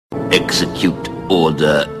Execute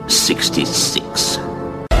Order 66. You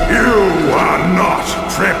are not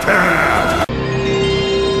prepared!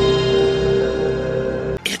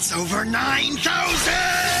 It's over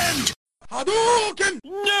 9,000! Hadouken!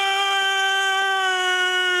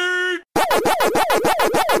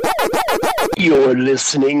 You're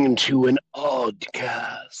listening to an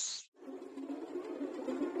oddcast.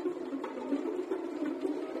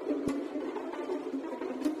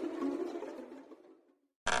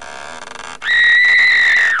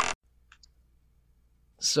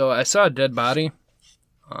 So I saw a dead body.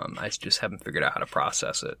 I just haven't figured out how to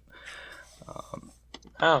process it.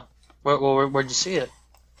 Where'd you see it?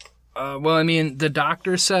 Well, I mean, the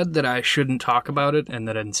doctor said that I shouldn't talk about it and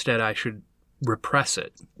that instead I should repress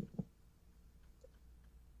it.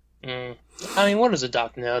 I mean, what does a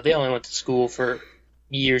doctor know? They only went to school for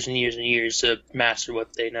years and years and years to master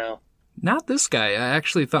what they know. Not this guy. I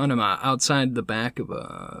actually found him outside the back of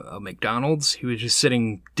a McDonald's. He was just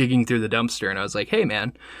sitting, digging through the dumpster, and I was like, hey,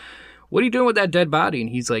 man, what are you doing with that dead body?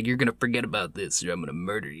 And he's like, you're going to forget about this, or I'm going to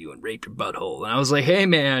murder you and rape your butthole. And I was like, hey,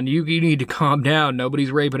 man, you need to calm down.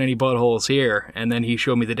 Nobody's raping any buttholes here. And then he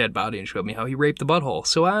showed me the dead body and showed me how he raped the butthole.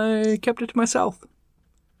 So I kept it to myself.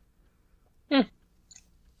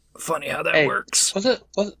 Funny how that works. What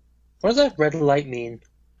does that red light mean?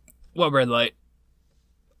 What red light?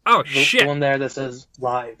 Oh, shit. The one there that says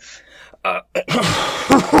live. Hi,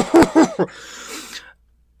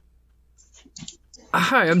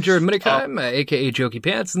 I'm Jared Minikheim, a.k.a. Jokey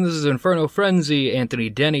Pants, and this is Inferno Frenzy, Anthony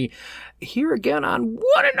Denny, here again on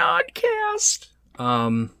What an Oddcast!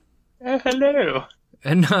 Hello.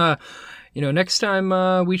 And, next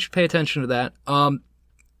time, we should pay attention to that.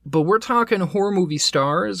 But we're talking horror movie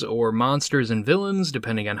stars, or monsters and villains,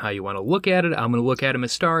 depending on how you want to look at it. I'm going to look at them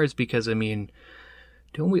as stars because, I mean,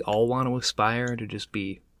 don't we all want to aspire to just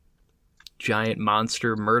be giant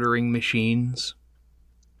monster murdering machines?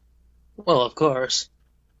 Well, of course.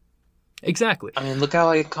 Exactly. I mean, look how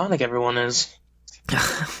iconic everyone is.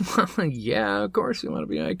 Well, yeah, of course we want to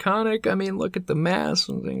be iconic. I mean, look at the mask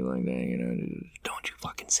and things like that, Don't you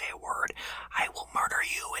fucking say a word. I will murder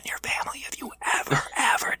you and your family if you ever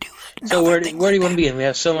do it. So where do you want to be? We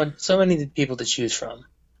have so many people to choose from.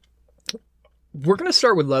 We're going to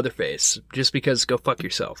start with Leatherface, just because go fuck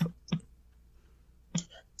yourself.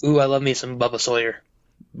 Ooh, I love me some Bubba Sawyer.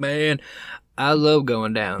 Man, I love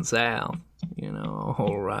going down south.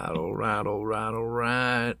 All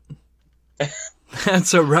right.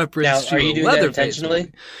 That's a reference to are you doing Leatherface that intentionally?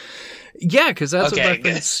 movie. Yeah, because that's a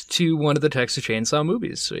reference good. to one of the Texas Chainsaw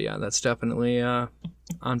movies. So yeah, that's definitely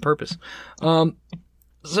on purpose. So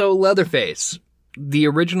Leatherface, the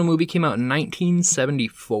original movie came out in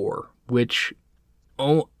 1974, which,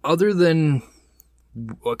 other than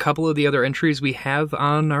a couple of the other entries we have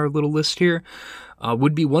on our little list here,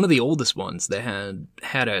 would be one of the oldest ones that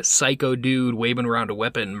had a psycho dude waving around a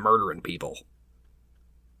weapon murdering people.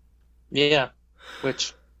 Yeah,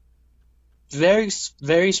 which very,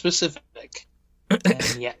 very specific,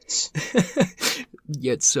 and yet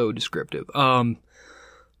so descriptive. And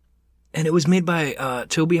it was made by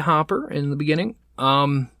Toby Hopper in the beginning.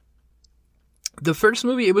 The first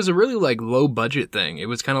movie, it was a really low budget thing. It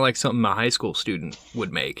was kind of like something a high school student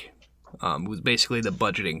would make. It was basically the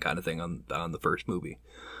budgeting kind of thing on the first movie.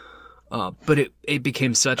 But it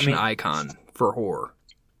became such an icon for horror.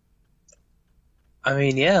 I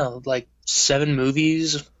mean, yeah, 7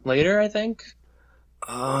 movies later, I think.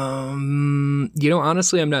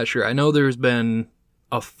 Honestly, I'm not sure. I know there's been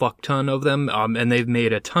a fuck ton of them, and they've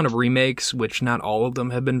made a ton of remakes, which not all of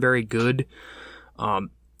them have been very good.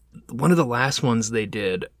 One of the last ones they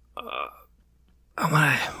did,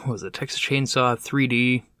 what was it, Texas Chainsaw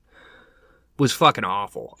 3D, was fucking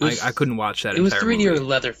awful. I couldn't watch that entire movie. It was 3D or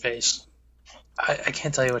Leatherface. I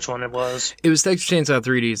can't tell you which one it was. It was Texas Chainsaw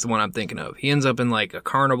 3D is the one I'm thinking of. He ends up in a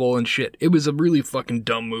carnival and shit. It was a really fucking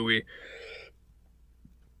dumb movie.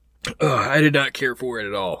 I did not care for it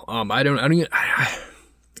at all. I didn't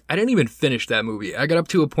even finish that movie. I got up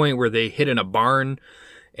to a point where they hid in a barn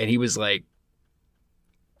and he was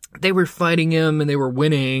they were fighting him and they were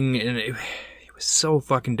winning and it was so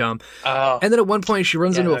fucking dumb. Oh. And then at one point she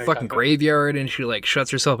runs into a fucking graveyard and she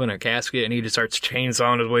shuts herself in a casket and he just starts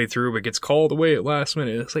chainsawing his way through but gets called away at last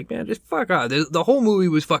minute. It's man, just fuck off. The whole movie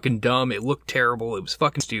was fucking dumb. It looked terrible. It was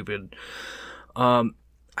fucking stupid.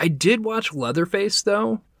 I did watch Leatherface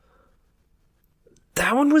though.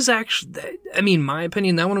 That one was actually, in my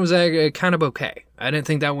opinion, that one was kind of okay. I didn't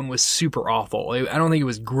think that one was super awful. I don't think it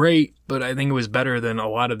was great, but I think it was better than a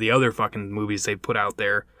lot of the other fucking movies they put out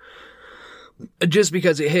there. Just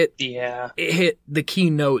because it hit the key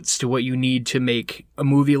notes to what you need to make a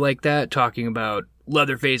movie like that, talking about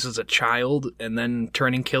Leatherface as a child and then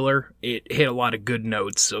turning killer, it hit a lot of good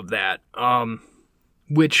notes of that.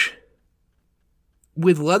 Which,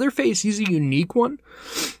 with Leatherface, he's a unique one.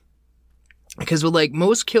 Because with, like,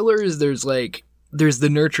 most killers, there's the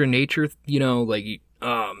nurture nature, you know, like,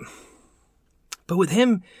 but with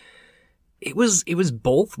him, it was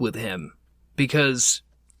both with him. Because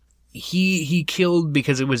he killed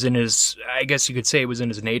because it was in his, I guess you could say it was in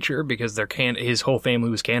his nature, because his whole family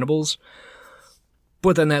was cannibals.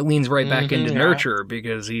 But then that leans right back into nurture,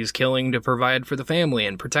 because he's killing to provide for the family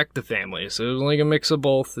and protect the family. So it was like a mix of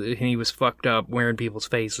both, and he was fucked up wearing people's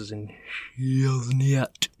faces and shielding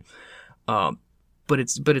it. But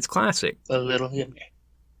it's classic. A little, yeah.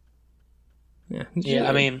 Yeah,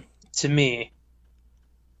 I mean, to me,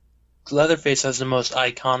 Leatherface has the most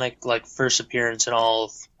iconic, like, first appearance in all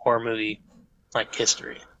of horror movie, like,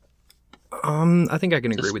 history. I think I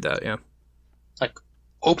can agree with that, yeah. Like,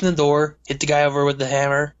 open the door, hit the guy over with the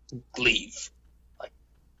hammer, leave. Like,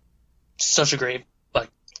 such a great, like,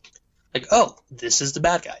 oh, this is the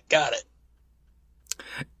bad guy. Got it.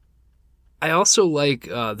 I also like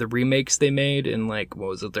the remakes they made in, like, what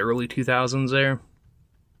was it, the early 2000s there?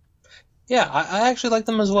 Yeah, I actually like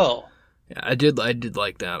them as well. Yeah, I did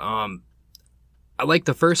like that. I like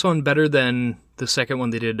the first one better than the second one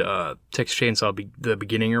they did, Texas Chainsaw, the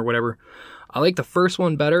beginning or whatever. I like the first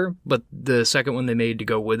one better, but the second one they made to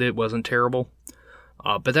go with it wasn't terrible.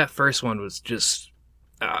 But that first one was just,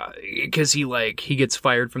 because he gets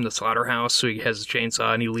fired from the slaughterhouse, so he has a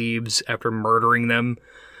chainsaw and he leaves after murdering them.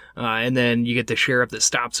 And then you get the sheriff that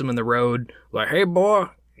stops him in the road, like, hey boy,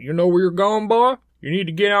 you know where you're going, boy? You need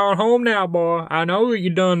to get on home now, boy. I know what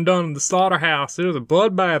you done in the slaughterhouse. There's a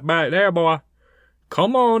bloodbath back there, boy.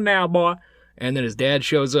 Come on now, boy. And then his dad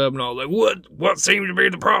shows up and all like, what seems to be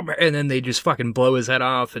the problem? And then they just fucking blow his head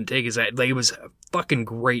off and take his head. Like, it was a fucking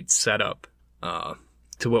great setup,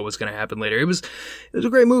 to what was going to happen later. It was a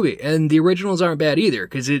great movie. And the originals aren't bad either,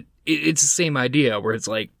 because it's the same idea where it's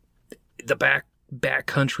like the back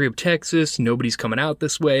country of Texas. Nobody's coming out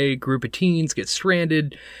this way. Group of teens get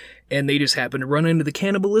stranded. And they just happen to run into the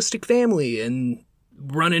cannibalistic family and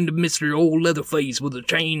run into Mr. Old Leatherface with a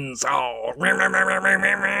chainsaw.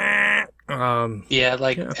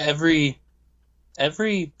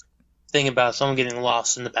 Every thing about someone getting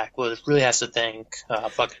lost in the backwoods really has to thank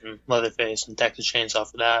fucking Leatherface and Texas Chainsaw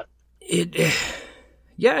for that.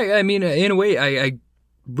 Yeah, I mean, in a way, I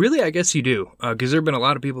guess you do, because there have been a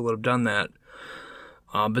lot of people that have done that.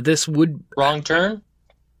 But this would... Wrong Turn?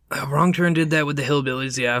 Wrong Turn did that with the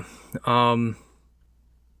Hillbillies, yeah.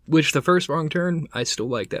 Which, the first Wrong Turn, I still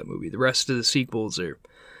like that movie. The rest of the sequels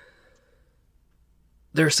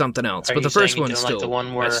they're something else. But the first one still, like the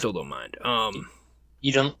one where I still don't mind.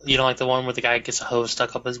 You don't like the one where the guy gets a hose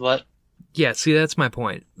stuck up his butt? Yeah, see, that's my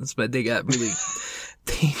point. They got really...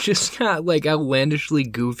 they just got, like, outlandishly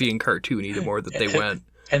goofy and cartoony the more that they went.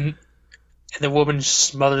 And the woman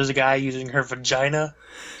smothers a guy using her vagina.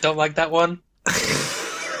 Don't like that one?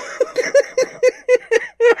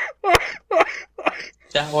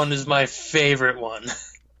 That one is my favorite one.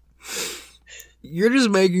 You're just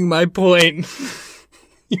making my point.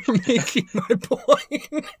 You're making my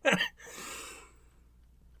point.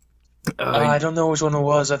 I don't know which one it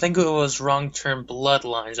was. I think it was Wrong Turn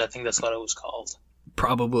Bloodlines. I think that's what it was called.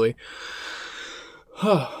 Probably.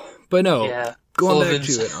 But no. Yeah. Going back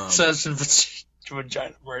to it. Says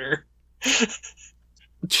vagina murder.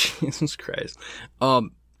 Jesus Christ.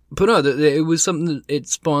 But no, it was something, it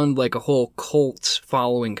spawned like a whole cult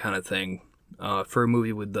following kind of thing, for a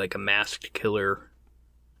movie with like a masked killer,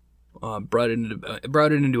 brought it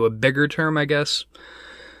into a bigger term, I guess.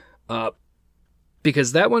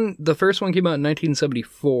 Because that one, the first one came out in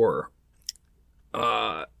 1974.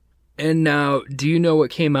 And now, do you know what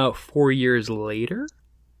came out 4 years later?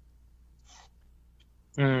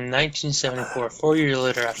 1974, 4 years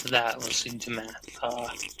later after that, let's see, do math.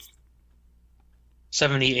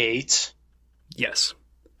 78. Yes.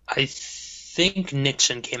 I think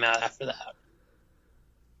Nixon came out after that.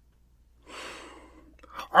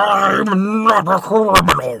 I'm not a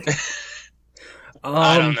criminal.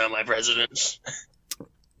 I don't know my presidents.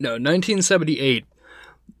 No, 1978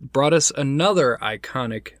 brought us another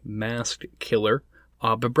iconic masked killer,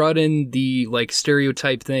 but brought in the, like,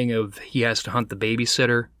 stereotype thing of he has to hunt the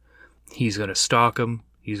babysitter, he's gonna stalk him,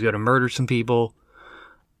 he's gonna murder some people.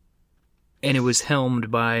 And it was helmed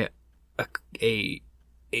by a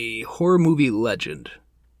horror movie legend,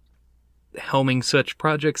 helming such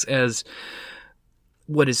projects as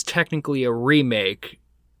what is technically a remake,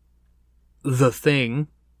 The Thing.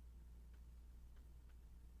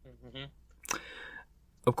 Mm-hmm.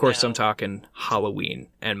 Of course, I'm talking Halloween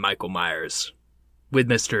and Michael Myers. with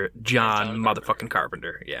Mr. John motherfucking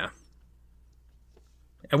Carpenter. Yeah.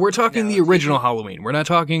 And we're talking the original Halloween. We're not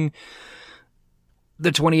talking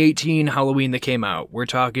the 2018 Halloween that came out. We're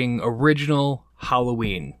talking original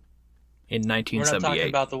Halloween in 1978. We're not talking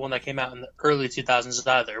about the one that came out in the early 2000s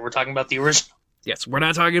either. We're talking about the original. Yes, we're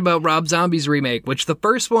not talking about Rob Zombie's remake, which the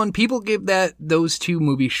first one, people give those two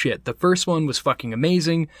movies shit. The first one was fucking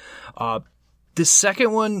amazing. The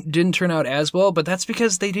second one didn't turn out as well, but that's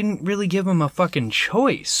because they didn't really give him a fucking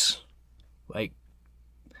choice. Like,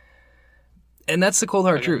 and that's the cold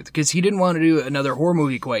hard truth, because he didn't want to do another horror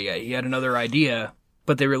movie quite yet. He had another idea,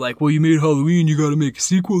 but they were like, well, you made Halloween, you gotta make a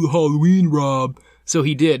sequel to Halloween, Rob. So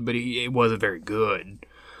he did, but it wasn't very good.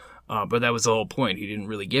 But that was the whole point. He didn't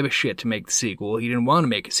really give a shit to make the sequel. He didn't want to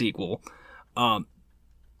make a sequel. But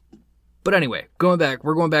anyway, we're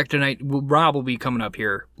going back tonight. Rob will be coming up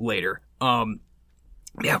here later.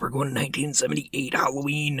 Yeah, we're going to 1978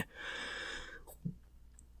 Halloween.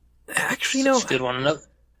 Actually, no. Good one.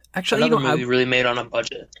 Another movie really made on a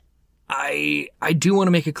budget. I do want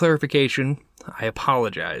to make a clarification. I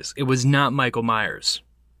apologize. It was not Michael Myers.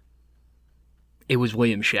 It was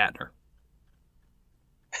William Shatner.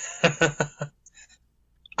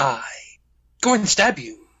 I going to stab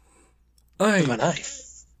you with a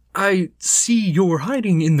knife. I see you're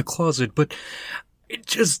hiding in the closet, but I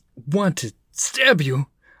just want to stab you.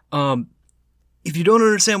 If you don't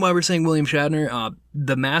understand why we're saying William Shatner,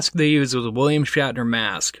 the mask they used was a William Shatner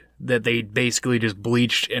mask that they basically just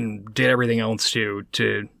bleached and did everything else to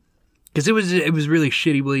because it was really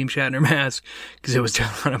shitty William Shatner mask because it was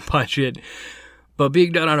done on a budget. But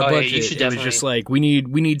being done on a budget, it was just like, we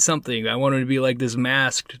need something. I want him to be like this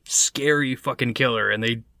masked, scary fucking killer, and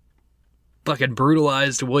they fucking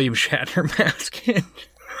brutalized a William Shatner mask and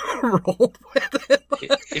rolled with it.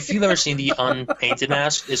 If you've ever seen the unpainted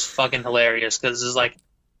mask, it's fucking hilarious, because it's like,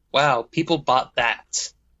 wow, people bought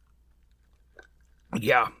that.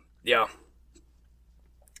 Yeah.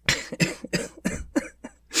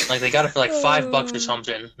 Like, they got it for like $5 or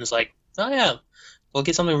something. It's like, oh yeah, we'll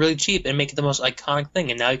get something really cheap and make it the most iconic thing,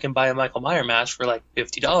 and now you can buy a Michael Myers mask for like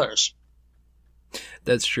 $50.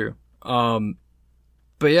 That's true.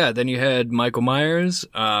 But yeah, then you had Michael Myers,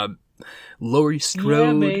 Laurie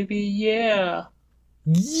Strode. Yeah, baby, yeah.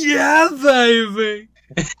 Yeah, baby.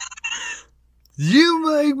 You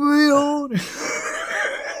make me horny.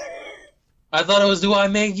 I thought it was Do I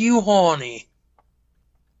Make You Horny?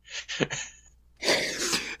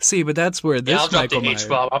 See, but that's where this I'll drop Michael the Myers...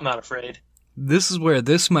 H-bomb, I'm not afraid. This is where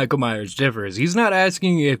this Michael Myers differs. He's not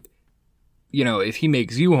asking if he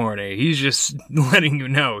makes you horny. He's just letting you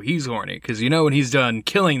know he's horny. Because when he's done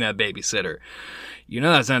killing that babysitter,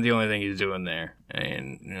 that's not the only thing he's doing there.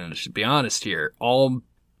 And, to be honest here, all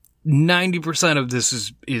 90% of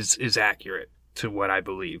this is accurate to what I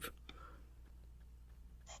believe.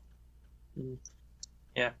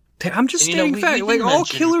 Yeah. I'm just stating fact. Like, all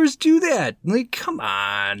killers do that. Like, come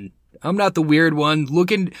on. I'm not the weird one.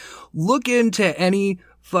 Look into any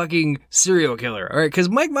fucking serial killer. All right, because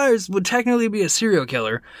Mike Myers would technically be a serial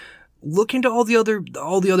killer. Look into all the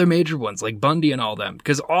other major ones, like Bundy and all them,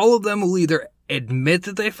 because all of them will either admit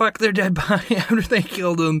that they fucked their dead body after they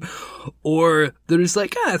killed him, or they're just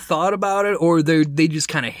like, I thought about it, or they just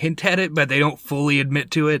kind of hint at it, but they don't fully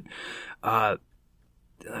admit to it.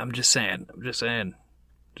 I'm just saying.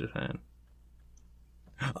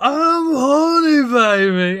 I'm horny,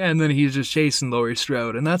 baby. And then he's just chasing Laurie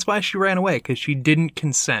Strode. And that's why she ran away, because she didn't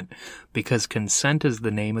consent. Because consent is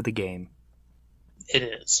the name of the game. It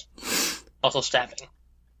is. Also stabbing.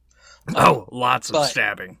 Lots of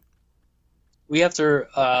stabbing. We have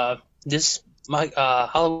to,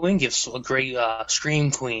 Halloween gives a great,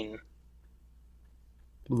 scream queen.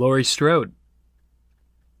 Laurie Strode.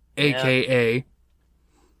 A.K.A.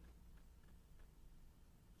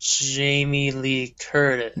 Jamie Lee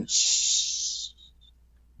Curtis.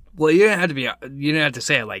 Well, you didn't have to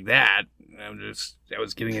say it like that. I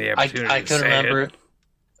was giving you the opportunity I to couldn't say remember. it.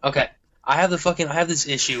 Okay. I have this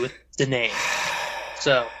issue with the name.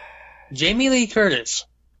 So, Jamie Lee Curtis.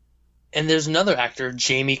 And there's another actor,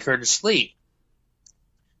 Jamie Curtis Lee,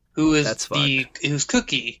 who is who's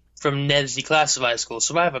Cookie from Ned's Declassified School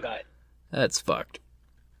Survival Guide. That's fucked.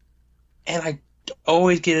 And I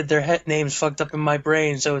always get their names fucked up in my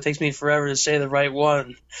brain, so it takes me forever to say the right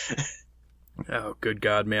one. Oh, good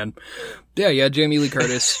God, man. Yeah, Jamie Lee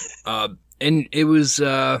Curtis. And it was,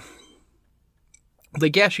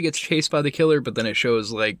 she gets chased by the killer, but then it shows,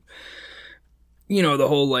 the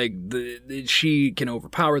whole, she can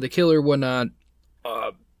overpower the killer, whatnot.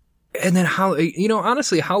 And then,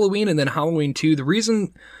 honestly, Halloween and then Halloween 2, the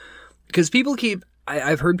reason, because people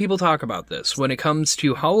I've heard people talk about this, when it comes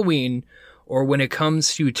to Halloween or when it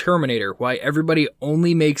comes to Terminator, why everybody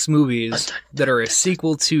only makes movies that are a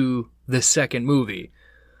sequel to the second movie.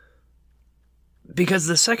 Because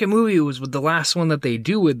the second movie was the last one that they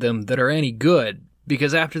do with them that are any good.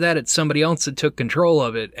 Because after that, it's somebody else that took control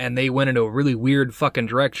of it, and they went into a really weird fucking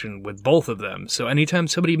direction with both of them. So anytime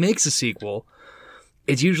somebody makes a sequel,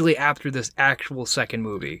 it's usually after this actual second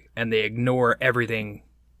movie, and they ignore everything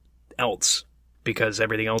else, because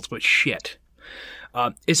everything else was shit.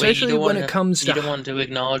 Especially when it comes to... You don't want to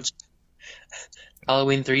acknowledge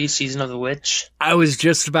Halloween 3, Season of the Witch? I was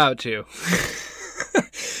just about to.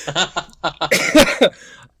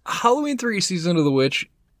 Halloween 3, Season of the Witch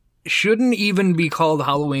shouldn't even be called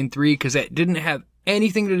Halloween 3 because it didn't have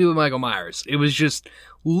anything to do with Michael Myers. It was just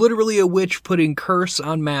literally a witch putting curse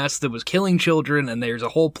on masks that was killing children, and there's a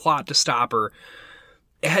whole plot to stop her.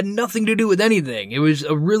 It had nothing to do with anything. It was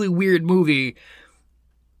a really weird movie.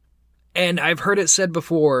 And I've heard it said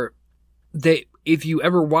before that if you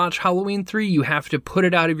ever watch Halloween 3, you have to put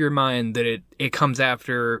it out of your mind that it comes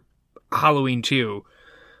after Halloween 2.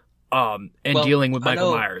 Dealing with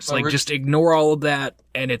Michael Myers. Like, just ignore all of that,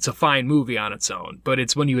 and it's a fine movie on its own. But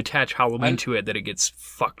it's when you attach Halloween to it that it gets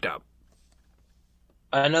fucked up.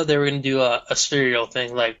 I know they were going to do a serial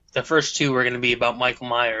thing. Like, the first two were going to be about Michael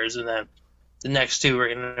Myers, and then the next two were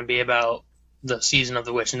going to be about the Season of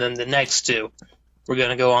the Witch, and then the next two were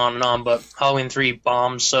going to go on and on. But Halloween 3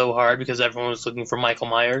 bombed so hard because everyone was looking for Michael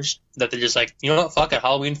Myers that they're just like, you know what, fuck it,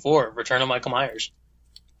 Halloween 4, Return of Michael Myers.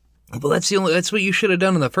 Well, that's what you should have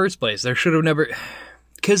done in the first place. There should have never...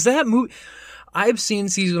 Because that movie... I've seen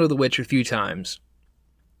Season of the Witch a few times.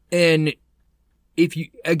 And if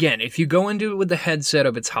you go into it with the headset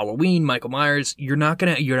of it's Halloween, Michael Myers, you're not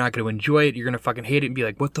gonna enjoy it. You're gonna fucking hate it and be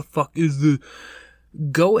like, what the fuck is the...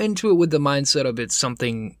 Go into it with the mindset of it's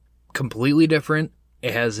something completely different.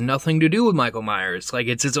 It has nothing to do with Michael Myers. Like,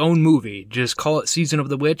 it's its own movie. Just call it Season of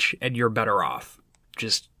the Witch and you're better off.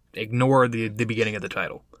 Just ignore the beginning of the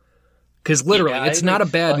title. Because literally, it's not a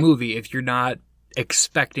bad movie if you're not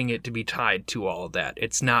expecting it to be tied to all of that.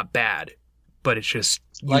 It's not bad, but it's just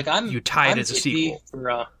you tie it as a sequel.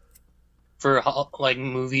 For like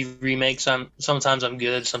movie remakes, sometimes I'm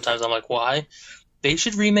good, sometimes I'm like, why? They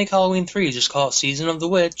should remake Halloween 3. Just call it Season of the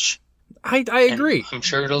Witch. I agree. I'm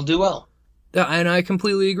sure it'll do well. And I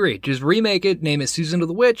completely agree. Just remake it, name it Season of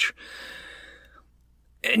the Witch,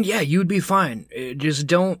 and yeah, you'd be fine. Just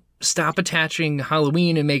don't stop attaching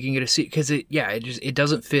Halloween and making it a sequel, because it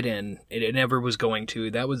doesn't fit in. It never was going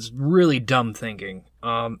to. That was really dumb thinking.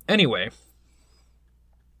 Anyway,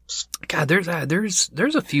 God, there's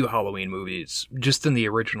a few Halloween movies just in the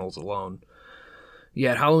originals alone. You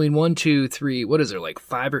had Halloween 1, 2, 3. What is there, like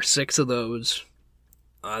 5 or 6 of those?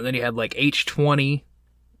 Then you had like H20,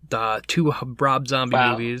 the 2 Rob Zombie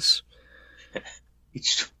movies.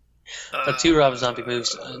 The 2 Rob Zombie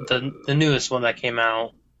movies. The newest one that came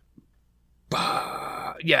out.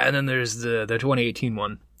 Yeah, and then there's the 2018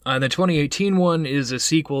 one. The 2018 one is a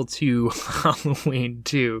sequel to Halloween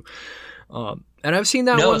 2. And I've seen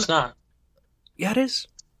that one. No, it's not. Yeah, it is.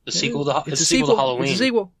 It's a sequel to Halloween. It's a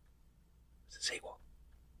sequel.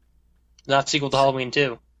 Not sequel to Halloween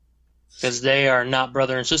 2. Because they are not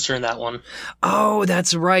brother and sister in that one. Oh,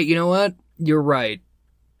 that's right. You know what? You're right.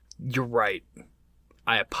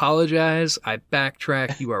 I apologize. I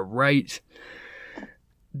backtrack. You are right.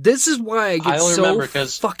 This is why I get so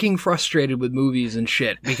fucking frustrated with movies and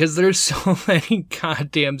shit, because there's so many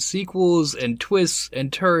goddamn sequels and twists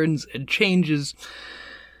and turns and changes.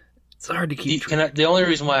 It's hard to keep track. The only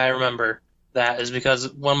reason why I remember that is because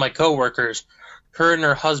one of my coworkers, her and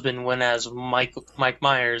her husband went as Mike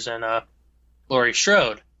Myers and Laurie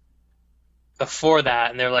Strode. Before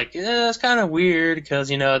that, and they're like, yeah, it's kind of weird because,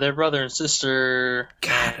 you know, they're brother and sister,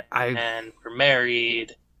 and we're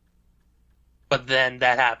married. But then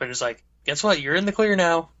that happened. It's like, guess what? You're in the clear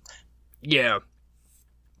now. Yeah.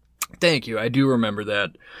 Thank you. I do remember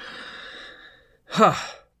that.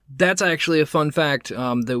 That's actually a fun fact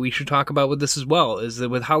that we should talk about with this as well, is that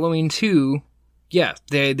with Halloween 2, yeah,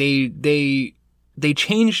 they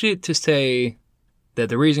changed it to say that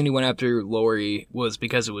the reason he went after Laurie was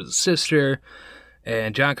because it was a sister,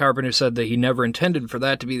 and John Carpenter said that he never intended for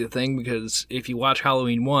that to be the thing, because if you watch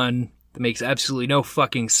Halloween 1, that makes absolutely no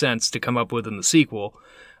fucking sense to come up with in the sequel.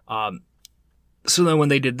 So then when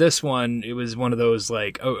they did this one, it was one of those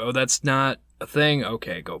like, oh, that's not a thing?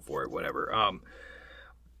 Okay, go for it, whatever.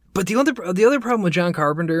 But the other problem with John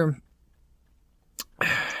Carpenter,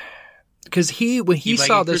 because when he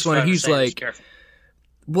saw this one, he's like,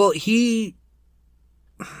 well,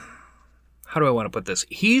 how do I want to put this?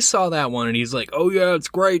 He saw that one and he's like, oh yeah, it's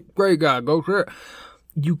great guy, go for it.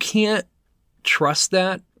 You can't trust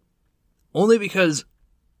that Only because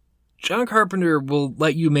John Carpenter will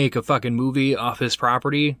let you make a fucking movie off his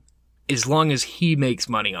property as long as he makes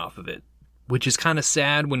money off of it, which is kind of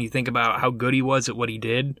sad when you think about how good he was at what he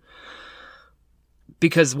did.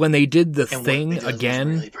 Because when they did The Thing again,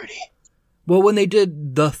 really pretty. well, when they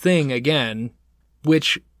did The Thing again,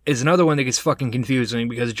 which is another one that gets fucking confusing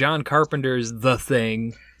because John Carpenter's The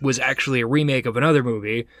Thing was actually a remake of another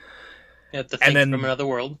movie. Yeah, The Thing from Another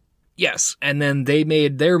World. Yes, and then they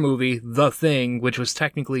made their movie, The Thing, which was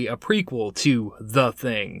technically a prequel to The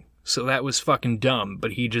Thing. So that was fucking dumb,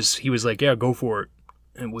 but he was like, yeah, go for it.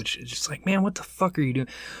 And which is just like, man, what the fuck are you doing?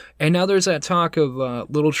 And now there's that talk of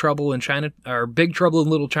Little Trouble in China, or Big Trouble in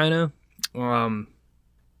Little China.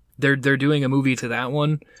 They're doing a movie to that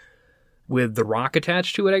one with The Rock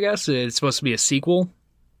attached to it, I guess. It's supposed to be a sequel.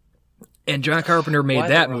 And John Carpenter made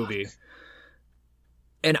that movie.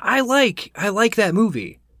 And I like that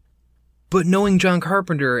movie. But knowing John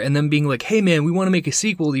Carpenter and them being like, hey man, we want to make a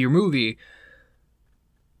sequel to your movie,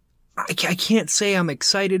 I can't say I'm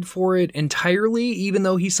excited for it entirely, even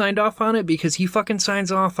though he signed off on it, because he fucking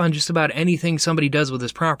signs off on just about anything somebody does with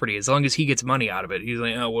his property, as long as he gets money out of it. He's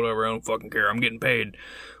like, oh, whatever, I don't fucking care, I'm getting paid.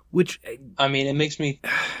 Which, I mean, it makes me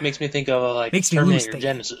think of like Terminator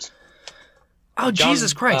Genesis. Oh,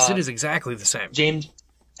 Jesus Christ, it is exactly the same. James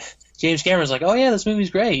Cameron's like, oh yeah, this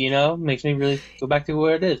movie's great, makes me really go back to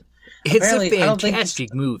where it is. It's apparently, a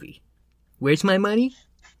fantastic movie. Where's my money?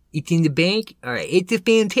 It's in the bank? Alright, it's a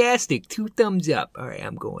fantastic. 2 thumbs up. Alright,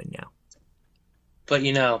 I'm going now. But,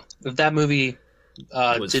 if that movie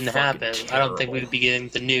didn't happen, terrible. I don't think we'd be getting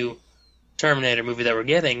the new Terminator movie that we're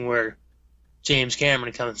getting, where James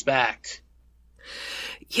Cameron comes back.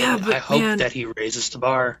 Yeah, and but I hope that he raises the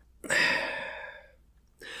bar.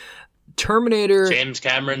 Terminator... James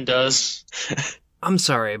Cameron does. I'm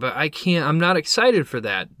sorry, but I'm not excited for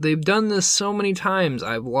that. They've done this so many times,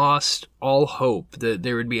 I've lost all hope that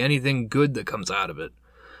there would be anything good that comes out of it.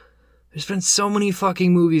 There's been so many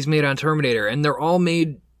fucking movies made on Terminator, and they're all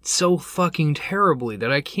made so fucking terribly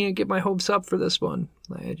that I can't get my hopes up for this one.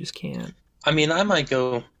 I just can't. I mean, I might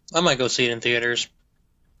go see it in theaters.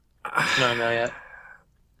 No, not yet.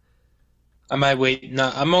 I might wait.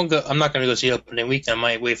 No, I'm not going to go see it opening weekend. I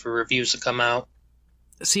might wait for reviews to come out.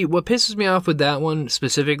 See, what pisses me off with that one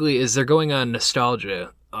specifically is they're going on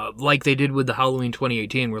nostalgia, like they did with the Halloween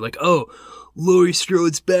 2018. We're like, oh, Laurie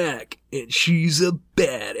Strode's back, and she's a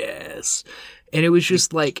badass. And it was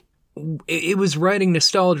just like, it was writing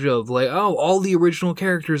nostalgia of like, oh, all the original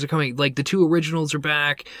characters are coming, like the 2 originals are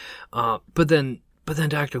back, but then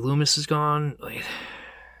Dr. Loomis is gone. Like,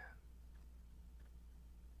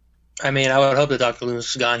 I mean, I would hope that Dr.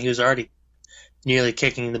 Loomis is gone. He was already nearly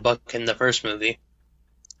kicking the bucket in the first movie.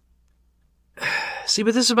 See,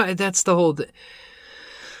 but that's the whole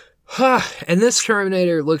and this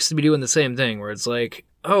Terminator looks to be doing the same thing, where it's like,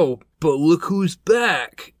 oh, but look who's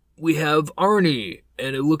back. We have Arnie,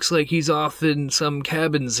 and it looks like he's off in some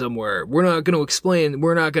cabin somewhere. We're not going to explain,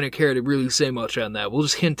 we're not going to care to really say much on that. We'll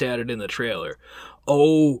just hint at it in the trailer.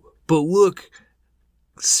 Oh, but look,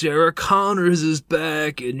 Sarah Connors is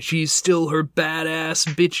back, and she's still her badass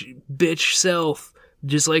bitch self.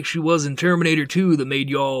 Just like she was in Terminator 2 that made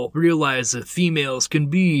y'all realize that females can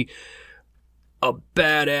be a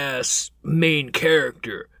badass main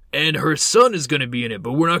character. And her son is going to be in it,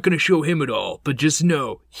 but we're not going to show him at all. But just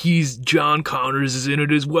know, John Connors is in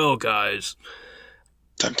it as well, guys.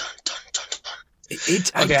 Dun, dun, dun, dun,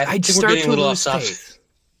 dun. I'd start to lose faith.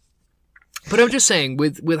 But I'm just saying,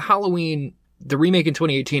 with Halloween, the remake in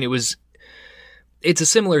 2018, it's a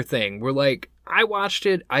similar thing. We're like, I watched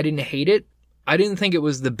it, I didn't hate it. I didn't think it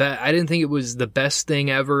was the best. I didn't think it was the best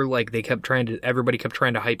thing ever. Like everybody kept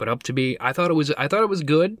trying to hype it up to be. I thought it was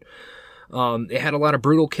good. It had a lot of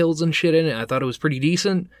brutal kills and shit in it. I thought it was pretty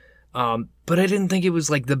decent. But I didn't think it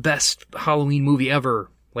was like the best Halloween movie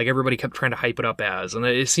ever. Like everybody kept trying to hype it up as, and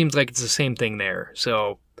it seems like it's the same thing there.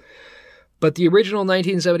 So, but the original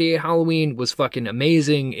 1978 Halloween was fucking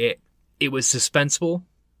amazing. It was suspenseful.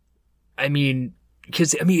 I mean,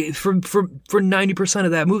 because, for 90%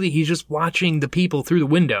 of that movie, he's just watching the people through the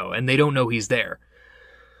window, and they don't know he's there.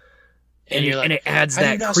 And it adds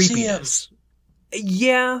that creepiness.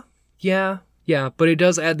 Yeah, but it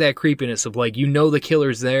does add that creepiness of, like, the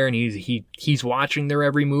killer's there, and he's watching their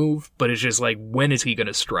every move, but it's just like, when is he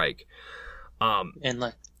gonna strike?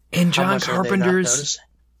 And John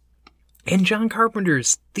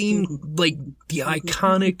Carpenter's theme, like, the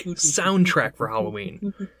iconic soundtrack for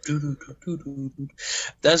Halloween.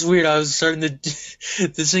 That's weird. I was starting to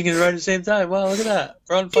sing it right at the same time. Wow, look at that.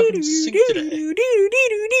 We're on fucking sync today.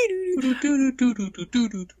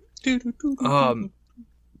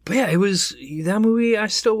 But yeah, it was that movie. I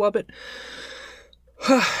still love it.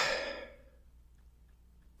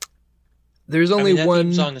 There's only that one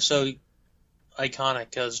theme song is so iconic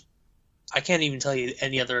because I can't even tell you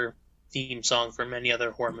any other theme song from any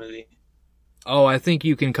other horror movie. Oh, I think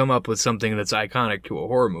you can come up with something that's iconic to a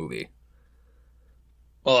horror movie.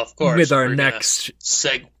 Well, of course. With our next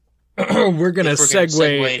we're gonna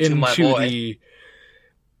segue into the.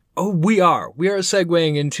 Oh, we are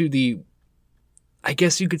segueing into the. I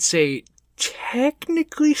guess you could say,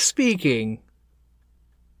 technically speaking,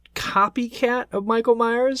 copycat of Michael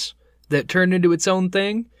Myers that turned into its own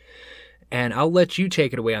thing. And I'll let you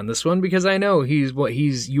take it away on this one because I know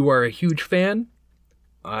you are a huge fan.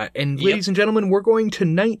 And ladies and gentlemen, we're going to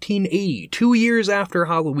 1980, 2 years after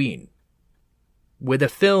Halloween, with a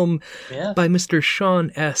film by Mr.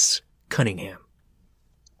 Sean S. Cunningham.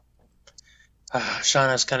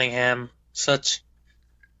 Sean S. Cunningham, such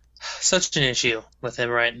an issue with him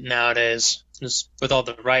right nowadays, just with all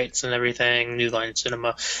the rights and everything, New Line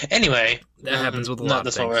Cinema. Anyway, that happens with a lot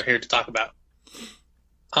of things. That's what we're here to talk about.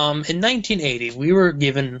 In 1980, we were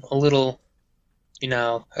given a little,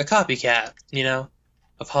 a copycat,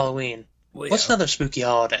 of Halloween. Well, yeah. What's another spooky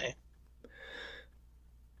holiday?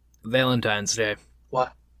 Valentine's Day.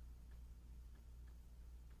 What?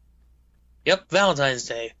 Yep, Valentine's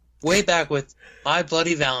Day. Way back with My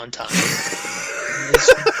Bloody Valentine.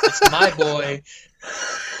 It's my boy,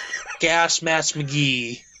 Gas Mask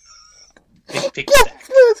McGee. Big Pick Stack.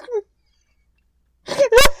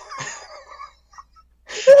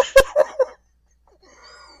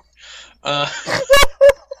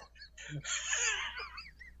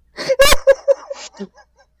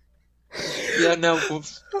 Yeah, no.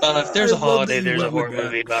 If there's a holiday, there's a horror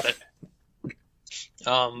movie about it.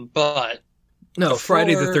 But no,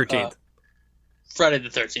 Friday the 13th. Friday the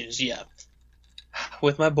 13th, yeah.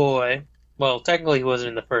 With my boy. Well, technically he wasn't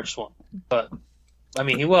in the first one, but I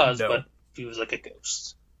mean he was, but he was like a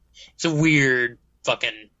ghost. It's a weird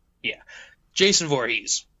fucking Jason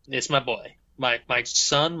Voorhees. It's my boy. My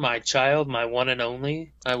son, my child, my one and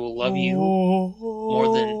only. I will love you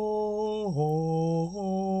more than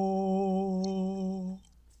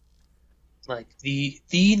like the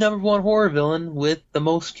number one horror villain with the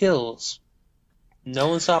most kills. No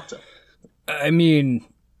one stopped him. I mean,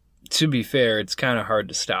 to be fair, it's kind of hard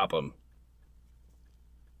to stop him.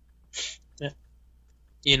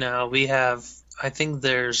 Yeah. We have, I think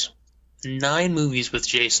there's 9 movies with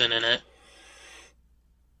Jason in it.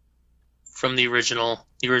 From the original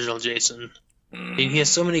Jason. He has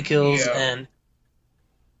so many kills, and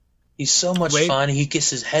he's so much fun. He gets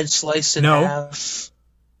his head sliced in half.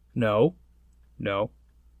 No.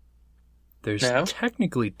 There's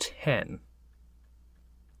technically 10.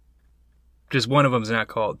 Just one of them's not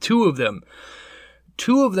called. Two of them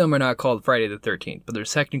are not called Friday the 13th, but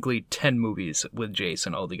there's technically 10 movies with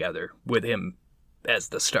Jason altogether, with him as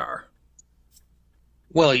the star.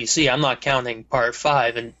 Well, you see, I'm not counting Part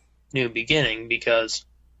 5 and New Beginning, because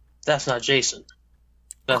that's not Jason.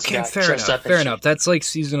 That's okay, fair enough. That's like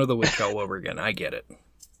Season of the Witch all over again. I get it.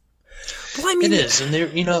 Well, I mean, it is, and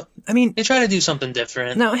they try to do something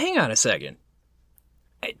different. Now, hang on a second.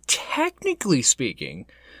 Technically speaking,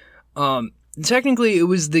 it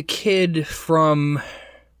was the kid from...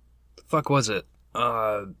 Fuck was it?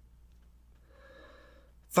 What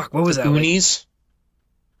was that? Goonies?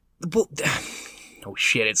 Oh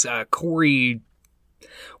shit, it's Corey...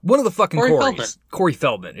 One of the fucking Corys. Corey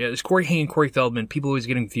Feldman. Yeah, it's Corey Haim, Corey Feldman. People always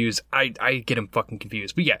get him confused. I get him fucking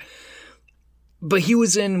confused. But yeah. But he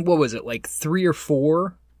was in, what was it, like 3 or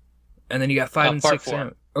 4? And then you got 5 and 6.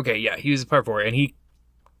 4. Okay, yeah, he was part 4. And he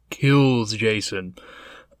kills Jason.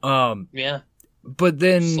 Yeah. But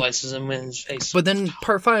then... Slices him in his face. But then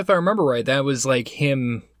part 5, if I remember right, that was like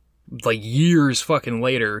him, like years fucking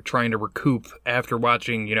later, trying to recoup after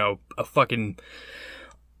watching, a fucking...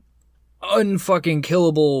 unfucking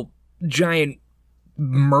killable giant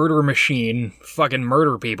murder machine fucking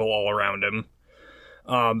murder people all around him.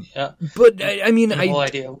 But I mean,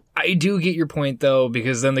 I do get your point though,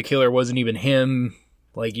 because then the killer wasn't even him.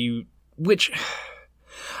 I'm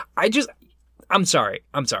sorry.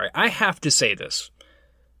 I have to say this.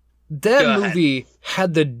 That movie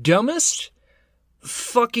had the dumbest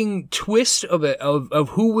fucking twist of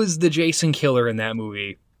who was the Jason killer in that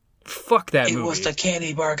movie. Fuck that movie. It was the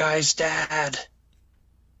candy bar guy's dad.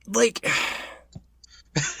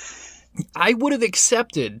 I would have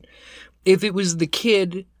accepted if it was the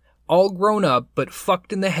kid all grown up but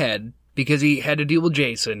fucked in the head because he had to deal with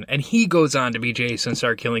Jason and he goes on to be Jason and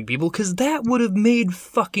start killing people, because that would have made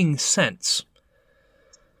fucking sense.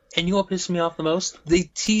 And you know what pissed me off the most? They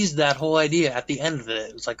teased that whole idea at the end of it.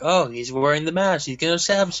 It was like, oh, he's wearing the mask. He's going to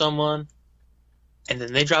stab someone. And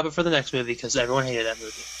then they drop it for the next movie because everyone hated that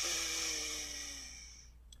movie.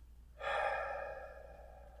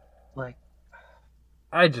 Like,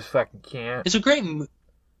 I just fucking can't. it's a great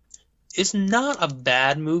It's not a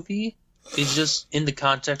bad movie. It's just in the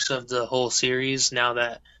context of the whole series now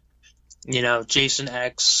that, Jason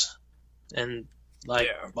X and,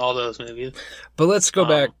 all those movies. But let's go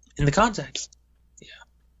back. In the context. Yeah.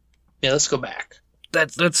 Yeah, let's go back.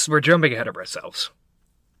 We're jumping ahead of ourselves.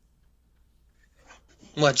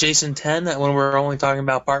 What, Jason 10, when we're only talking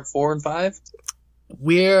about part 4 and 5?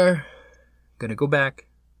 We're gonna go back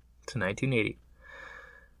to 1980.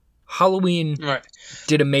 Halloween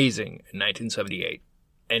did amazing in 1978.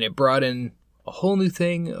 And it brought in a whole new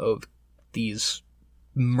thing of these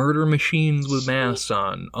murder machines with masks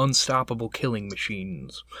on. Unstoppable killing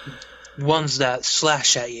machines. Ones that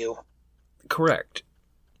slash at you. Correct.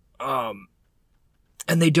 And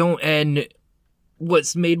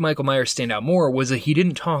what's made Michael Myers stand out more was that he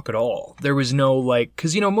didn't talk at all. There was no,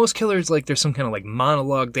 because, most killers, there's some kind of,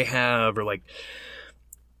 monologue they have, or,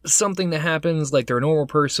 something that happens, they're a normal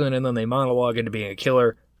person, and then they monologue into being a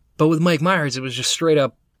killer. But with Mike Myers, it was just straight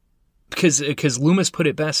up, because Loomis put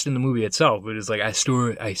it best in the movie itself. It was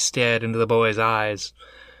I stared into the boy's eyes,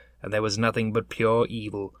 and there was nothing but pure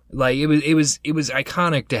evil. It was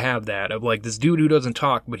iconic to have that, of, this dude who doesn't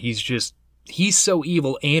talk, but he's so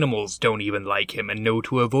evil, animals don't even like him and know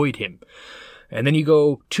to avoid him. And then you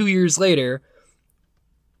go 2 years later,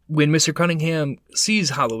 when Mr. Cunningham sees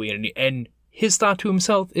Halloween, and his thought to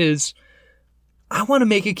himself is, I want to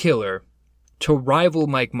make a killer to rival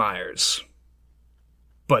Mike Myers,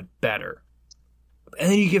 but better.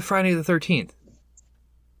 And then you get Friday the 13th.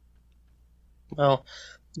 Well,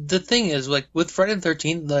 the thing is, with Friday the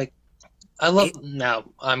 13th, now,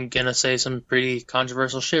 I'm gonna say some pretty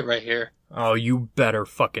controversial shit right here. Oh, you better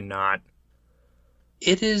fucking not.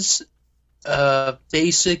 It is a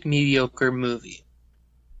basic, mediocre movie.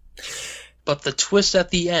 But the twist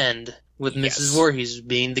at the end, with Mrs. Voorhees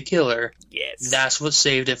being the killer, that's what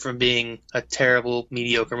saved it from being a terrible,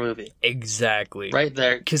 mediocre movie. Exactly. Right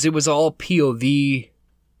there. Because it was all POV.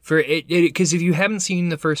 Because if you haven't seen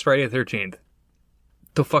the first Friday the 13th,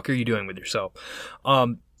 the fuck are you doing with yourself?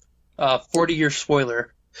 40-year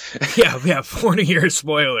spoiler. yeah, 40-year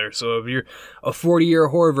spoiler. So if you're a 40-year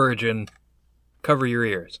horror virgin, cover your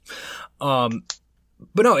ears. But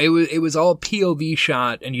no, it was all POV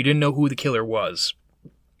shot, and you didn't know who the killer was.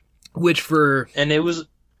 There's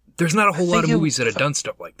not a whole lot of movies that have done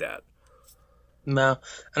stuff like that. No,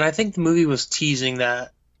 and I think the movie was teasing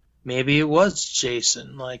that maybe it was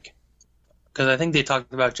Jason, because I think they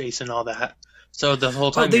talked about Jason and all that. So the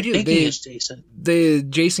whole time you're thinking it's Jason.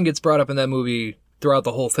 Jason gets brought up in that movie throughout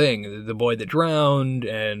the whole thing. The boy that drowned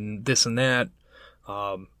and this and that.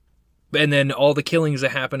 And then all the killings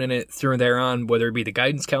that happen in it through there on, whether it be the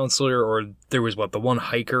guidance counselor or there was, the one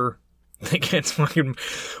hiker that gets fucking...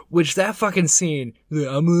 Which that fucking scene,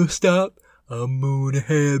 I'm gonna stop, I'm gonna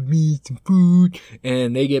have me some food,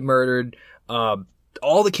 and they get murdered.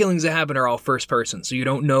 All the killings that happen are all first person, so you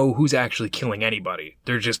don't know who's actually killing anybody.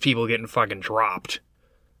 They're just people getting fucking dropped.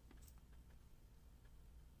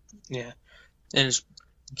 Yeah. And it's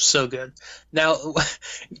so good. Now,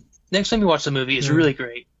 next time you watch the movie, it's really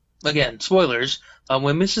great. Again, spoilers.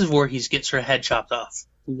 When Mrs. Voorhees gets her head chopped off,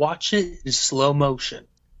 watch it in slow motion.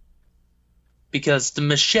 Because the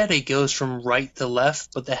machete goes from right to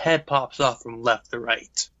left, but the head pops off from left to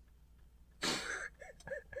right.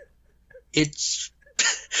 It's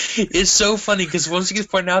so funny because once it gets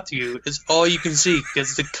pointed out to you, it's all you can see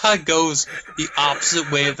because the cut goes the opposite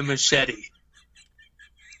way of the machete.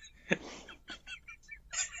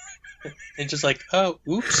 And just oh,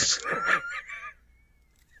 oops.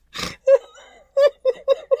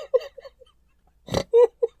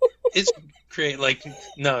 It's great.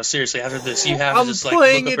 No, seriously, after this, you have to just look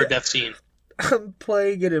up her death scene. I'm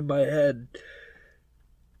playing it in my head.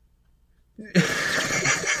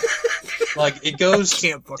 It goes,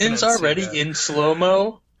 and it's already in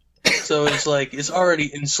slow-mo, so it's it's already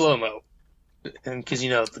in slow-mo. And because,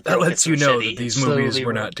 that lets you know that these movies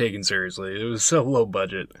were not taken seriously. It was so low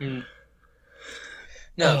budget.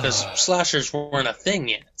 No, because slashers weren't a thing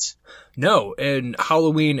yet. No, and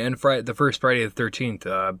Halloween and the first Friday the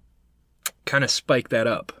 13th kind of spiked that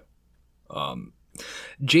up.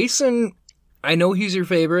 Jason, I know he's your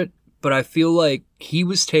favorite, but I feel like he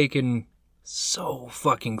was taken so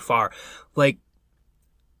fucking far.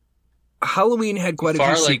 Halloween had quite a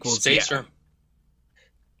few sequels.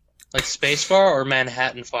 Space Far or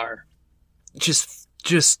Manhattan Far? Just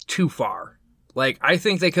too far. Like, I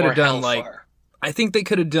think they could have done, like... I think they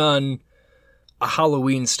could have done a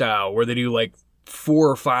Halloween style where they do, like, 4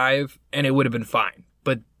 or 5, and it would have been fine.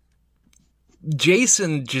 But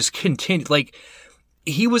Jason just continued... Like,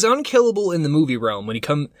 he was unkillable in the movie realm when he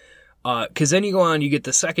come... Because then you go on, you get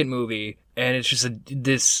the second movie, and it's just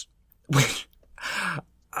this...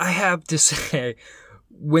 I have to say,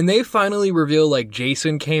 when they finally reveal, like,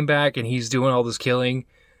 Jason came back and he's doing all this killing...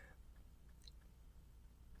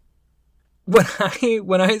 When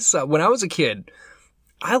I was a kid,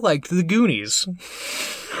 I liked the Goonies.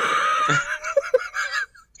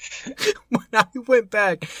 When I went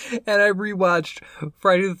back and I rewatched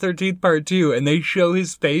Friday the 13th Part 2 and they show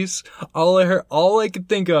his face, all I could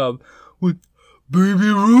think of was Baby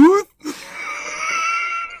Ruth.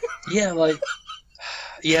 Yeah, like,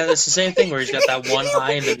 yeah, it's the same thing where he's got that one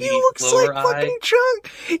eye and the he looks lower like eye. Fucking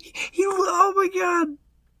Chuck. Oh my god.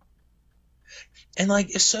 And,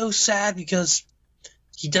 like, it's so sad because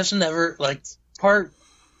he doesn't ever, like, Part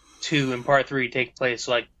 2 and Part 3 take place,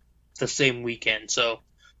 like, the same weekend. So,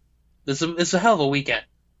 it's a hell of a weekend.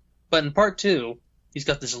 But in Part 2, he's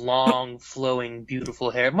got this long, flowing,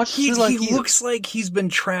 beautiful hair. Much he like you. looks like he's been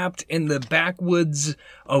trapped in the backwoods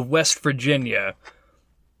of West Virginia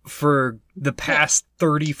for the past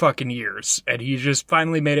 30 fucking years. And he just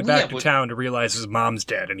finally made it back to town to realize his mom's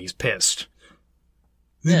dead and he's pissed.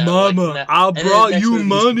 Yeah, Mama, like I brought you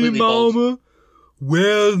money, Mama. Bold.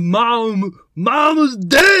 Where's Mama? Mama's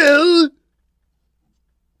dead.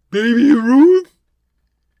 Baby Ruth.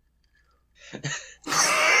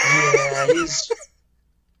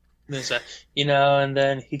 Yeah, you know, and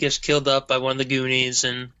then he gets killed up by one of the Goonies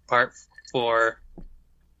in Part 4.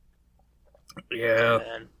 Yeah. And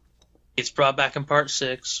then gets brought back in Part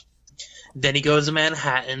 6. Then he goes to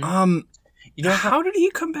Manhattan. You know how did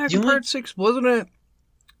he come back in Part 6? Wasn't it?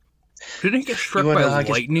 Didn't he get struck by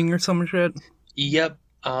lightning or some shit? Yep.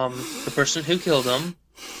 The person who killed him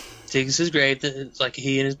digs his grave. It's like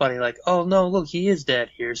he and his buddy like, oh no, look, he is dead.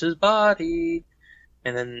 Here's his body.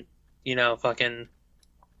 And then, you know, fucking,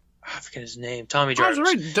 I forget his name, Tommy Jarvis. Oh,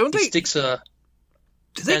 that's right. Don't they sticks a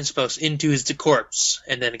fence post into his corpse,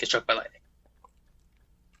 and then it gets struck by lightning.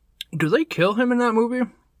 Do they kill him in that movie?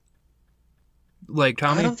 Like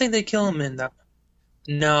Tommy? I don't think they kill him in that.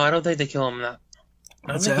 No, I don't think they kill him in that.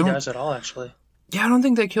 I don't think he does at all, actually. Yeah, I don't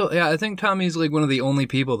think they kill... Yeah, I think Tommy's like one of the only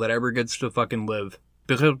people that ever gets to fucking live.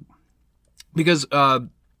 Because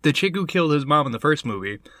the chick who killed his mom in the first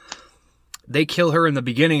movie, they kill her in the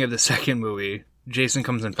beginning of the second movie. Jason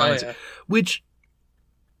comes and finds it. Which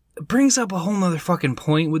brings up a whole nother fucking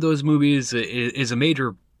point with those movies, is a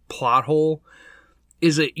major plot hole.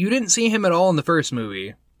 Is that you didn't see him at all in the first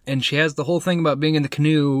movie, and she has the whole thing about being in the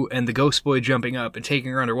canoe and the ghost boy jumping up and taking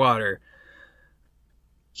her underwater.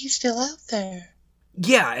 He's still out there.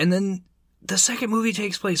 Yeah, and then the second movie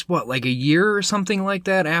takes place, what, like a year or something like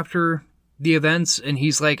that after the events, and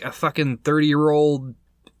he's like a fucking 30-year-old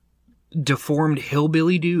deformed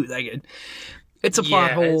hillbilly dude. Like, it's a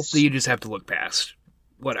plot hole that you just have to look past.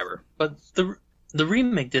 Whatever. But the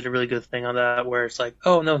remake did a really good thing on that, where it's like,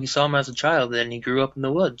 oh no, he saw him as a child, and he grew up in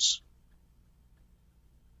the woods.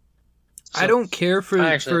 So, I don't care for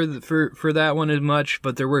that one as much,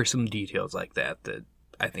 but there were some details like that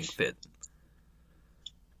I think fit.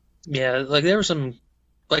 Yeah, like there were some,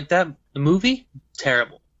 like that, the movie,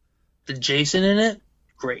 terrible. The Jason in it,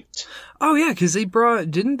 great. Oh yeah, because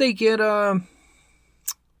didn't they get,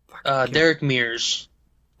 Derek Mears.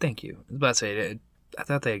 Thank you. I was about to say, I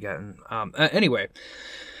thought they had gotten, anyway.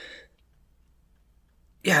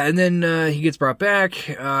 Yeah, and then he gets brought back,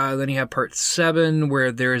 then you have Part 7,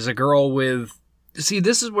 where there's a girl with, see,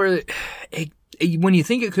 this is where, when you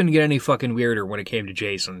think it couldn't get any fucking weirder when it came to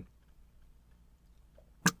Jason,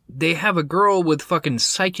 they have a girl with fucking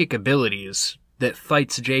psychic abilities that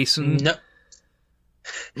fights Jason. No.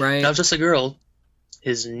 Right? Not just a girl.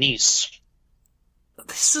 His niece.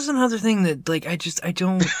 This is another thing that, like, I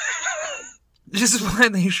don't... This is why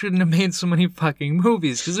they shouldn't have made so many fucking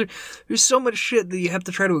movies, because there's so much shit that you have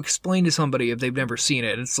to try to explain to somebody if they've never seen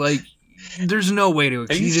it. It's like, there's no way to...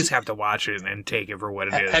 You just have to watch it and take it for what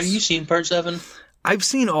it is. Have you seen Part 7? I've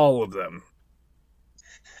seen all of them.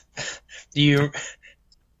 Do you...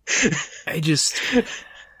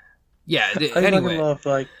 Yeah, I anyway. love,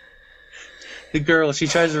 like, the girl, she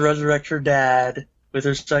tries to resurrect her dad with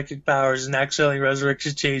her psychic powers and accidentally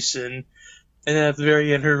resurrects Jason. And then at the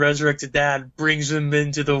very end, her resurrected dad brings him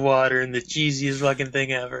into the water in the cheesiest fucking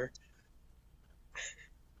thing ever.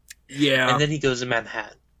 Yeah. And then he goes to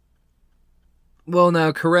Manhattan. Well,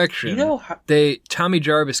 now, correction. You know how... Tommy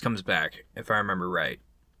Jarvis comes back, if I remember right.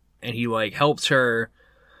 And he, like, helps her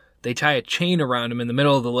They tie a chain around him in the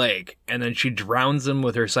middle of the lake, and then she drowns him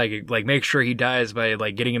with her psychic, like, make sure he dies by,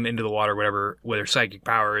 like, getting him into the water, whatever, with her psychic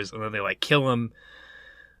powers, and then they, like, kill him.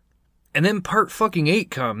 And then part fucking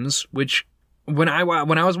 8 comes, which, when I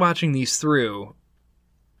was watching these through,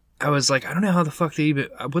 I was like, I don't know how the fuck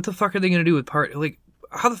what the fuck are they gonna do with part, like,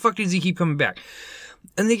 how the fuck does he keep coming back?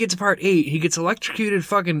 And they get to part 8, he gets electrocuted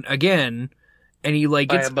fucking again, and he, like,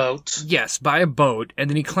 gets... By a boat. Yes, by a boat, and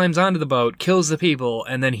then he climbs onto the boat, kills the people,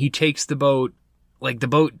 and then he takes the boat, like, the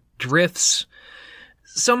boat drifts.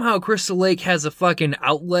 Somehow Crystal Lake has a fucking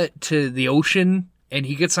outlet to the ocean, and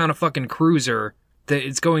he gets on a fucking cruiser that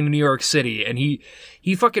is going to New York City, and he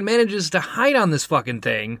fucking manages to hide on this fucking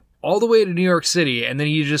thing all the way to New York City, and then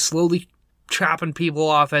he's just slowly chopping people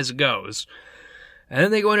off as it goes. And then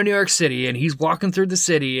they go into New York City, and he's walking through the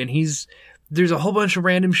city, and there's a whole bunch of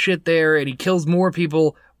random shit there, and he kills more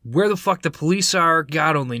people. Where the fuck the police are,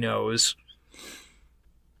 God only knows.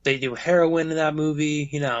 They do heroin in that movie,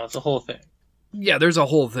 it's a whole thing. Yeah, there's a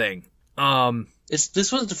whole thing.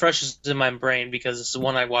 This one's the freshest in my brain because it's the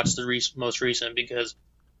one I watched most recent because,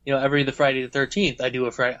 every the Friday the 13th,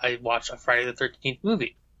 I watch a Friday the 13th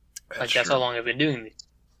movie. That's how long I've been doing these.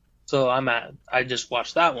 So I just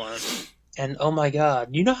watched that one. And oh my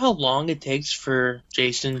god, you know how long it takes for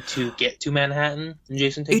Jason to get to Manhattan? And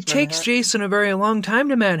Jason takes Jason a very long time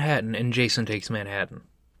to Manhattan, and Jason takes Manhattan.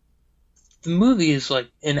 The movie is like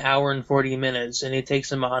an hour and 40 minutes, and it takes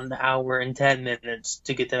him an hour and 10 minutes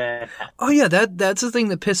to get to Manhattan. Oh yeah, that's the thing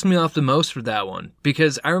that pissed me off the most with that one,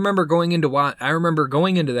 because I remember going into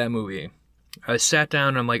that movie. I sat down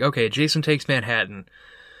and I'm like, okay, Jason takes Manhattan.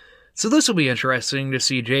 So this will be interesting to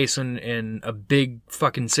see Jason in a big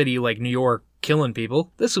fucking city like New York killing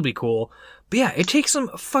people. This will be cool. But yeah, it takes him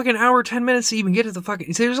a fucking hour, 10 minutes to even get to the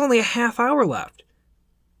fucking... There's only a half hour left.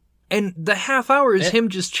 And the half hour is him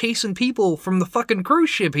just chasing people from the fucking cruise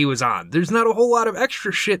ship he was on. There's not a whole lot of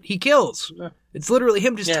extra shit he kills. It's literally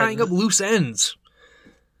him just tying up loose ends.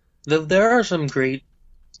 There are some great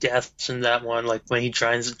deaths in that one, like when he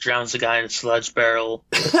drowns the guy in a sludge barrel.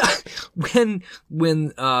 when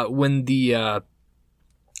the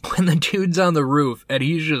dude's on the roof and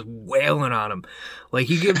he's just wailing on him, like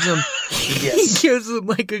he gives him he gives him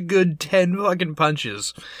like a good 10 fucking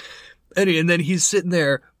punches, and then he's sitting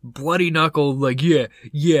there bloody knuckled like yeah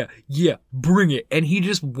bring it, and he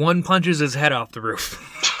just one punches his head off the roof.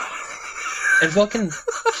 And fucking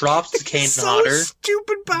props to Kane Hodder.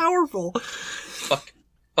 Stupid powerful.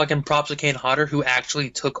 Fucking props to Kane Hodder, who actually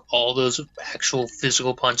took all those actual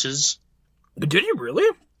physical punches. Did he really?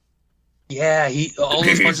 Yeah, all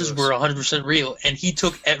those punches were 100% real, and he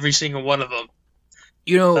took every single one of them.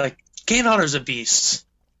 Kane Hodder's a beast.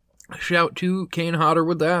 Shout to Kane Hodder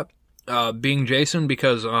with that, being Jason,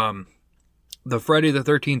 because the Friday the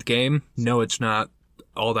 13th game, no, it's not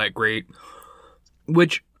all that great,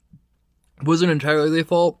 which wasn't entirely their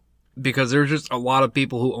fault. Because there's just a lot of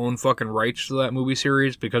people who own fucking rights to that movie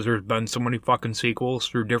series because there's been so many fucking sequels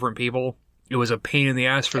through different people. It was a pain in the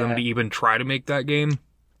ass for them to even try to make that game,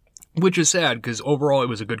 which is sad because overall it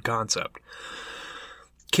was a good concept.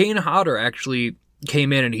 Kane Hodder actually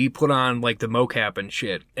came in and he put on like the mocap and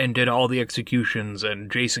shit and did all the executions and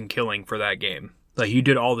Jason killing for that game. Like he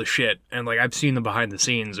did all the shit, and like I've seen the behind the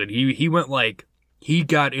scenes, and he went like, he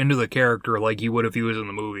got into the character like he would if he was in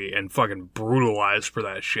the movie and fucking brutalized for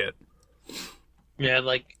that shit. Yeah,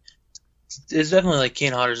 like, it's definitely like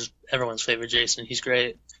Kane Hodder's everyone's favorite Jason. He's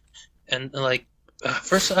great. And like, I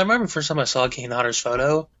remember the first time I saw Kane Hodder's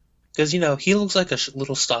photo, because, he looks like a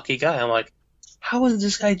little stocky guy. I'm like, how is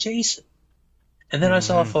this guy Jason? And then I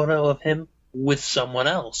saw a photo of him with someone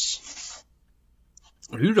else.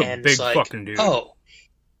 He's a big fucking dude. Oh,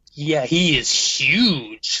 yeah, he is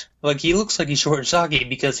huge. Like, he looks like he's short and stocky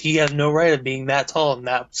because he has no right of being that tall and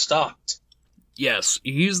that stocked. Yes,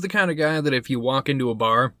 he's the kind of guy that if you walk into a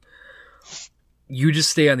bar, you just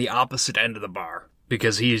stay on the opposite end of the bar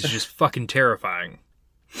because he's just fucking terrifying.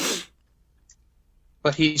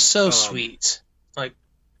 But he's so sweet. Like,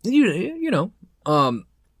 I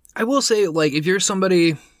will say, like, if you're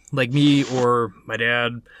somebody like me or my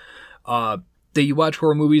dad, that you watch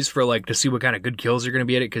horror movies for, like, to see what kind of good kills are going to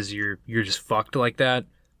be at it because you're just fucked like that,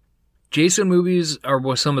 Jason movies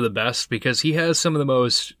are some of the best because he has some of the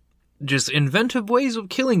most just inventive ways of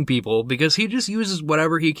killing people because he just uses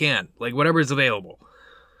whatever he can, like whatever is available.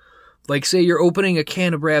 Like, say you're opening a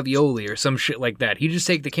can of ravioli or some shit like that. He just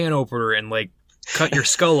take the can opener and, like, cut your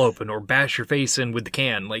skull open or bash your face in with the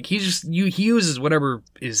can. Like, he uses whatever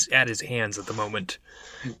is at his hands at the moment.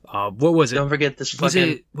 What was it? Don't forget this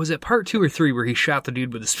fucking... Was it part 2 or 3 where he shot the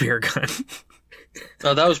dude with the spear gun?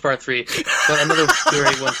 Oh, that was part 3. But another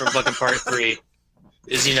great one from fucking part 3.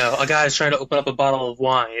 is, a guy's trying to open up a bottle of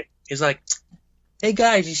wine. He's like, hey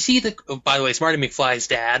guys, you see the... Oh, by the way, it's Marty McFly's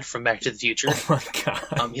dad from Back to the Future. Oh my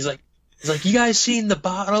god. He's like, you guys seen the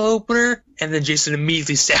bottle opener? And then Jason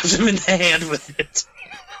immediately stabs him in the hand with it.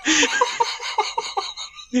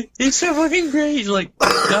 It's so fucking great. He's like,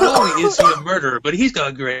 not only is he a murderer, but he's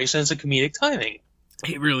got a great sense of comedic timing.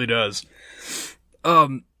 He really does.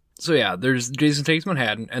 So yeah, there's Jason Takes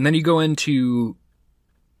Manhattan, and then you go into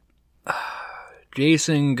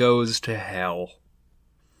Jason Goes to Hell.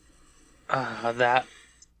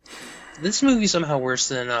 This movie's somehow worse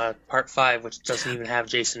than Part 5, which doesn't even have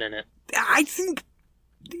Jason in it. I think,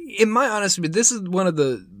 in my honest opinion, this is one of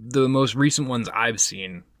the most recent ones I've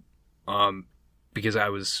seen. Because I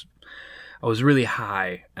was really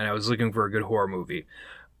high, and I was looking for a good horror movie.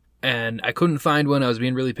 And I couldn't find one, I was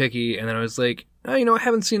being really picky, and then I was like, oh, I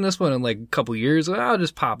haven't seen this one in like a couple years, I'll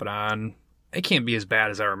just pop it on. It can't be as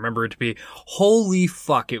bad as I remember it to be. Holy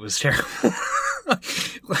fuck, it was terrible.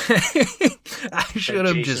 I should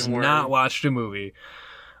have just not watched a movie.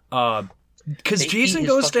 Because Jason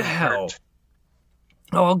Goes to Hell...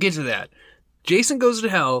 Oh, I'll get to that. Jason Goes to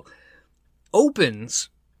Hell opens...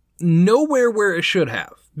 nowhere where it should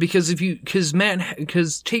have, because Takes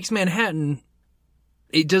Manhattan,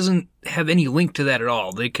 it doesn't have any link to that at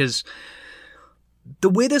all, because the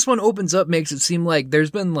way this one opens up makes it seem like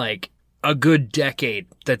there's been like a good decade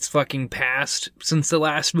that's fucking passed since the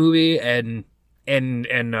last movie, and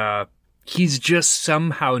he's just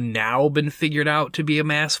somehow now been figured out to be a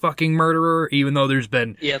mass fucking murderer, even though there's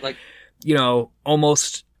been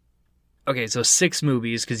almost so 6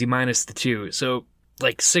 movies because you minus the 2, so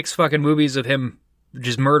like 6 fucking movies of him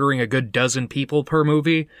just murdering a good dozen people per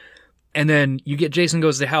movie. And then you get Jason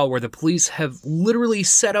Goes to Hell, where the police have literally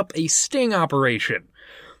set up a sting operation.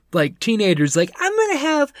 Like teenagers, like, I'm gonna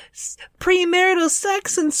have premarital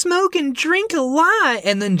sex and smoke and drink a lot.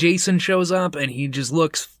 And then Jason shows up and he just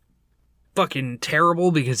looks fucking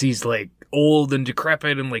terrible because he's like old and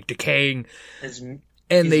decrepit and like decaying. His mask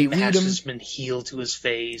has been healed to his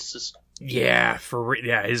face. Yeah,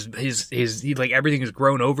 his like everything has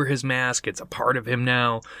grown over his mask. It's a part of him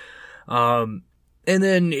now. And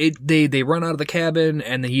then they run out of the cabin,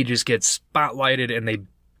 and then he just gets spotlighted, and they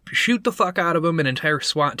shoot the fuck out of him, an entire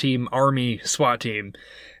army SWAT team,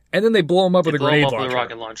 and then they blow him up with a grenade launcher. With a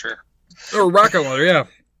rocket launcher. Or rocket launcher, yeah.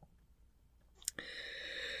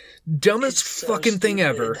 Dumbest fucking thing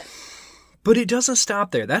ever. But it doesn't stop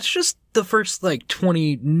there. That's just the first, like,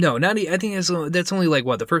 20... No, not... I think that's only, like,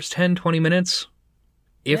 what, the first 10, 20 minutes?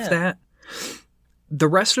 If that. The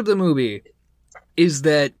rest of the movie is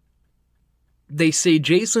that they say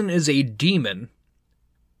Jason is a demon,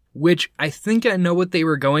 which I think I know what they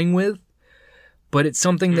were going with, but it's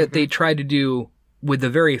something that they tried to do with the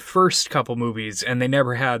very first couple movies, and they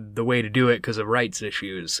never had the way to do it because of rights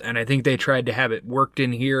issues. And I think they tried to have it worked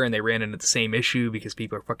in here, and they ran into the same issue because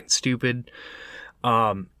people are fucking stupid.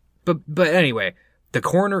 But anyway, the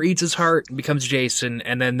coroner eats his heart and becomes Jason,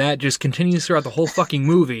 and then that just continues throughout the whole fucking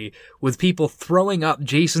movie with people throwing up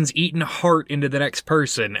Jason's eaten heart into the next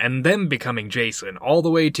person, and them becoming Jason, all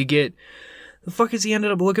the way to get... The fuck is he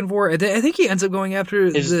ended up looking for? I think he ends up going after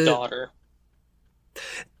his daughter.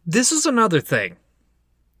 This is another thing.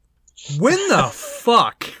 When the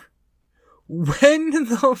fuck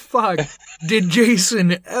did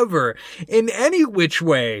Jason ever, in any which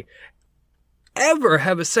way, ever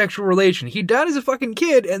have a sexual relation? He died as a fucking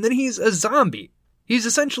kid, and then he's a zombie. He's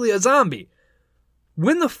essentially a zombie.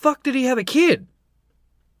 When the fuck did he have a kid?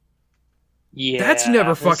 Yeah. That's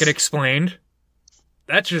never fucking explained.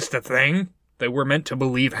 That's just a thing that we're meant to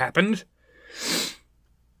believe happened.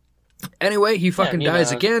 Anyway, he fucking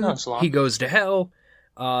dies again. He goes to hell.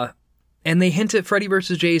 And they hint at Freddy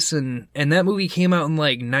vs. Jason, and that movie came out in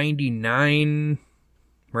like 99,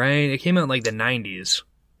 right? It came out in like the 90s.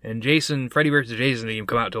 And Freddy vs. Jason didn't even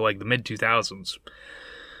come out until like the mid-2000s.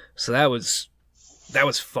 So that was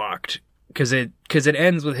fucked. Because it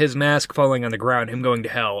ends with his mask falling on the ground, him going to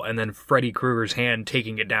hell, and then Freddy Krueger's hand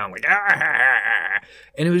taking it down, like, ah!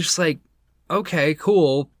 And it was just like, okay,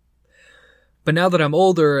 cool. But now that I'm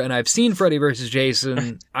older and I've seen Freddy vs.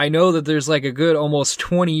 Jason, I know that there's like a good almost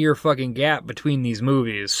 20-year fucking gap between these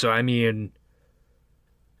movies. So, I mean,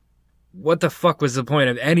 what the fuck was the point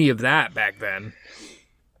of any of that back then?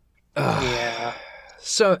 Yeah.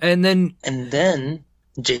 So, and then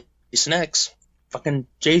Jason X. Fucking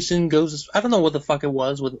Jason goes... I don't know what the fuck it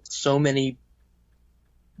was with so many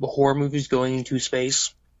horror movies going into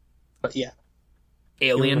space. But yeah.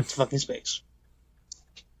 Alien. It's fucking space.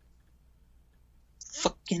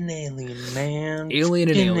 Fucking Alien, man. Alien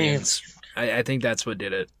and Aliens. I think that's what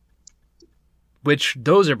did it. Which,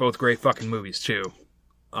 those are both great fucking movies, too.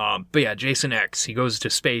 But yeah, Jason X, he goes to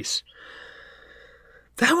space.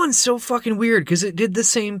 That one's so fucking weird because it did the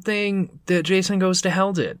same thing that Jason Goes to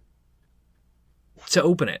Hell did to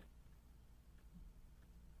open it.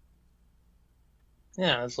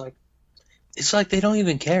 Yeah, it's like they don't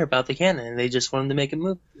even care about the canon. They just want him to make a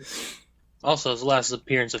movie. Also, it's the last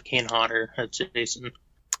appearance of Kane Hodder as Jason.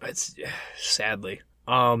 It's sadly.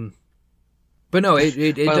 But no,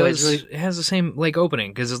 it does. It has the same like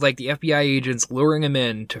opening because it's like the FBI agents luring him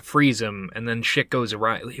in to freeze him, and then shit goes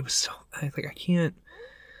awry. It was so I can't.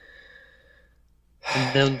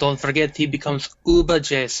 And then don't forget he becomes Uber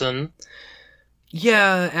Jason.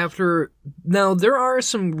 Yeah, now there are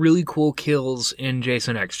some really cool kills in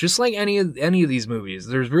Jason X, just like any of these movies.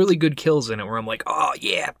 There's really good kills in it where I'm like, oh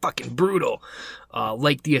yeah, fucking brutal.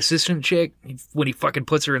 Like the assistant chick when he fucking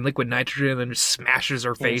puts her in liquid nitrogen and then just smashes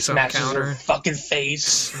her face on the counter. Her fucking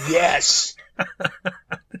face. Yes.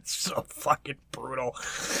 It's so fucking brutal.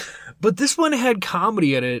 But this one had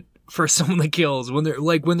comedy in it for some of the kills when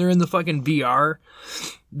they're in the fucking VR.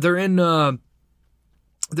 They're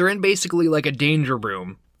in basically like a danger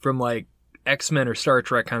room from like X-Men or Star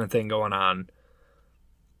Trek kind of thing going on.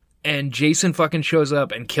 And Jason fucking shows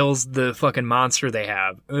up and kills the fucking monster they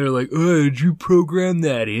have. And they're like, oh, did you program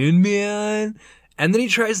that in, man? And then he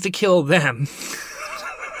tries to kill them.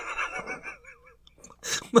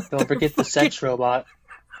 Don't forget the sex robot.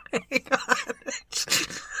 Hang on.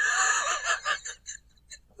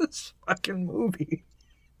 This fucking movie.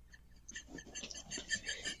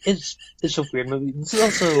 It's a weird movie. This is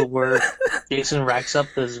also where Jason racks up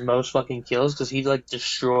his most fucking kills because he like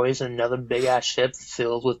destroys another big ass ship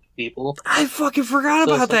filled with people. I fucking forgot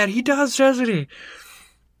about that. He does, doesn't he?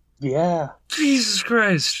 Yeah. Jesus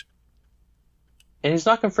Christ. And it's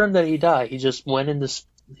not confirmed that he died. He just went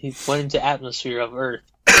into atmosphere of Earth.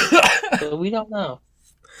 So we don't know.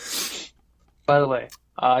 By the way,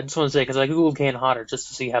 I just want to say because I googled Kane Hodder just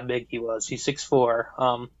to see how big he was. He's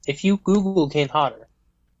 6'4". If you Google Kane Hodder.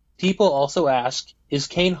 People also ask, is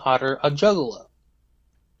Kane Hodder a juggalo?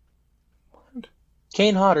 What?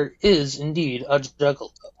 Kane Hodder is indeed a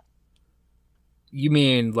juggalo. You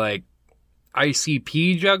mean like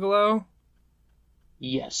ICP juggalo?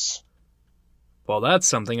 Yes. Well, that's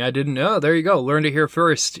something I didn't know. There you go. Learn to hear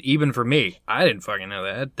first, even for me. I didn't fucking know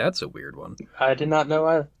that. That's a weird one. I did not know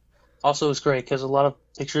either. Also, it's great because a lot of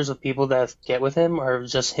pictures of people that get with him are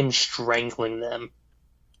just him strangling them.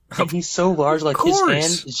 And he's so large, like his hand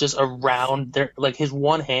is just around there. Like his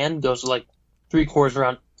one hand goes like 3/4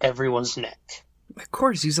 around everyone's neck. Of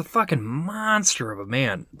course, he's a fucking monster of a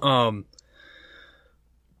man. But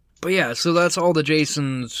yeah, so that's all the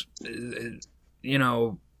Jasons. You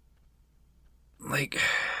know, like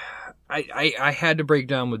I had to break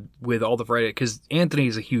down with all the Friday because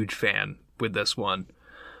Anthony's a huge fan with this one.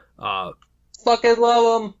 Fucking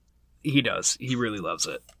love him. He does. He really loves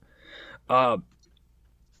it.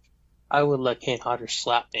 I would let Kane Hodder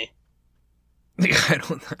slap me. I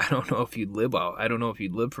don't know if you'd live out. I don't know if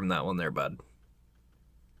you'd live from that one there, bud.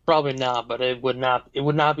 Probably not, but it would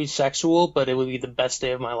not be sexual, but it would be the best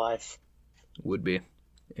day of my life. Would be.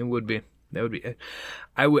 It would be. That would be.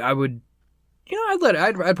 I would. You know,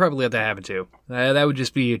 I'd probably let that happen too. That would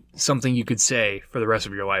just be something you could say for the rest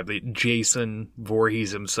of your life. Jason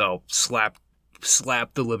Voorhees himself slap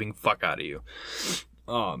the living fuck out of you.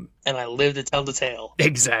 And I live to tell the tale.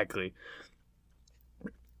 Exactly.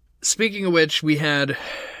 Speaking of which, we had,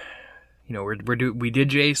 you know, we did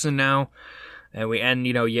Jason now, and we end.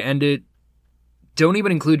 You know, you end it. Don't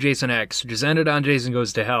even include Jason X. Just end it on Jason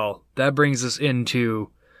Goes to Hell. That brings us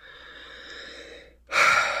into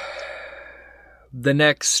the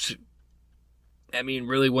next. I mean,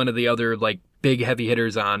 really one of the other like big heavy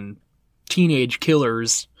hitters on teenage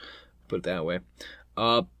killers. Put it that way.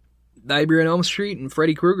 Nightmare on Elm Street and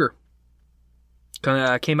Freddy Krueger. Came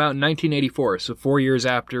out in 1984, so 4 years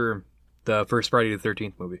after the first Friday the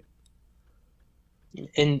 13th movie.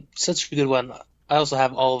 And such a good one. I also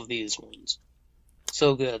have all of these ones.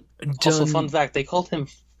 So good. Also, fun fact, they called him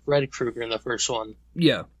Freddy Krueger in the first one.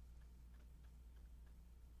 Yeah.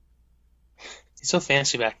 He's so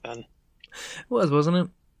fancy back then. It was, wasn't it?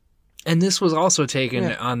 And this was also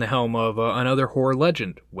taken on the helm of another horror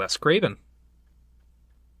legend, Wes Craven.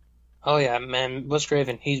 Oh yeah, man, Wes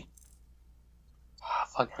Craven,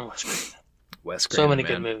 fucking Wes Craven. Wes Craven, so many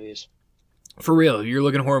man. good movies. For real, you're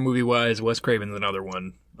looking horror movie wise, Wes Craven's another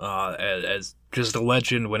one. As just a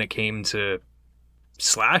legend when it came to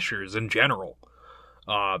slashers in general.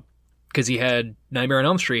 Because he had Nightmare on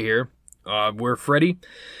Elm Street here, where Freddy,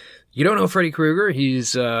 you don't know Freddy Krueger,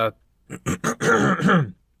 he's a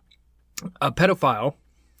pedophile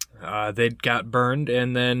that got burned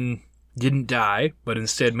and then didn't die, but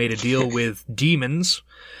instead made a deal with demons,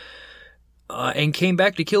 and came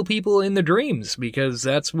back to kill people in their dreams, because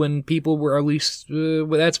that's when people were at least,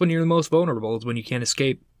 that's when you're the most vulnerable, is when you can't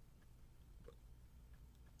escape.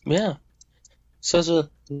 Yeah. So,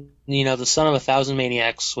 the son of 1,000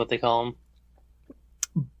 maniacs, what they call him.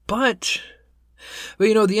 But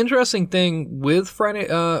the interesting thing with Friday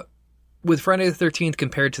the 13th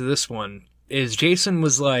compared to this one is Jason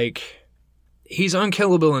was like, he's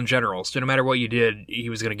unkillable in general, so no matter what you did, he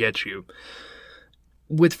was going to get you.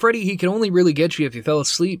 With Freddy, he can only really get you if you fell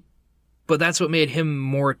asleep, but that's what made him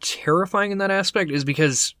more terrifying in that aspect, is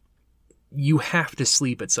because you have to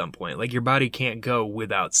sleep at some point. Like, your body can't go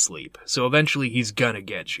without sleep, so eventually he's gonna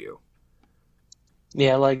get you.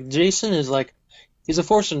 Yeah, like, Jason is like, he's a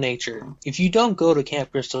force of nature. If you don't go to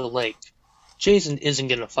Camp Crystal Lake, Jason isn't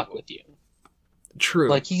gonna fuck with you. True.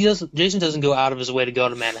 Like, Jason doesn't go out of his way to go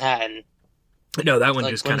to Manhattan. No, that one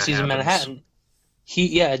just kind of happens. When he's in Manhattan,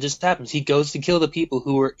 it just happens. He goes to kill the people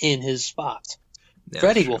who are in his spot. Yeah,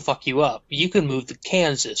 Freddy will fuck you up. You can move to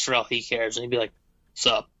Kansas for all he cares, and he'd be like, "What's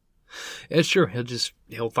up?" It's true.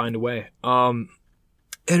 He'll find a way. And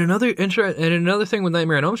another thing with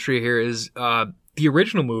Nightmare on Elm Street here is the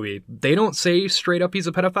original movie. They don't say straight up he's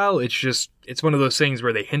a pedophile. It's one of those things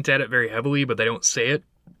where they hint at it very heavily, but they don't say it.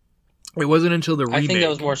 It wasn't until the remake. I think that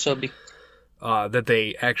was more so that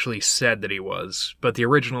they actually said that he was. But the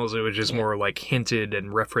originals, it was just more like hinted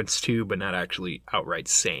and referenced to, but not actually outright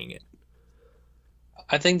saying it.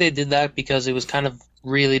 I think they did that because it was kind of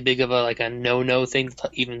really big of a no-no thing to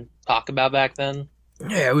even talk about back then.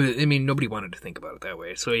 Yeah, nobody wanted to think about it that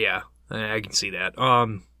way. So yeah, I can see that.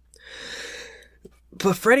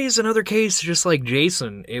 But Freddy's another case, just like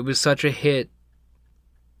Jason. It was such a hit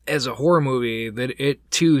as a horror movie that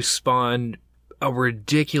it too spawned a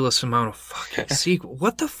ridiculous amount of fucking sequel.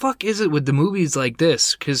 What the fuck is it with the movies like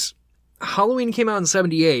this? Because Halloween came out in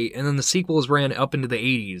 1978, and then the sequels ran up into the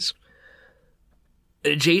 80s.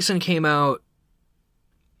 Jason came out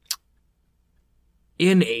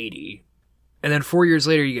in 1980, and then 4 years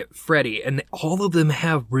later you get Freddy, and all of them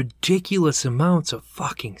have ridiculous amounts of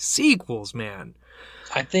fucking sequels, man.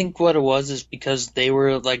 I think what it was is because they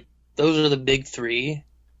were like, those are the big three.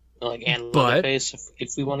 Like, and Leatherface,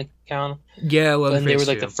 if we want to count. Yeah, Leatherface. And they were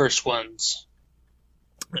like the first ones.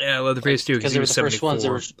 Yeah, Leatherface too, because they were the first ones.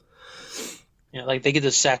 Like they get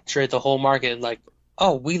to saturate the whole market. Like,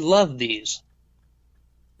 oh, we love these.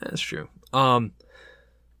 That's true. But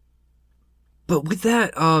with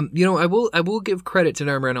that, I will give credit to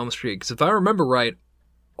Nightmare on Elm Street, because if I remember right,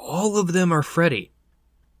 all of them are Freddy.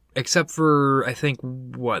 Except for, I think,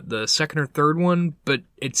 the second or third one, but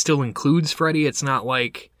it still includes Freddy. It's not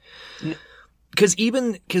like... oh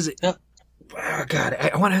God,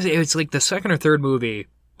 I want to say it's like the second or third movie,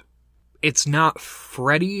 it's not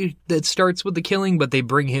Freddy that starts with the killing, but they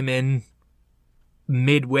bring him in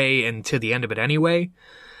midway and to the end of it anyway.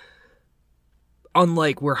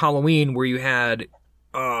 Unlike where Halloween, where you had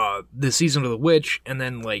the Season of the Witch, and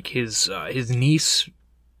then like his niece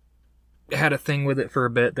had a thing with it for a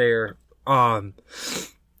bit there. And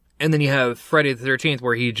then you have Friday the 13th,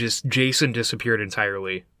 where Jason disappeared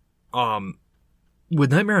entirely.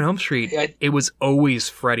 With Nightmare on Elm Street, it was always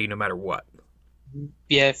Freddy no matter what.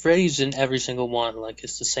 Yeah, Freddy's in every single one. Like,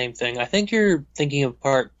 it's the same thing. I think you're thinking of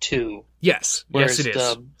part 2. Yes, yes it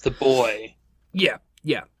is. The boy. Yeah.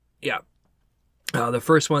 The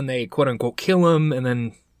first one, they quote-unquote kill him, and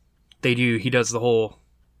then he does the whole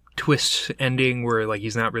twist ending where, like,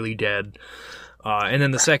 he's not really dead. And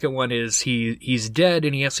then the second one is he's dead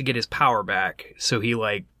and he has to get his power back. So he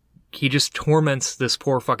just torments this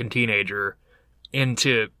poor fucking teenager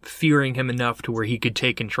into fearing him enough to where he could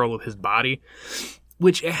take control of his body.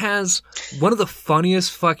 Which it has one of the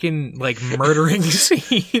funniest fucking, like, murdering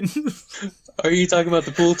scenes. Are you talking about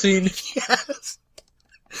the pool scene? Yes.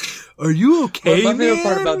 Are you okay, my favorite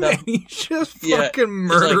part about that, and he's just fucking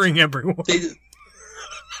murdering everyone.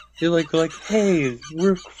 They're like, hey,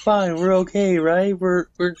 we're fine, we're okay, right? We're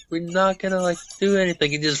not gonna, like, do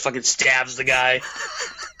anything. He just fucking stabs the guy.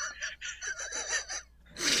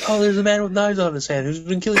 Oh, there's a man with knives on his hand who's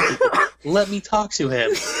been killing people. Let me talk to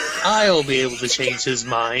him. I'll be able to change his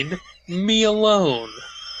mind. Me alone.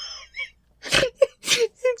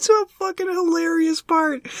 It's a fucking hilarious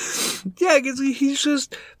part. Yeah, because he's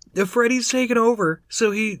just... Freddy's taken over,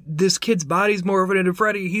 so this kid's body's morphing into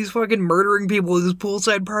Freddy. He's fucking murdering people at this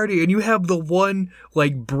poolside party, and you have the one,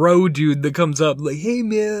 like, bro dude that comes up, like, hey,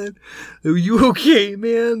 man, are you okay,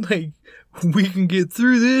 man? Like, we can get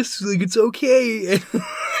through this, like, it's okay.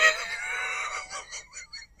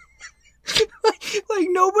 Like,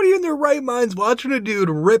 nobody in their right mind's watching a dude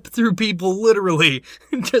rip through people literally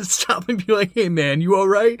and just stop and be like, hey, man, you all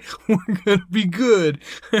right? We're gonna be good.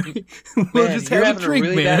 We'll Man, just you're have having a drink, a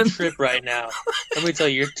really man. bad trip right now. Let me tell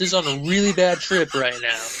you, you're just on a really bad trip right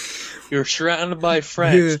now. You're surrounded by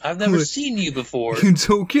friends. Yeah. I've never seen you before. It's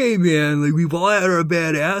okay, man. Like, we've all had our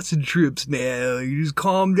bad acid trips, man. Like, you just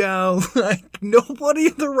calm down. Like, nobody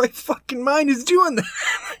in the right fucking mind is doing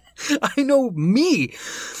that. I know me.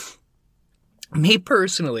 Me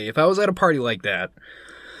personally, if I was at a party like that,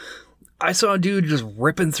 I saw a dude just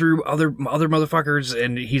ripping through other motherfuckers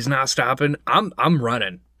and he's not stopping, I'm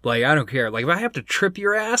running. Like, I don't care. Like, if I have to trip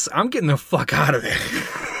your ass, I'm getting the fuck out of there.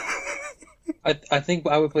 I think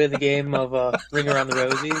I would play the game of Ring Around the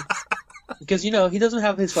Rosie. Because, he doesn't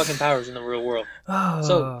have his fucking powers in the real world.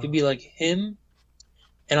 So, it'd be like him,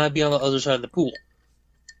 and I'd be on the other side of the pool.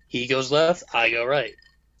 He goes left, I go right.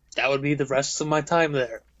 That would be the rest of my time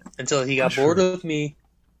there. Until he got bored of me,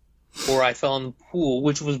 or I fell in the pool,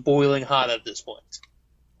 which was boiling hot at this point.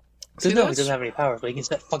 Because he doesn't have any powers, but he can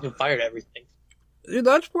set fucking fire to everything. Dude,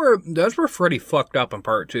 that's where Freddy fucked up in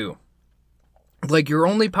part 2. Like, you're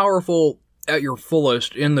only powerful at your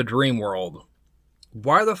fullest in the dream world.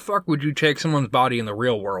 Why the fuck would you take someone's body in the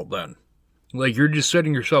real world then? Like, you're just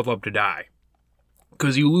setting yourself up to die.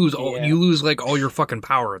 Because you lose like all your fucking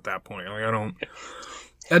power at that point. Like,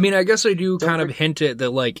 I mean, I guess I do kind of hint at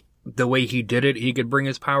that, like, the way he did it, he could bring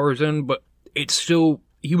his powers in, but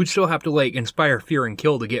he would still have to, like, inspire fear and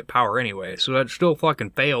kill to get power anyway, so that still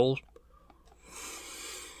fucking fails.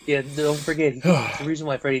 Yeah, don't forget, the reason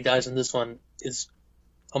why Freddy dies in this one is,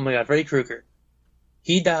 oh my god, Freddy Krueger.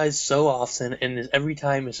 He dies so often, and every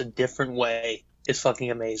time it's a different way. It's fucking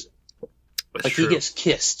amazing. That's true. He gets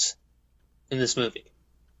kissed in this movie.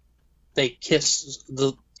 They kiss,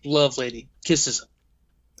 the love lady kisses him.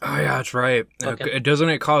 Oh yeah, that's right. Okay. Doesn't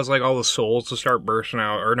it cause, like, all the souls to start bursting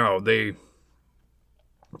out? Or no,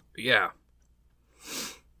 Yeah.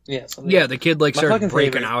 Yeah, the kid, like, started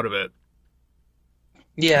breaking out of it.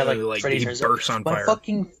 Yeah, like Freddy he turns bursts up. on My fire.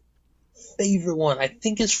 fucking favorite one, I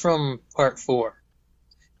think, is from part 4.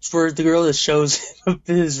 It's where the girl that shows him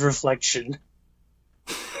his reflection.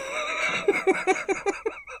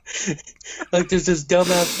 Like, there's this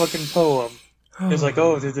dumbass fucking poem. It's like,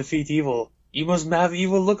 oh, to defeat evil, you must have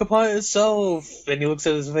evil look upon itself. And he looks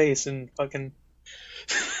at his face and fucking...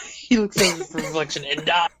 he looks at his reflection and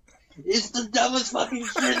dies. It's the dumbest fucking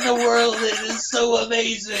shit in the world. It is so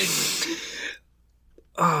amazing.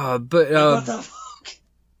 But What the fuck?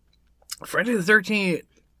 Friday the 13th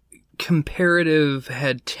comparative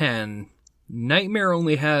had 10. Nightmare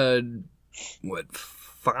only had,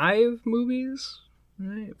 5 movies?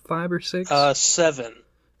 Right? 5 or 6? 7.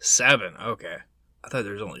 7, okay. I thought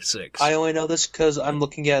there was only 6. I only know this because I'm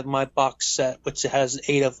looking at my box set, which has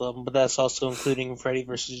 8 of them, but that's also including Freddy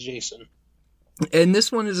vs. Jason. And this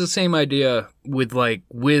one is the same idea with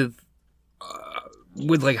Halloween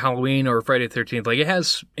or Friday the 13th. Like, it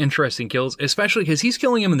has interesting kills, especially because he's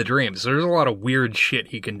killing him in the dreams. So there's a lot of weird shit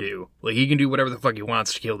he can do. Like, he can do whatever the fuck he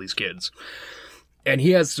wants to kill these kids. And he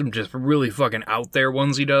has some just really fucking out there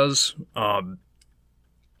ones he does.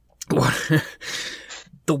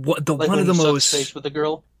 The Like one of the most face with the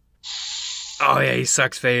girl. Oh yeah, he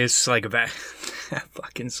sucks face like that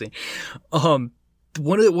fucking scene. One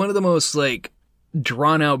of the most, like,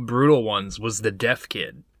 drawn out brutal ones was the deaf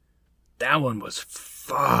kid. That one was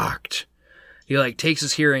fucked. He, like, takes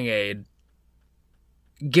his hearing aid,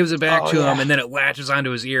 gives it back to him, and then it latches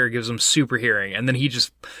onto his ear, gives him super hearing, and then he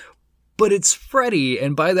just... But it's Freddy,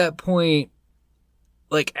 and by that point,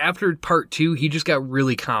 like, after part 2, he just got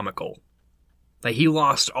really comical. Like, he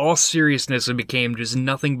lost all seriousness and became just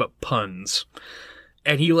nothing but puns.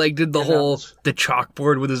 And he, like, did the the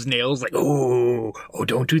chalkboard with his nails, like, oh,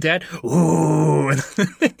 don't do that, ooh. And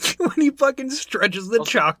when he fucking stretches the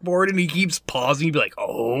chalkboard and he keeps pausing, he'd be like,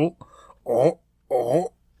 oh. Like,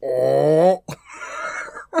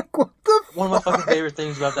 what the fuck? One of my fucking favorite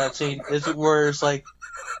things about that scene is where it's like,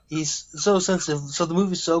 he's so sensitive, so the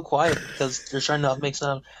movie's so quiet because they're trying to not make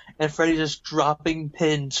sound, and Freddy's just dropping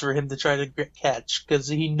pins for him to try to catch because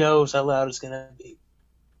he knows how loud it's gonna be.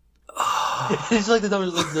 It's like the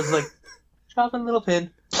dumbest thing, just like dropping a little pin.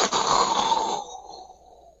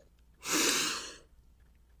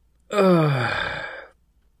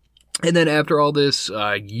 And then after all this,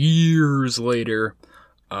 years later,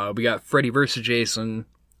 we got Freddy vs. Jason,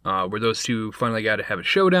 where those two finally got to have a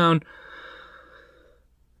showdown.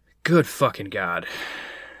 Good fucking God.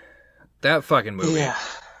 That fucking movie. Yeah.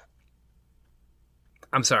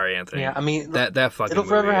 I'm sorry, Anthony. Yeah, I mean, that fucking it'll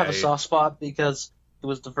forever movie, have a soft spot because it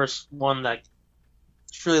was the first one that,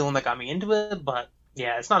 it's really the one that got me into it, but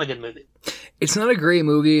yeah, it's not a good movie. It's not a great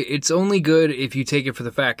movie. It's only good if you take it for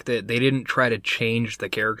the fact that they didn't try to change the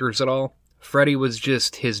characters at all. Freddy was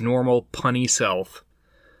just his normal punny self.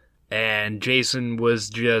 And Jason was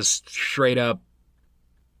just straight up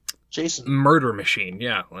Jason. Murder machine.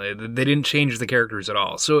 Yeah. They didn't change the characters at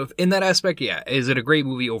all. So if, in that aspect, yeah. Is it a great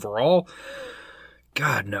movie overall?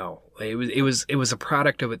 God, no. It was a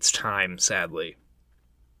product of its time, sadly.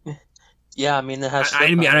 Yeah, I mean, it has.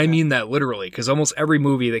 I mean that literally, because almost every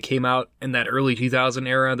movie that came out in that early 2000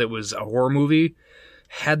 era that was a horror movie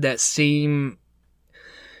had that same.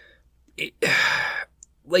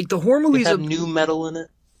 Like the horror movies have new metal in it.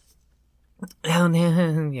 Yeah.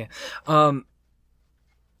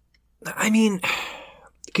 I mean,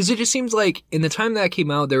 because it just seems like in the time that came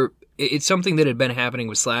out, it's something that had been happening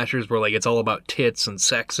with slashers, where like it's all about tits and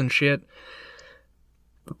sex and shit.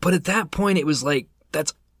 But at that point, it was like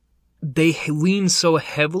they lean so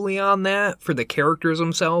heavily on that for the characters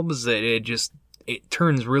themselves that it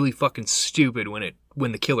turns really fucking stupid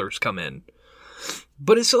when the killers come in.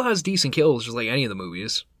 But it still has decent kills, just like any of the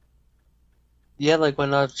movies. Yeah, like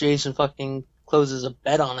when Jason fucking closes a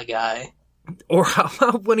bet on a guy. Or how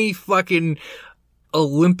about when he fucking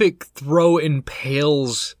Olympic throw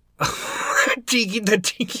impales the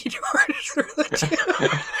tiki torch through the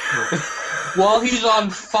While he's on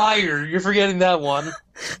fire. You're forgetting that one.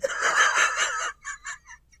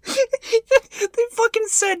 They fucking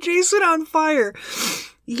set Jason on fire.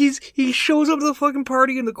 He shows up to the fucking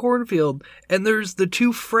party in the cornfield, and there's the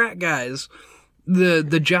two frat guys,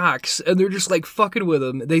 the jocks, and they're just like fucking with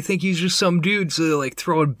him. They think he's just some dude, so they're like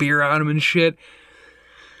throwing beer on him and shit.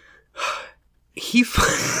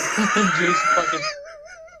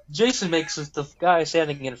 Jason makes the guy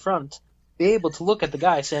standing in front be able to look at the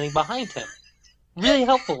guy standing behind him. Really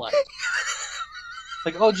helpful, like,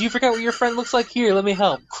 oh, do you forget what your friend looks like? Here, let me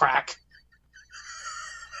help. Crack.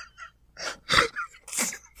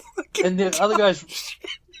 And the other guy's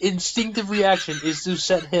instinctive reaction is to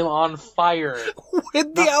set him on fire.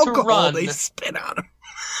 With the alcohol they spit on him.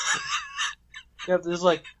 Yeah, there's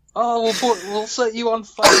like, oh, we'll set you on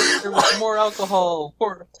fire with more alcohol.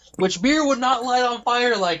 Which beer would not light on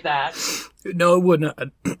fire like that. No, it would not.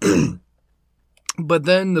 But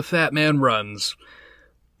then the fat man runs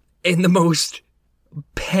in the most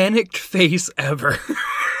panicked face ever.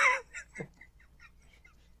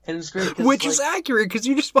 And it's great. Which is accurate, because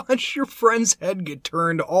you just watch your friend's head get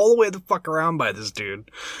turned all the way the fuck around by this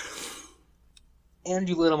dude. And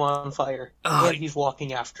you lit him on fire. And he's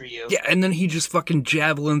walking after you. Yeah, and then he just fucking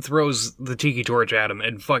javelin throws the tiki torch at him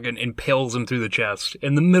and fucking impales him through the chest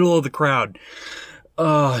in the middle of the crowd.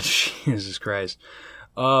 Oh, Jesus Christ.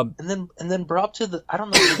 And then brought up to the... I don't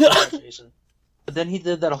know if it's Jason. But then he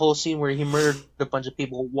did that whole scene where he murdered a bunch of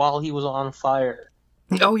people while he was on fire.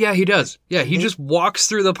 Oh, yeah, he does. Yeah, he just walks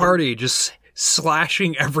through the party, just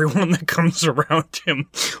slashing everyone that comes around him.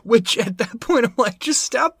 Which, at that point, I'm like, just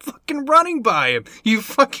stop fucking running by him, you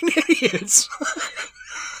fucking idiots.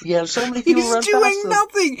 Yeah, so many people run past him. He's doing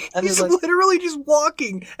nothing. He's like, literally just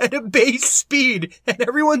walking at a base speed, and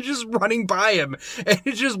everyone's just running by him. And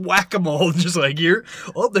it's just whack-a-mole, just like, here,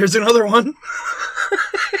 oh, there's another one.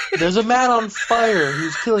 There's a man on fire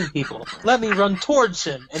who's killing people. Let me run towards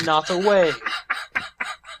him and not away.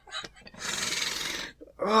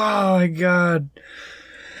 Oh my god.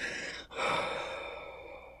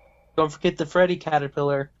 Don't forget the Freddy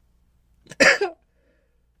caterpillar.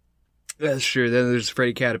 That's true. Then there's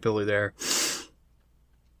Freddy Caterpillar there.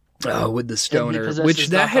 Oh, with the stoner. Which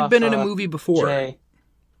that had been in a movie before.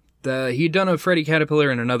 He'd done a Freddy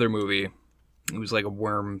Caterpillar in another movie. It was like a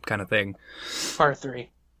worm kind of thing. Part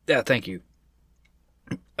 3. Yeah, thank you.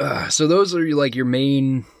 So those are like your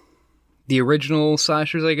main... The original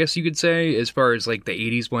slashers, I guess you could say, as far as like the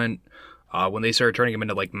 80s went, when they started turning them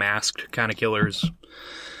into like masked kind of killers.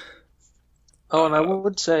 Oh, and I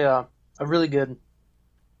would say a really good,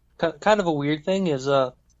 kind of a weird thing is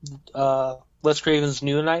Les Craven's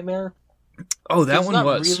New Nightmare. Oh, that one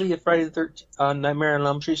was. It's not really a Friday the 13th Nightmare on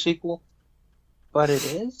Elm Street sequel, but it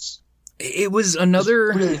is. It was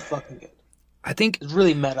another... It's really fucking good. I think... It's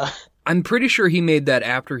really meta. I'm pretty sure he made that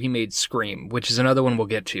after he made Scream, which is another one we'll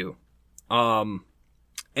get to. And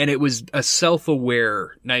it was a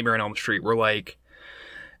self-aware Nightmare on Elm Street where like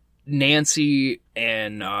Nancy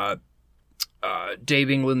and Dave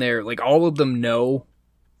England there, like all of them know,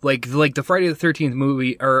 like the Friday the 13th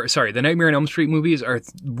movie, or sorry, the Nightmare on Elm Street movies are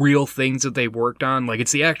real things that they worked on. Like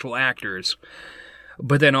it's the actual actors,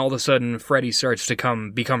 but then all of a sudden Freddy starts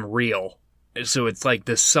to become real. So it's like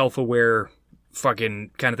this self-aware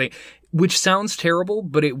fucking kind of thing, which sounds terrible,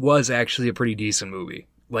 but it was actually a pretty decent movie.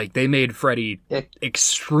 Like, they made Freddy Yeah.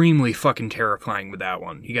 extremely fucking terrifying with that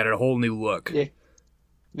one. He got a whole new look. Yeah,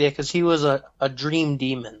 because he was a dream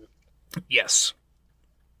demon. Yes.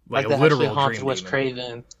 Like a that literal actually haunted dream Wes demon.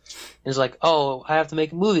 Craven. It's like, oh, I have to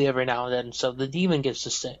make a movie every now and then, so the demon gets to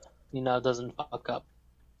stay. Doesn't fuck up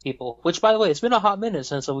people. Which, by the way, it's been a hot minute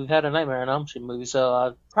since we've had a Nightmare on Elm Street movie,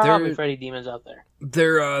 so probably Freddy Demon's out there.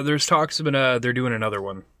 There's talks of they're doing another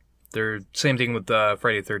one. They're same thing with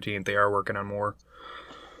Friday the 13th. They are working on more.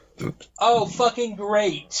 Oh, fucking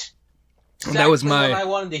great! That was Exactly what I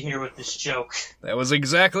wanted to hear with this joke. That was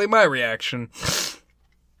exactly my reaction.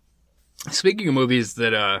 Speaking of movies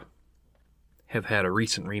that have had a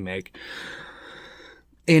recent remake,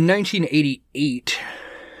 in 1988,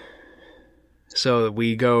 so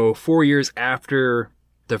we go 4 years after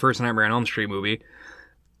the first Nightmare on Elm Street movie,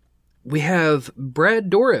 we have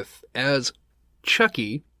Brad Dourif as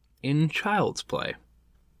Chucky in Child's Play.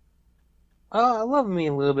 Oh, I love me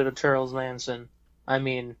a little bit of Charles Manson. I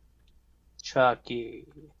mean, Chucky.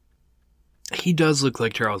 He does look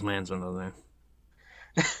like Charles Manson, doesn't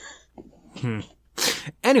he?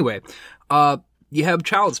 Anyway, you have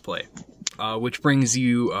Child's Play, which brings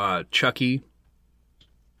you Chucky,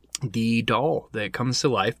 the doll that comes to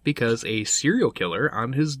life because a serial killer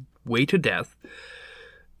on his way to death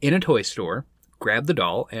in a toy store grabbed the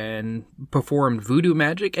doll and performed voodoo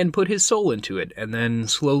magic and put his soul into it, and then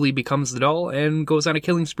slowly becomes the doll and goes on a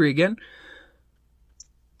killing spree again.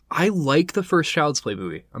 I like the first Child's Play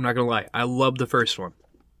movie. I'm not gonna lie. I love the first one.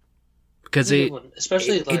 Because it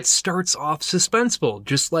starts off suspenseful,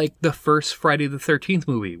 just like the first Friday the 13th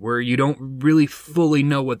movie, where you don't really fully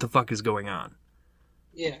know what the fuck is going on.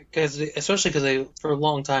 Yeah, especially because they, for a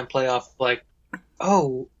long time, play off like,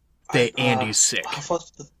 Andy's sick.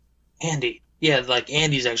 Andy. Yeah, like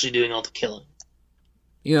Andy's actually doing all the killing.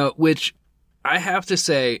 Which I have to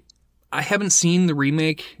say, I haven't seen the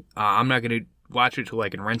remake. I'm not going to watch it till I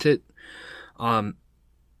can rent it.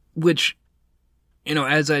 Which,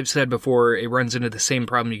 as I've said before, it runs into the same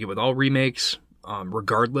problem you get with all remakes,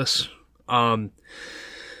 regardless. But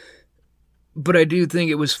I do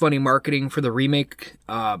think it was funny marketing for the remake,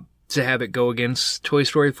 to have it go against Toy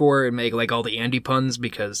Story 4 and make like all the Andy puns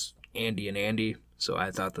because Andy and Andy. So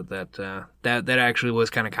I thought that actually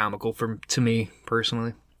was kind of comical to me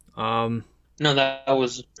personally. No, that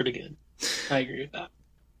was pretty good. I agree with that.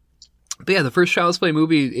 But yeah, the first Child's Play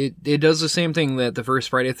movie, it does the same thing that the first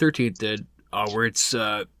Friday the 13th did, where it's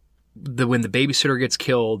when the babysitter gets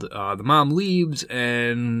killed, the mom leaves,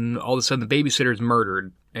 and all of a sudden the babysitter is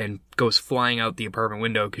murdered and goes flying out the apartment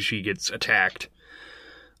window because she gets attacked.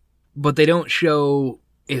 But they don't show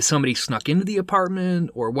if somebody snuck into the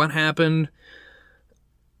apartment or what happened.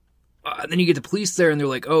 Then you get the police there, and they're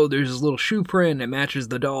like, oh, there's this little shoe print that matches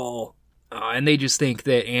the doll. And they just think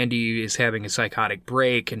that Andy is having a psychotic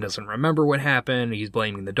break and doesn't remember what happened. He's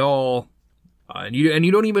blaming the doll. And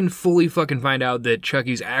you don't even fully fucking find out that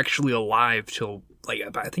Chucky's actually alive till,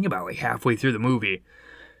 I think about halfway through the movie.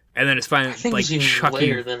 And then it's finally, I think it's even Chucky...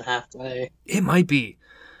 later than halfway. It might be.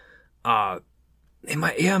 It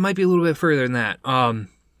might be a little bit further than that.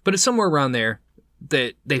 But it's somewhere around there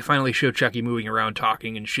that they finally show Chucky moving around,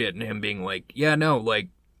 talking and shit, and him being like, yeah, no,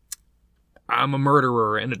 I'm a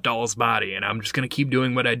murderer in a doll's body, and I'm just gonna keep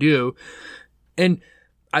doing what I do. And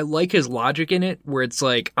I like his logic in it, where it's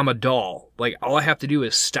like, I'm a doll. All I have to do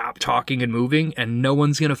is stop talking and moving, and no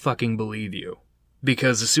one's gonna fucking believe you.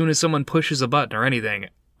 Because as soon as someone pushes a button or anything,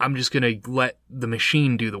 I'm just gonna let the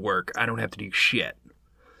machine do the work. I don't have to do shit.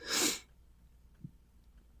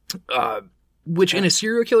 Which, in a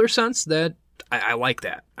serial killer sense, that I like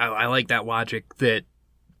that. I like that logic that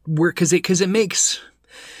because it makes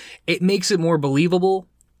it more believable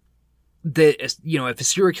that, if a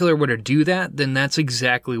serial killer were to do that, then that's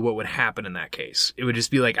exactly what would happen in that case. It would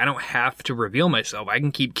just be like, I don't have to reveal myself. I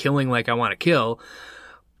can keep killing like I want to kill,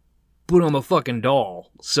 but I'm a fucking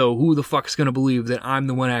doll. So who the fuck's gonna believe that I'm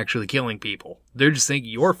the one actually killing people? They're just thinking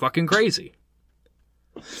you're fucking crazy.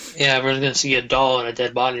 Yeah, everyone's gonna see a doll and a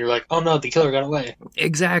dead body, and you're like, oh no, the killer got away.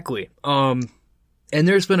 Exactly. And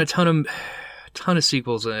there's been a ton of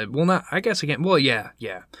sequels. Well, not, I guess again. Well, yeah.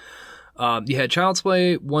 You had Child's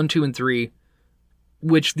Play 1, 2, and 3,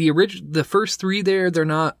 which the first three there,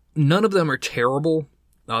 none of them are terrible.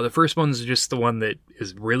 The first one's just the one that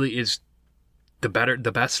is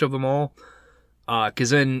the best of them all.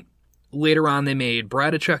 Cause then later on they made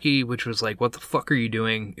Bride of Chucky, which was like, what the fuck are you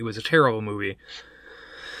doing? It was a terrible movie.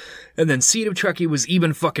 And then Seed of Chucky was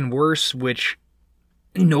even fucking worse, which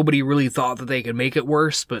nobody really thought that they could make it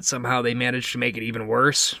worse, but somehow they managed to make it even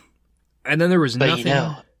worse. And then there was nothing.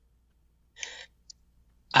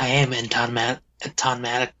 I am enigmatic.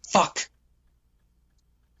 Fuck.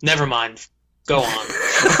 Never mind. Go on.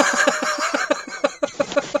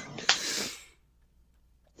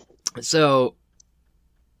 So,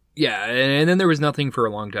 yeah, and then there was nothing for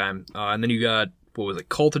a long time. And then you got, what was it,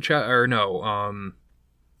 Cult of Chucky? Or no,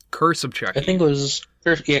 Curse of Chucky. I think it was,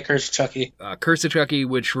 Curse of Chucky. Curse of Chucky,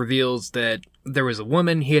 which reveals that there was a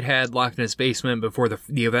woman he had locked in his basement before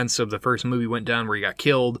the events of the first movie went down where he got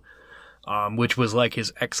killed, which was like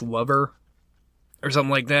his ex-lover or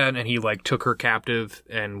something like that, and he like took her captive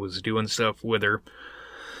and was doing stuff with her.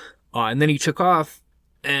 And then he took off,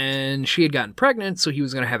 and she had gotten pregnant, so he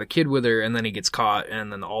was going to have a kid with her, and then he gets caught,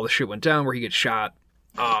 and then all the shit went down where he gets shot.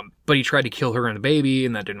 But he tried to kill her and the baby,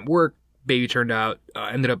 and that didn't work. Baby turned out,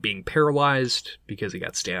 ended up being paralyzed because he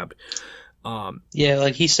got stabbed. Yeah,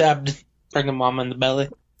 like he stabbed pregnant mom in the belly.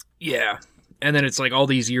 Yeah. And then it's like all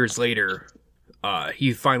these years later,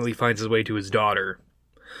 he finally finds his way to his daughter.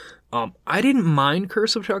 I didn't mind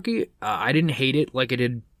Curse of Chucky. I didn't hate it like I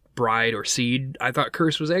did Bride or Seed. I thought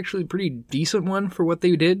Curse was actually a pretty decent one for what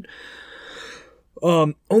they did.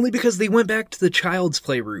 Only because they went back to the Child's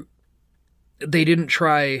Play route. They didn't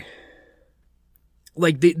try...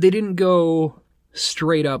 Like, they didn't go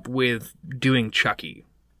straight up with doing Chucky.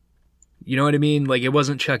 You know what I mean? Like, it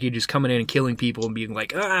wasn't Chucky just coming in and killing people and being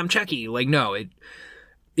like, I'm Chucky. Like, no,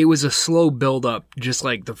 it was a slow build-up, just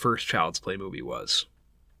like the first Child's Play movie was.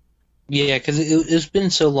 Yeah, because it's been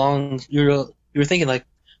so long, you were thinking like,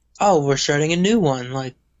 oh, we're starting a new one.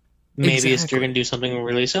 Like, maybe they're going to do something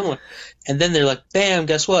really similar. And then they're like, bam,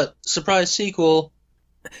 guess what? Surprise sequel.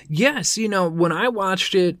 Yes, you know, when I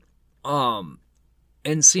watched it,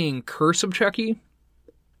 and seeing Curse of Chucky,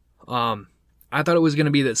 I thought it was going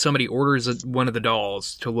to be that somebody orders one of the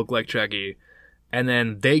dolls to look like Chucky, and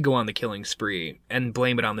then they go on the killing spree and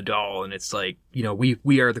blame it on the doll, and it's like, you know,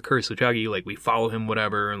 we are the Curse of Chucky, like, we follow him,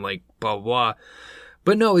 whatever, and like, blah, blah, blah.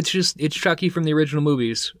 But no, it's Chucky from the original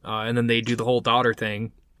movies, and then they do the whole daughter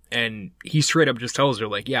thing, and he straight up just tells her,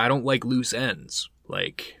 like, yeah, I don't like loose ends.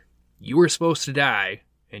 Like, you were supposed to die,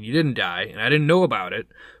 and you didn't die, and I didn't know about it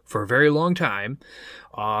for a very long time.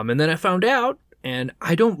 And then I found out, and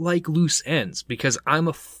I don't like loose ends because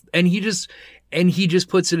and he just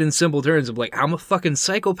puts it in simple terms of like, I'm a fucking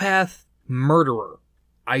psychopath murderer.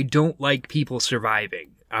 I don't like people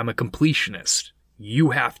surviving. I'm a completionist. You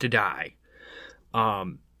have to die.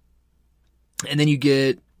 And then you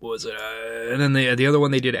get, what was it? And then the other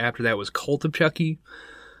one they did after that was Cult of Chucky.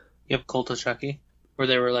 Yep, Cult of Chucky, where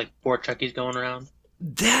there were like 4 Chuckies going around.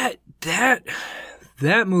 That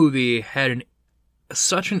movie had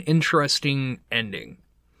such an interesting ending.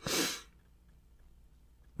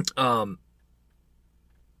 And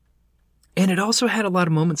it also had a lot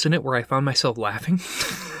of moments in it where I found myself laughing.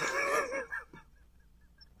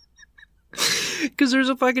 Because there's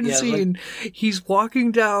a fucking scene. Like... He's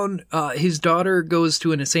walking down, his daughter goes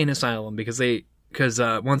to an insane asylum because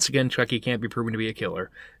once again, Chucky can't be proven to be a killer.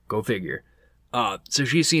 Go figure. So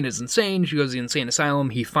she's seen as insane. She goes to the insane asylum.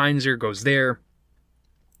 He finds her, goes there.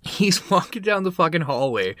 He's walking down the fucking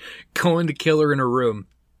hallway, going to kill her in her room.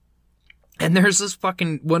 And there's this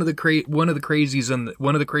fucking, one of the crazy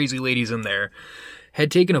ladies in there had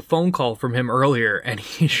taken a phone call from him earlier, and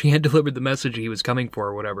she had delivered the message he was coming for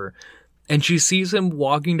or whatever. And she sees him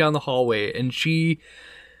walking down the hallway, and she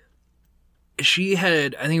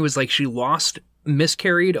had, I think it was like she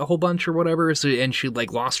miscarried a whole bunch or whatever, so, and she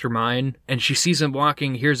like lost her mind, and she sees him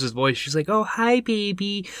walking, hears his voice, she's like, oh, hi,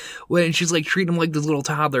 baby, and she's like treating him like this little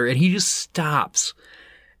toddler, and he just stops,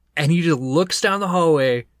 and he just looks down the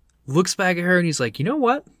hallway, looks back at her, and he's like, you know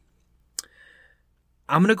what?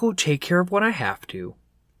 I'm gonna go take care of what I have to,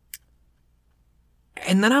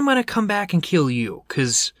 and then I'm gonna come back and kill you,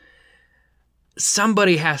 because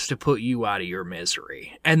somebody has to put you out of your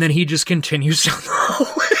misery. And then he just continues down the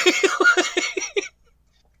hallway.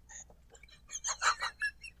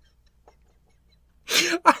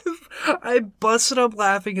 I busted up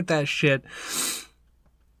laughing at that shit.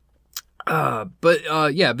 But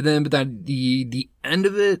then the end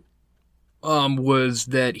of it, was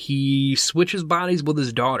that he switches bodies with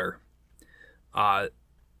his daughter.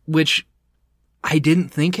 Which I didn't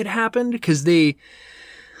think had happened, because they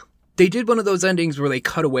did one of those endings where they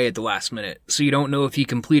cut away at the last minute, so you don't know if he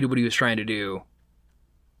completed what he was trying to do.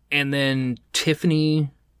 And then Tiffany,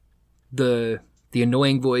 the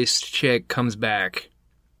annoying voiced chick, comes back,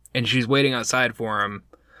 and she's waiting outside for him.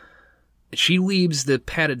 She leaves the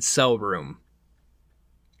padded cell room,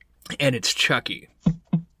 and it's Chucky.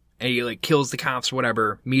 And he like kills the cops or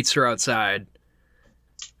whatever, meets her outside,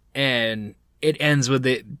 and it ends with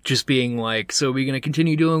it just being like, so are we gonna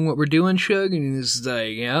continue doing what we're doing, Shug? And he's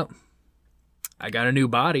like, yeah, I got a new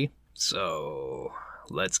body, so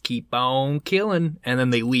let's keep on killing. And then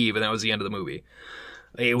they leave, and that was the end of the movie.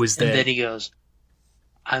 It was And then he goes,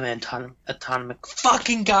 I'm atomic.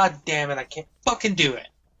 Fucking goddamn it, I can't fucking do it.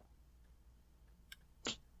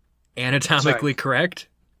 Anatomically correct?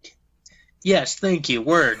 Yes, thank you.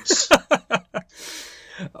 Words.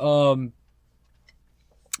 But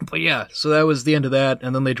yeah, so that was the end of that,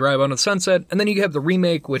 and then they drive on to the sunset, and then you have the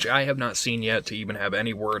remake, which I have not seen yet to even have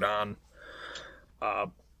any word on. But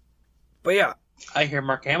yeah. I hear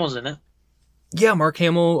Mark Hamill's in it. Yeah, Mark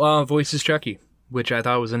Hamill voices Chucky, which I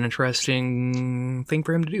thought was an interesting thing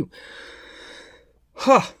for him to do.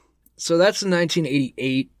 So that's in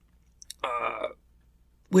 1988,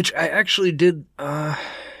 which I actually did,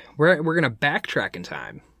 we're going to backtrack in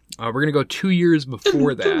time. We're going to go 2 years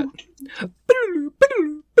before that.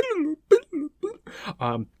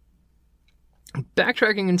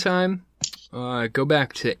 Backtracking in time, go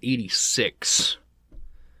back to 86.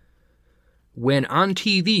 When on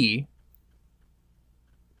TV,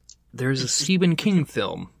 there's a Stephen King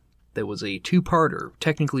film that was a two-parter,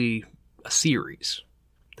 technically a series,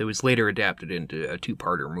 that was later adapted into a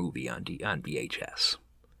two-parter movie on VHS.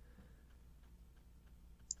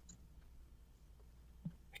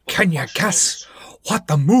 Can you guess what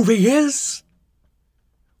the movie is?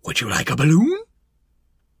 Would you like a balloon?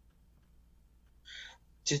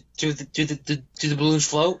 Do the balloons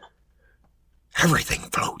float? Everything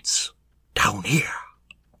floats down here.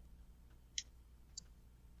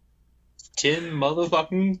 Tim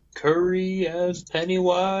motherfucking Curry as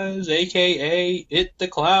Pennywise, a.k.a. It the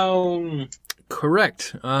Clown.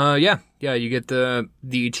 Correct. Yeah, you get the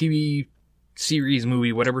TV series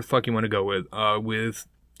movie, whatever the fuck you want to go with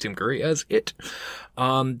Tim Curry as It,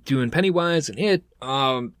 doing Pennywise and It,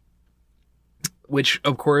 which,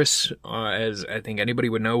 of course, as I think anybody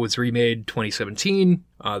would know, was remade 2017.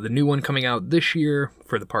 The new one coming out this year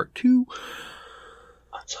for the part 2.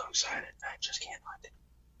 I'm so excited. I just can't find it.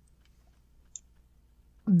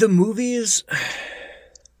 The movies,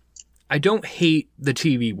 I don't hate the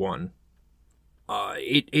TV one.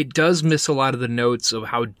 It does miss a lot of the notes of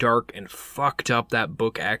how dark and fucked up that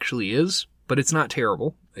book actually is, but it's not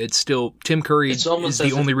terrible. It's still, Tim Curry is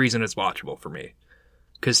the only reason it's watchable for me.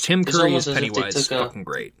 Because Tim Curry as Pennywise is fucking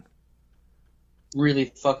great.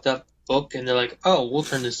 Really fucked up book, and they're like, oh, we'll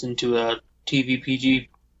turn this into a TV PG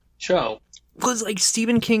show. Because, like,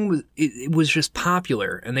 Stephen King was just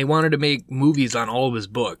popular, and they wanted to make movies on all of his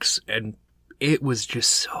books, and it was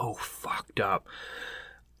just so fucked up.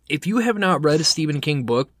 If you have not read a Stephen King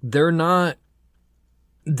book, they're not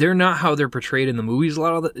how they're portrayed in the movies. A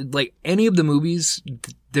lot of like any of the movies,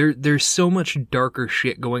 there's so much darker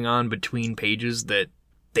shit going on between pages that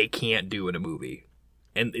they can't do in a movie,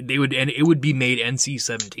 and it would be made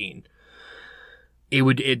NC-17.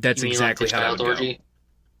 That's exactly how it would go.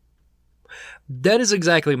 That is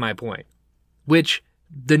exactly my point. Which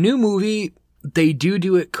the new movie, they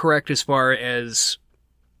do it correct as far as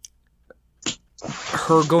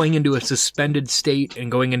her going into a suspended state and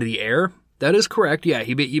going into the air. That is correct. Yeah,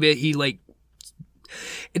 he like,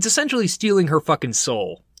 it's essentially stealing her fucking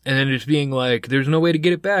soul, and then just being like, there's no way to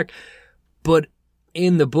get it back. But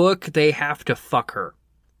in the book, they have to fuck her.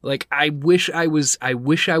 Like, I wish I was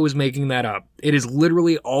making that up. It is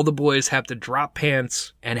literally all the boys have to drop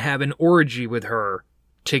pants and have an orgy with her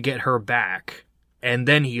to get her back, and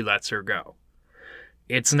then he lets her go.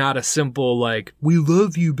 It's not a simple, like, we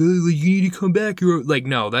love you, Billy, like, you need to come back. You're like,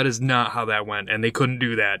 no, that is not how that went, and they couldn't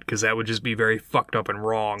do that, because that would just be very fucked up and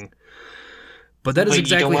wrong. But that is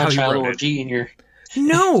exactly how you wrote it.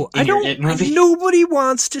 No, I don't. Nobody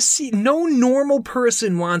wants to see. No normal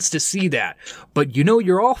person wants to see that. But you know,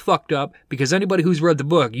 you're all fucked up because anybody who's read the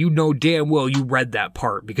book, you know damn well you read that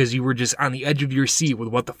part because you were just on the edge of your seat with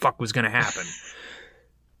what the fuck was going to happen.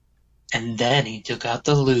 And then he took out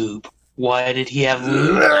the lube. Why did he have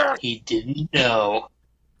lube? He didn't know.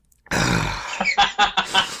 All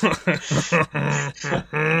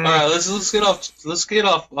right, let's get off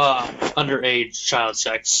underage child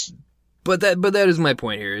sex. But that is my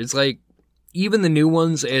point here. It's like, even the new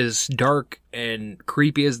ones, as dark and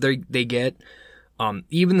creepy as they get,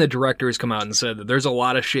 even the director has come out and said that there's a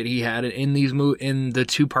lot of shit he had in the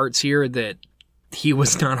two parts here that he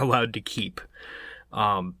was not allowed to keep.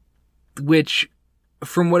 Which,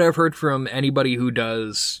 from what I've heard from anybody who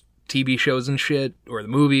does TV shows and shit, or the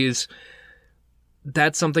movies,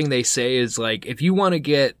 that's something they say is like, if you want to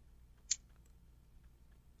get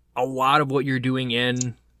a lot of what you're doing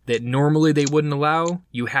in that normally they wouldn't allow,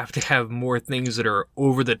 you have to have more things that are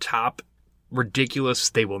over the top, ridiculous,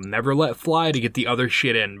 they will never let fly to get the other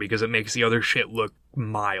shit in, because it makes the other shit look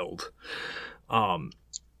mild.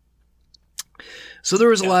 So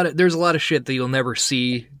there's a lot of shit that you'll never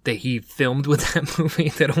see that he filmed with that movie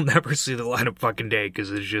that'll never see the light of fucking day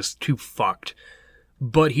because it's just too fucked.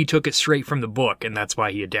 But he took it straight from the book, and that's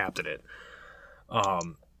why he adapted it.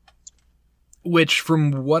 Which,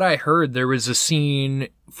 from what I heard, there was a scene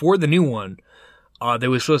for the new one that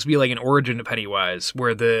was supposed to be like an origin to Pennywise,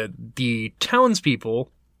 where the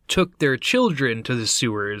townspeople took their children to the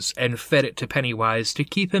sewers and fed it to Pennywise to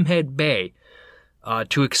keep him at bay,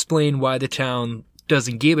 to explain why the town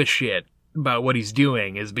doesn't give a shit about what he's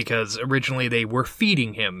doing, is because originally they were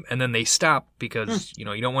feeding him, and then they stopped because, you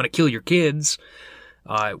don't want to kill your kids,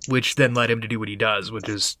 which then led him to do what he does, which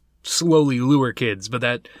is slowly lure kids. But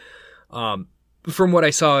that, from what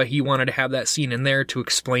I saw, he wanted to have that scene in there to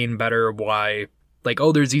explain better why, like,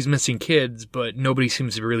 oh, there's these missing kids, but nobody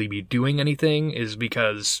seems to really be doing anything, is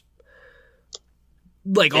because,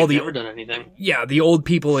 like, They've never done anything. Yeah, the old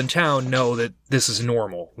people in town know that this is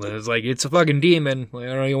normal. It's like, it's a fucking demon. Like, I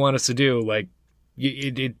don't know what you want us to do. Like,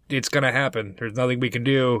 it's gonna happen. There's nothing we can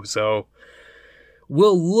do, so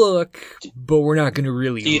we'll look, but we're not gonna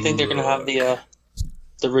really. Do you think they're gonna have the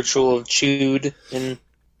ritual of Chewed in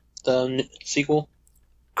the sequel?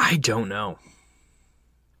 I don't know.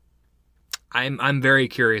 I'm very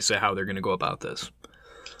curious at how they're gonna go about this.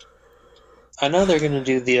 I know they're gonna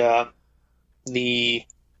do the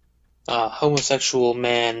homosexual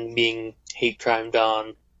man being hate crimed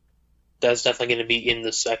on. That's definitely going to be in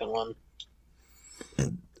the second one.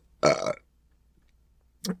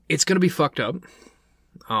 It's going to be fucked up.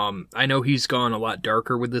 I know he's gone a lot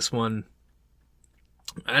darker with this one.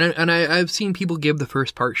 And I've seen people give the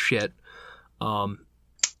first part shit. I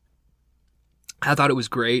thought it was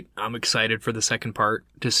great. I'm excited for the second part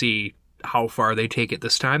to see how far they take it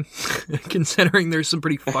this time, considering there's some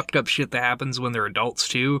pretty fucked up shit that happens when they're adults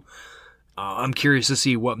too. I'm curious to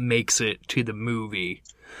see what makes it to the movie.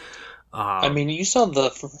 I mean, you saw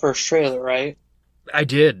the first trailer, right? I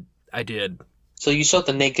did. So you saw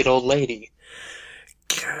the naked old lady.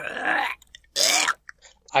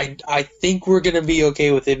 I think we're gonna be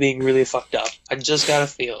okay with it being really fucked up. I just gotta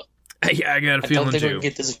feel it. Yeah, I got a feeling I don't think too. we can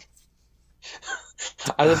get this.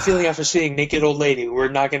 I have a feeling after seeing Naked Old Lady, we're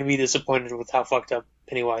not going to be disappointed with how fucked up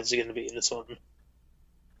Pennywise is going to be in this one.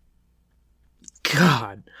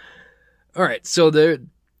 God. All right, so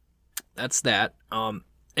that's that. And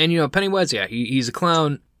Pennywise, yeah, he's a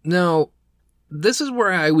clown. Now, this is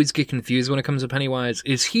where I always get confused when it comes to Pennywise.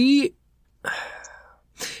 Is he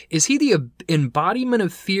the embodiment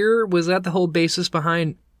of fear? Was that the whole basis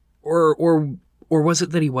behind, or was it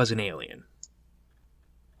that he was an alien?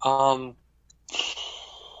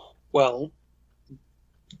 Well,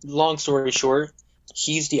 long story short,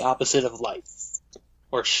 he's the opposite of life.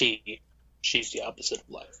 Or she's the opposite of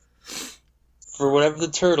life. For whatever the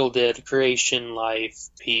turtle did, creation, life,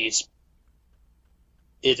 peace,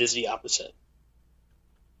 it is the opposite.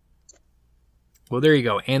 Well, there you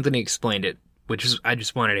go. Anthony explained it, I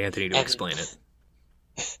just wanted Anthony to explain it.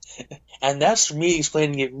 And that's me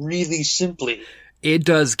explaining it really simply. It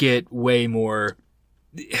does get way more...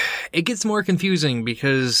 It gets more confusing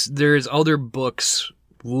because there's other books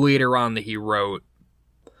later on that he wrote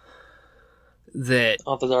that...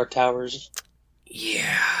 All the Dark Towers.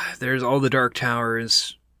 Yeah, there's all the Dark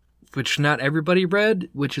Towers, which not everybody read,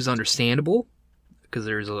 which is understandable, because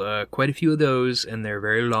there's quite a few of those, and they're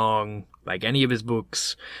very long, like any of his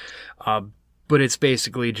books. But it's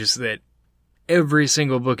basically just that every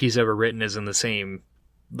single book he's ever written is in the same,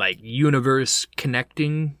 like, universe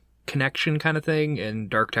connection kind of thing, and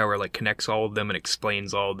Dark Tower, like, connects all of them and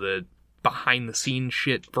explains all the behind-the-scenes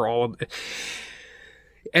shit for all of it.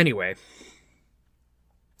 Anyway.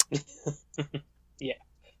 Yeah.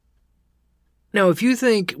 Now, if you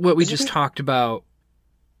think what we just talked about...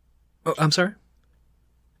 Oh, I'm sorry?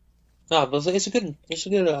 No, but it's a good,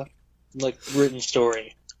 like, written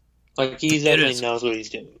story. Like, he definitely knows what he's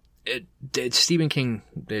doing. Stephen King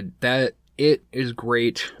did that. It is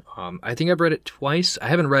great. I think I've read it twice. I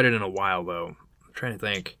haven't read it in a while, though. I'm trying to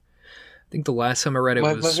think. I think the last time I read it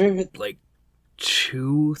was like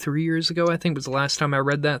 2-3 years ago, I think was the last time I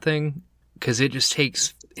read that thing. Because it just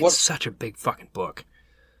takes... It's such a big fucking book.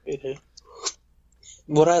 It is.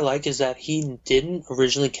 What I like is that he didn't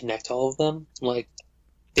originally connect all of them. Like,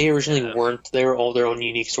 they originally weren't. They were all their own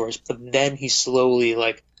unique stories. But then he slowly,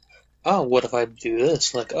 like, oh, what if I do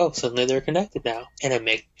this? Like, oh, suddenly they're connected now. And it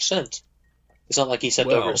makes sense. It's not like he stepped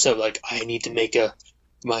over and said, like, I need to make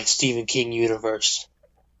my Stephen King universe.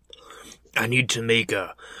 I need to make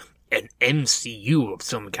an MCU of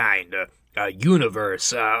some kind, a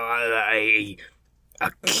universe, a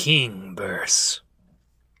King-verse.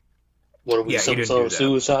 What are we, some sort of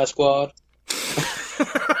Suicide Squad?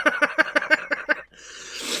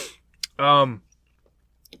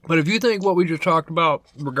 But if you think what we just talked about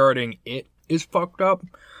regarding it is fucked up,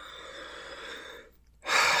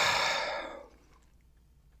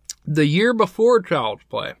 the year before Child's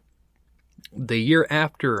Play, the year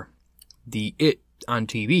after the It on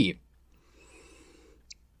TV,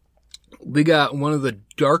 we got one of the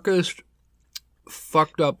darkest,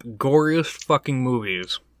 fucked up, goriest fucking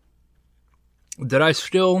movies that I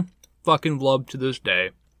still fucking love to this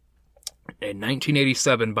day. In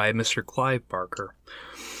 1987 by Mr. Clive Barker.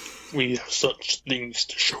 We have such things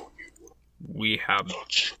to show you. We have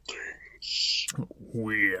Such things.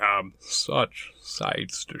 We have such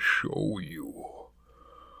sights to show you.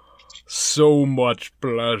 So much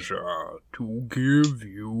pleasure to give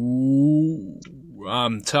you.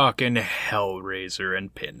 I'm talking Hellraiser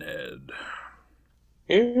and Pinhead.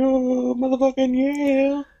 Yeah, motherfucking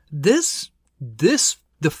yeah.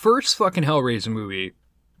 The first fucking Hellraiser movie,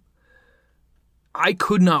 I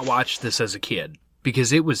could not watch this as a kid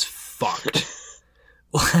because it was fucked.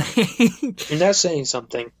 You're not saying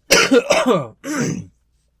something. To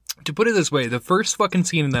put it this way, the first fucking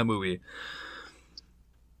scene in that movie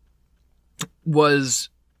was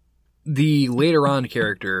the later on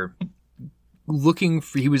character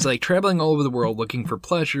he was like traveling all over the world looking for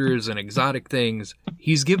pleasures and exotic things.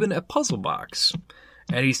 He's given a puzzle box.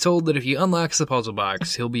 And he's told that if he unlocks the puzzle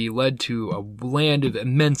box, he'll be led to a land of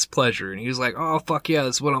immense pleasure. And he's like, oh, fuck yeah,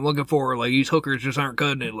 that's what I'm looking for. Like, these hookers just aren't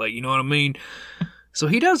cutting it. Like, you know what I mean? So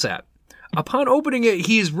he does that. Upon opening it,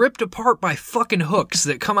 he is ripped apart by fucking hooks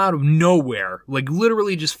that come out of nowhere. Like,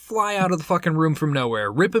 literally just fly out of the fucking room from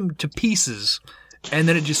nowhere. Rip him to pieces. And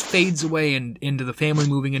then it just fades away into the family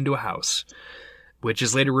moving into a house. Which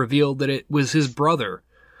is later revealed that it was his brother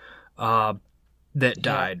that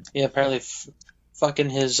died. Yeah, apparently... Fucking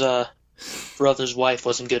his brother's wife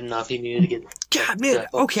wasn't good enough. He needed to get... God, man,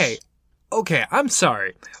 okay, I'm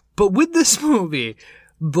sorry. But with this movie,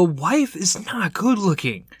 the wife is not good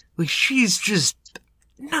looking. Like, she's just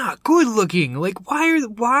not good looking. Like, why are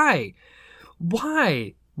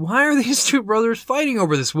these two brothers fighting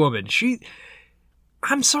over this woman?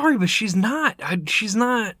 I'm sorry, but she's not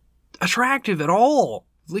attractive at all.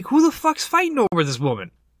 Like, who the fuck's fighting over this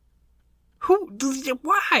woman?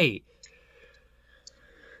 Why?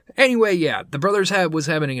 Anyway, yeah, the brothers was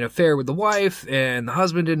having an affair with the wife, and the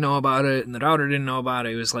husband didn't know about it, and the daughter didn't know about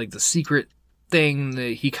it. It was like the secret thing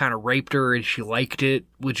that he kind of raped her, and she liked it,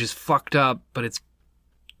 which is fucked up, but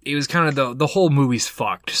it was kind of the whole movie's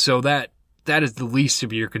fucked, so that is the least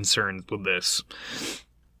of your concerns with this.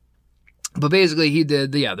 But basically,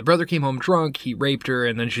 the brother came home drunk, he raped her,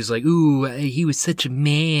 and then she's like, ooh, he was such a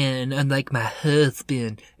man, unlike my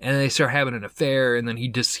husband. And then they start having an affair, and then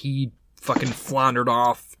he fucking floundered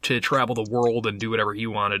off to travel the world and do whatever he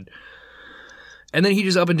wanted. And then he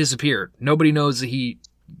just up and disappeared. Nobody knows that he,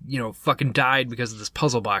 fucking died because of this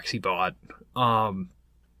puzzle box he bought.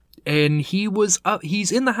 And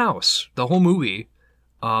he's in the house the whole movie,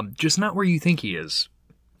 just not where you think he is.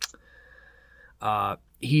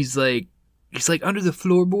 He's like under the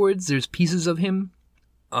floorboards, there's pieces of him,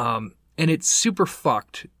 and it's super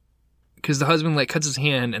fucked, because the husband, like, cuts his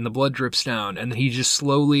hand, and the blood drips down, and then he just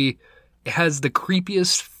slowly... It has the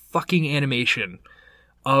creepiest fucking animation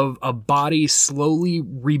of a body slowly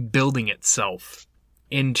rebuilding itself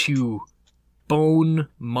into bone,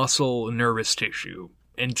 muscle, nervous tissue,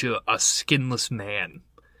 into a skinless man.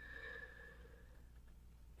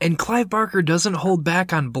 And Clive Barker doesn't hold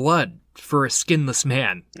back on blood for a skinless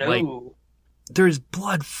man. No. Like, there's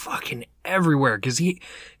blood fucking everywhere, because he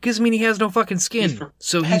has no fucking skin,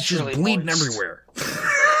 so he's just bleeding everywhere.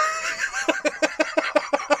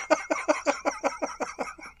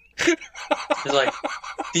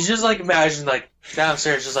 He's just like, imagine, like,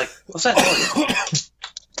 downstairs, just like, what's that noise?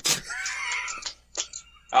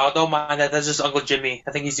 Oh, don't mind that. That's just Uncle Jimmy.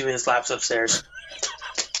 I think he's doing his laps upstairs.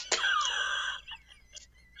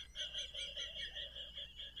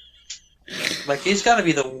 Like, he's got to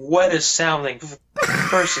be the wettest sounding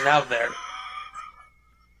person out there.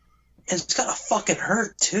 And it's gotta fucking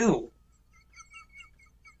hurt, too.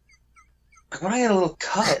 Like, when I get a little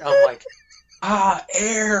cut, I'm like,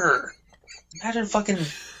 air. Imagine fucking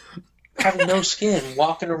having no skin,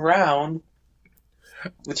 walking around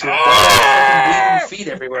with your fucking bleeding feet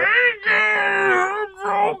everywhere.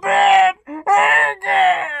 So bad.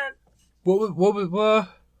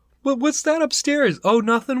 What's that upstairs? Oh,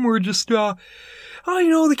 nothing. We're just the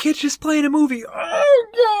kid's just playing a movie. Oh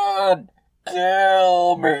God,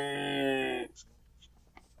 kill me.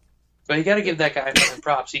 But you gotta give that guy fucking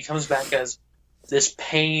props. He comes back as this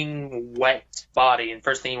pain, wet body, and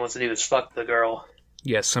first thing he wants to do is fuck the girl.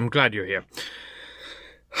 Yes, I'm glad you're here.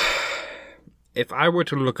 if I were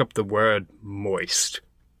to look up the word moist,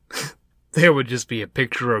 there would just be a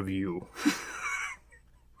picture of you.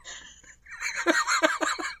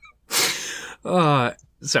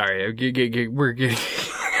 Sorry, we're getting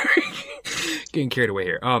getting carried away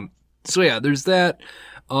here. So yeah, there's that.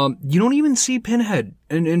 You don't even see Pinhead,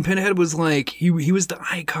 and Pinhead was like he was the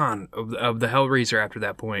icon of the Hellraiser after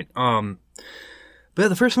that point. But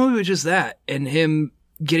the first movie was just that, and him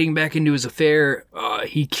getting back into his affair.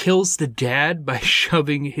 He kills the dad by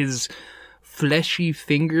shoving his fleshy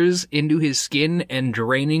fingers into his skin and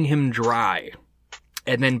draining him dry,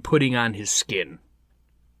 and then putting on his skin.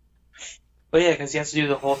 But yeah, because he has to do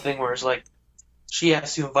the whole thing where it's like, she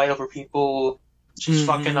has to invite over people, she's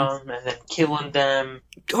fucking them, and then killing them.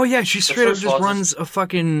 Oh yeah, she straight up just runs a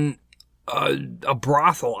fucking, a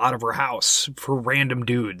brothel out of her house for random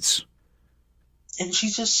dudes. And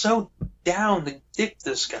she's just so down to dick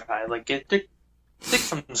this guy, like, get dick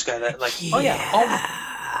from this guy that, like, oh yeah,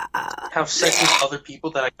 I'll have sex with other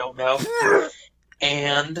people that I don't know,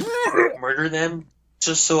 and murder them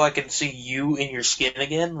just so I can see you in your skin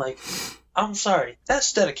again, like... I'm sorry,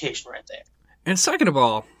 that's dedication right there. And second of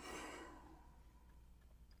all,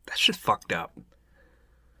 that's just fucked up. And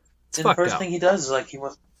the first thing he does is like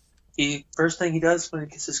first thing he does when he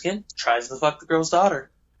gets his skin, tries to fuck the girl's daughter.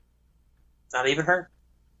 Not even her.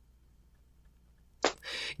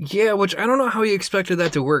 Yeah, which I don't know how he expected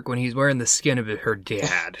that to work when he's wearing the skin of her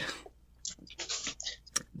dad.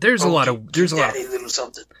 There's a lot of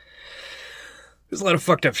something. There's a lot of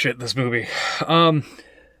fucked up shit in this movie. A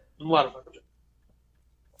lot of fucking shit.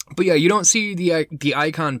 But yeah, you don't see the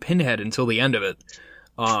icon Pinhead until the end of it.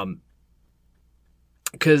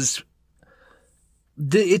 Because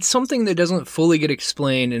it's something that doesn't fully get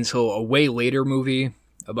explained until a way later movie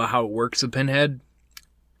about how it works with Pinhead.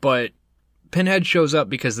 But Pinhead shows up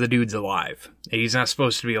because the dude's alive. And he's not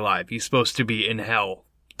supposed to be alive. He's supposed to be in hell,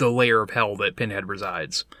 the layer of hell that Pinhead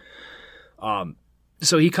resides. So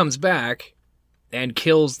he comes back and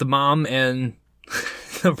kills the mom and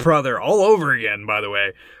the brother all over again, by the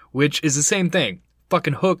way, which is the same thing.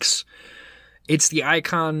 Fucking hooks. It's the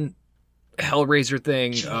icon Hellraiser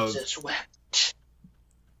thing of... Jesus wept.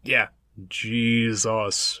 Yeah.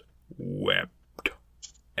 Jesus wept.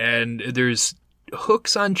 And there's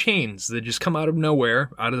hooks on chains that just come out of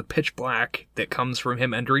nowhere, out of the pitch black that comes from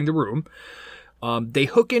him entering the room. They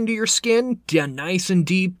hook into your skin, down nice and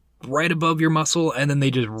deep, right above your muscle, and then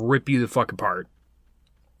they just rip you the fuck apart.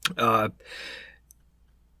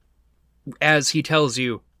 As he tells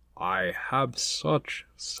you, I have such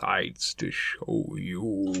sights to show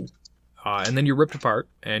you. And then you're ripped apart,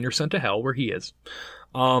 and you're sent to hell where he is.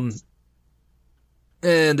 And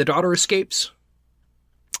the daughter escapes.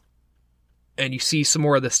 And you see some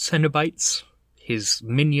more of the Cenobites, his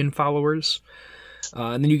minion followers.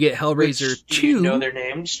 And then you get Hellraiser 2. Do you know their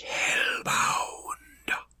names?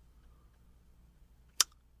 Hellbound.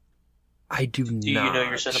 I do not. Do you know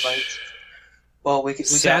your Cenobites? Well,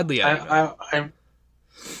 Sadly,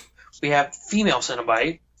 we have female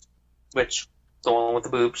Cenobite, which the one with the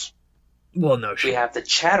boobs. Well, no shit. We have the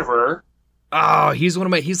Chatterer. Oh, he's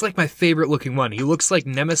like my favorite looking one. He looks like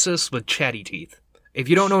Nemesis with chatty teeth. If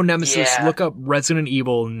you don't know Nemesis, look up Resident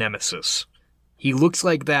Evil Nemesis. He looks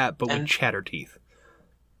like that, but with chatter teeth.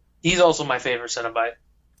 He's also my favorite Cenobite.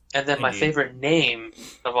 And then my favorite name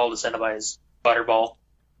of all the Cenobites is Butterball.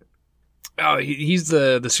 Oh, he's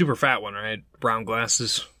the super fat one, right? Brown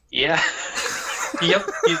glasses. Yeah. Yep,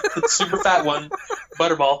 he's the super fat one.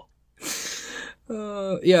 Butterball.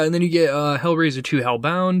 Yeah, and then you get Hellraiser 2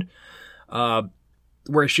 Hellbound,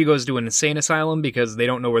 where she goes to an insane asylum because they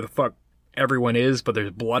don't know where the fuck everyone is, but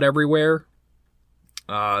there's blood everywhere.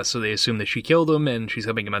 So they assume that she killed him and she's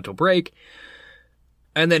having a mental break.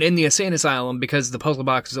 And then in the insane asylum, because the puzzle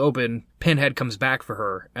box is open, Pinhead comes back for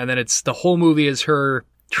her. And then the whole movie is her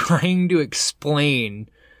trying to explain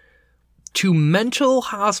to mental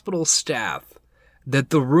hospital staff that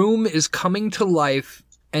the room is coming to life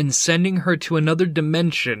and sending her to another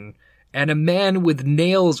dimension, and a man with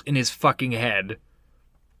nails in his fucking head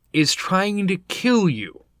is trying to kill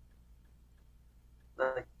you.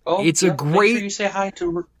 It's a great... Make sure you say hi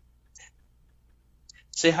to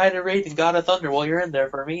Raid and God of Thunder while you're in there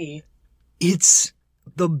for me. It's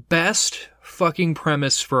the best fucking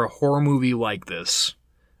premise for a horror movie like this.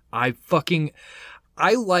 I fucking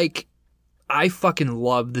love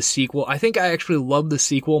the sequel. I think I actually love the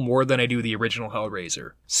sequel more than I do the original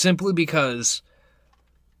Hellraiser. Simply because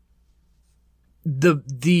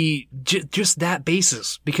just that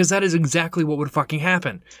basis. Because that is exactly what would fucking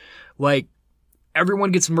happen. Like,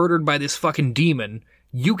 everyone gets murdered by this fucking demon.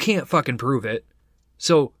 You can't fucking prove it.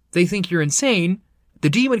 So they think you're insane, the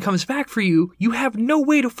demon comes back for you, you have no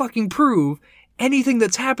way to fucking prove anything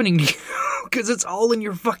that's happening to you because it's all in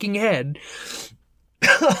your fucking head.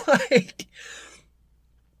 Like,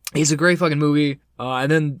 it's a great fucking movie.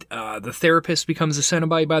 And then the therapist becomes a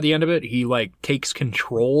Cenobite by the end of it. He like takes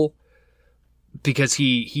control because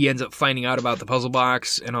he ends up finding out about the puzzle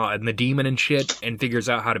box and the demon and shit, and figures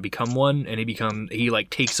out how to become one. And he like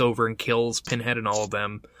takes over and kills Pinhead and all of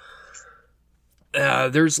them.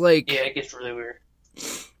 There's like, yeah, it gets really weird.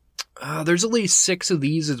 There's at least 6 of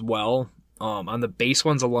these as well. On the base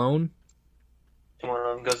ones alone. And one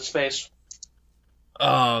of them goes to space.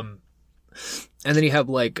 And then you have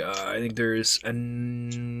like, I think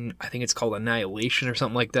it's called Annihilation or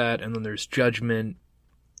something like that. And then there's Judgment.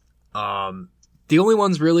 The only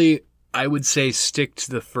ones really, I would say, stick to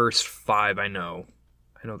the first 5 I know.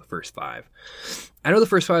 I know the first 5. I know the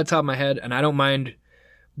first 5 at the top of my head, and I don't mind.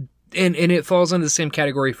 And it falls into the same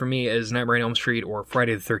category for me as Nightmare on Elm Street or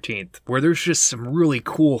Friday the 13th, where there's just some really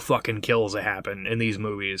cool fucking kills that happen in these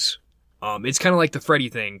movies. It's kind of like the Freddy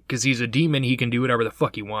thing, because he's a demon, he can do whatever the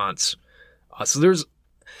fuck he wants. So there's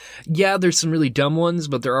some really dumb ones,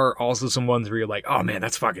 but there are also some ones where you're like, oh man,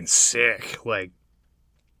 that's fucking sick. Like,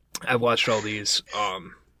 I've watched all these.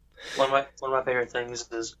 One of my favorite things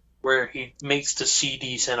is where he makes the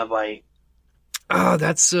CD Cenobite. Oh,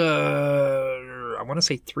 that's I want to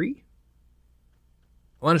say 3.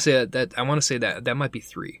 I want to say that might be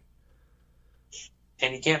 3.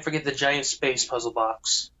 And you can't forget the giant space puzzle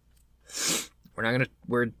box.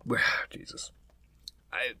 We're Jesus.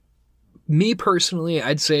 Me personally,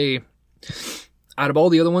 I'd say out of all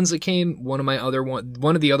the other ones that came, one of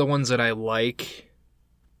the other ones that I like,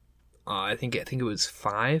 I think it was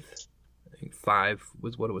 5. I think 5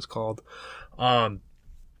 was what it was called.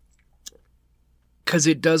 Cause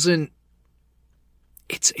it doesn't,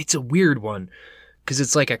 it's a weird one. Cause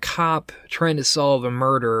it's like a cop trying to solve a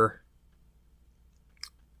murder.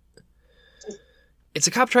 It's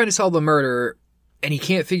a cop trying to solve a murder, and he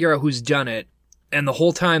can't figure out who's done it. And the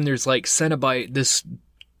whole time there's like these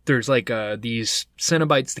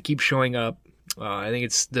Cenobites that keep showing up. I think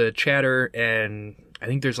it's the Chatter, and I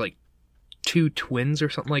think there's like 2 twins or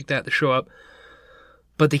something like that show up.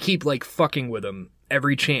 But they keep like fucking with him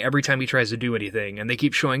every time he tries to do anything, and they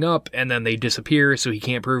keep showing up, and then they disappear, so he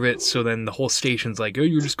can't prove it. So then the whole station's like, oh,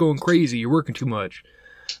 you're just going crazy, you're working too much.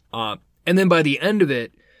 And then by the end of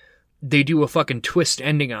it, they do a fucking twist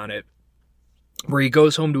ending on it, where he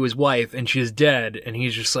goes home to his wife and she's dead, and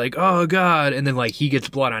he's just like, oh god, and then like he gets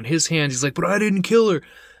blood on his hands, he's like, but I didn't kill her.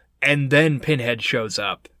 And then Pinhead shows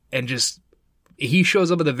up, and he shows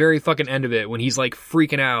up at the very fucking end of it when he's like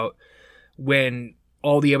freaking out, when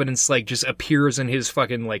all the evidence like just appears in his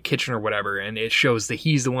fucking like kitchen or whatever, and it shows that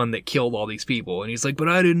he's the one that killed all these people, and he's like, but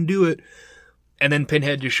I didn't do it. And then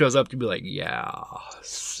Pinhead just shows up to be like, yeah,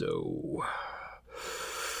 so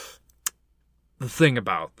the thing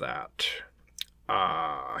about that,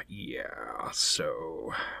 yeah,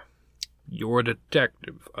 so you're a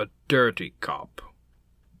detective, a dirty cop.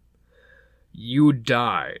 You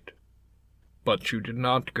died, but you did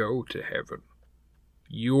not go to heaven.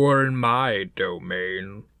 You are in my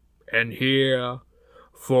domain, and here,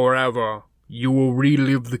 forever, you will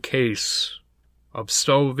relive the case of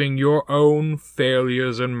solving your own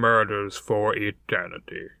failures and murders for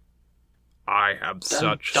eternity. I have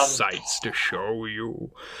such sights to show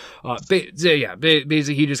you.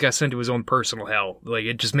 Basically he just got sent to his own personal hell. Like,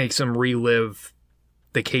 it just makes him relive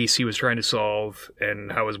the case he was trying to solve,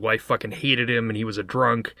 and how his wife fucking hated him, and he was a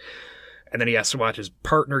drunk. And then he has to watch his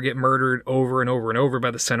partner get murdered over and over and over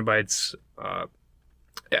by the Cenobites.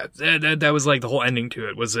 That was like the whole ending to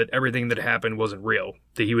it, was that everything that happened wasn't real.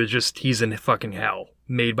 That he's in fucking hell,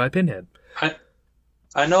 made by Pinhead.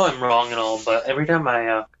 I know I'm wrong and all, but every time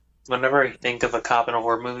whenever I think of a cop in a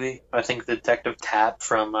horror movie, I think Detective Tapp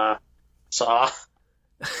from Saw.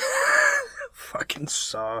 Fucking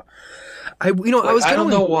Saw. I don't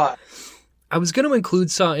know why. I was gonna include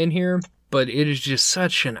Saw in here, but it is just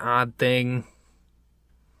such an odd thing.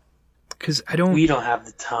 Because we don't have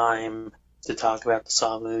the time to talk about the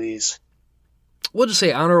Saw movies. We'll just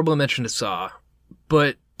say honorable mention to Saw.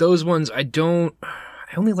 But those ones, I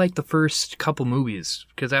only like the first couple movies.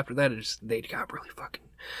 Because after that, they got really fucking...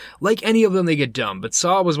 Like any of them, they get dumb. But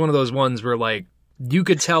Saw was one of those ones where, like, you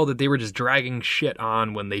could tell that they were just dragging shit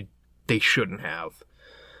on when they shouldn't have.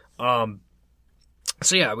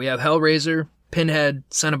 So yeah, we have Hellraiser, Pinhead,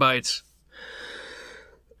 Cenobites.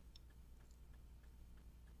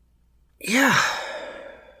 Yeah.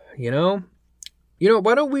 You know,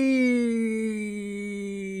 why don't we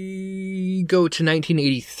go to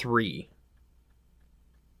 1983?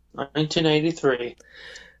 1983.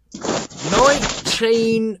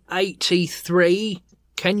 1983.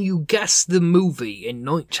 Can you guess the movie in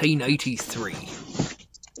 1983?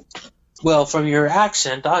 Well, from your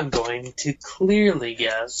accent, I'm going to clearly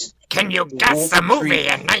guess. Can you guess the movie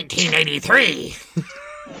in 1983?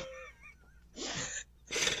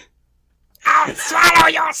 I'll swallow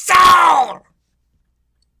your soul!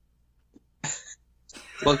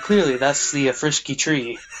 Well, clearly, that's the Frisky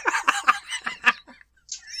Tree.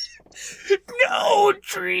 No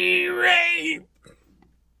tree rape!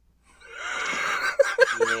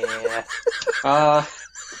 Yeah.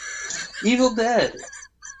 Evil Dead.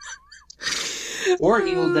 Or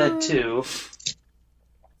Evil Dead 2.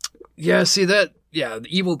 Yeah, see that? Yeah,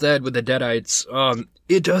 the Evil Dead with the Deadites.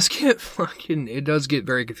 It does get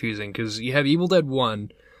very confusing because you have Evil Dead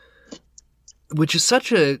 1, which is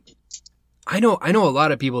such a. I know a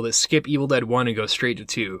lot of people that skip Evil Dead 1 and go straight to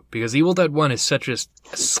 2 because Evil Dead 1 is such a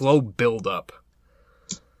slow build up.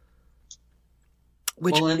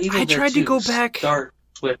 Which I tried to go back. Start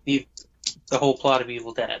with the whole plot of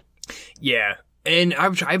Evil Dead. Yeah, and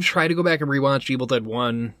I've tried to go back and rewatch Evil Dead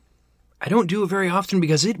 1. I don't do it very often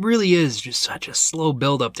because it really is just such a slow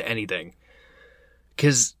build up to anything.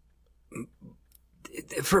 Because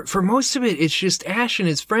for most of it, it's just Ash and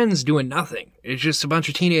his friends doing nothing. It's just a bunch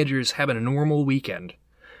of teenagers having a normal weekend.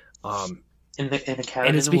 In a cabin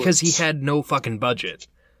and it's in the because woods. he had no fucking budget.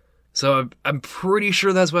 So I'm pretty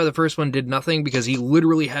sure that's why the first one did nothing, because he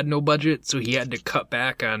literally had no budget, so he had to cut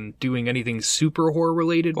back on doing anything super horror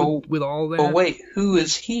related with all that. But wait, who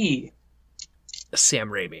is he? Sam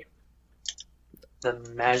Raimi. The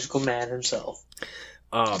magical man himself.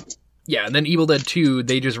 Yeah, and then Evil Dead 2,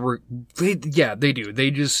 they do.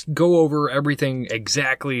 They just go over everything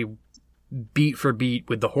exactly beat for beat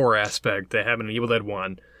with the horror aspect that happened in Evil Dead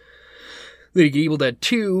 1. Then you get Evil Dead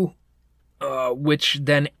 2, which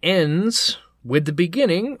then ends with the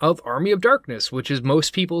beginning of Army of Darkness, which is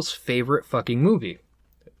most people's favorite fucking movie.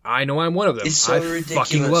 I know I'm one of them. It's so I ridiculous.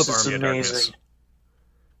 fucking love It's Army of amazing. Darkness.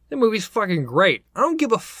 That movie's fucking great. I don't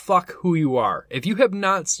give a fuck who you are. If you have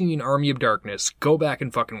not seen Army of Darkness, go back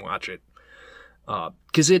and fucking watch it.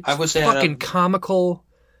 Because it's fucking comical,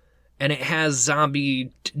 and it has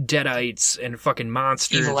zombie deadites and fucking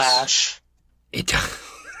monsters. Evil Ash. It does.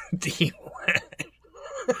 The Evil Ash.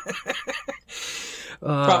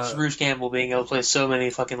 Props to Bruce Campbell being able to play so many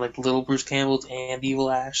fucking like little Bruce Campbells and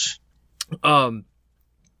Evil Ash. But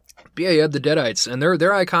yeah, you have the deadites, and they're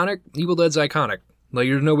iconic. Evil Dead's iconic. Like,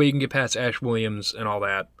 there's no way you can get past Ash Williams and all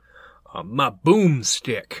that. My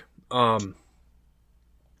boomstick.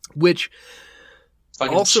 Which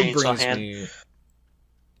Fucking also chainsaw brings hand. me...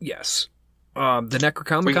 Yes. The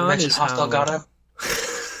Necronomicon is Hostile Gato?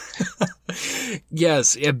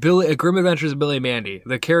 Yes, A Grim Adventures of Billy and Mandy.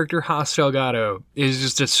 The character Hostile Gato is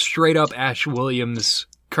just a straight-up Ash Williams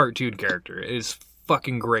cartoon character. It is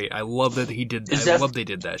fucking great. I love that he did that. I love they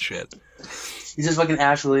did that shit. He's just fucking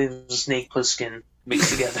Ash Williams and Snake Plissken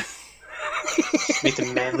mixed together. Make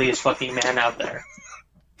the manliest fucking man out there.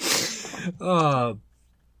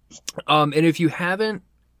 And if you haven't,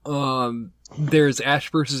 there's Ash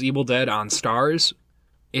vs. Evil Dead on Starz.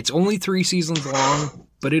 It's only 3 seasons long,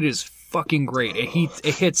 but it is fucking great.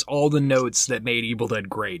 It hits all the notes that made Evil Dead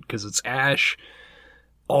great, because it's Ash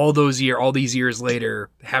all these years later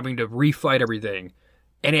having to refight everything,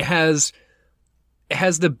 and it has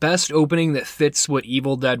the best opening that fits what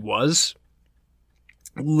Evil Dead was.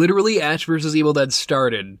 Literally, Ash vs. Evil Dead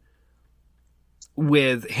started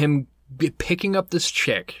with him picking up this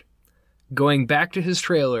chick, going back to his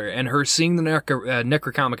trailer, and her seeing the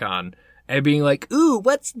Necronomicon, and being like, "Ooh,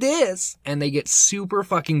 what's this?" And they get super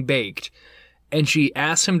fucking baked. And she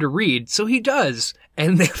asks him to read, so he does.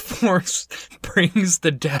 And the Force brings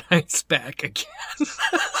the Deadites back again.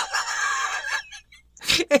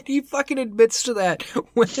 And he fucking admits to that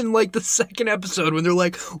when, like, the second episode, when they're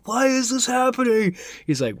like, "Why is this happening?"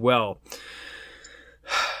 He's like, "Well,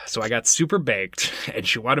 so I got super baked, and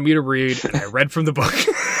she wanted me to read, and I read from the book."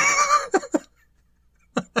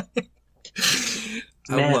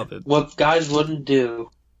 I love it. What guys wouldn't do.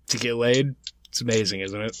 To get laid? It's amazing,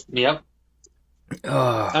 isn't it? Yep.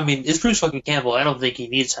 I mean, it's Bruce fucking Campbell. I don't think he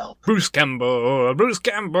needs help. Bruce Campbell.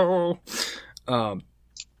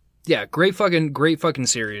 Yeah, great fucking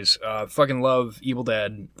series. Fucking love Evil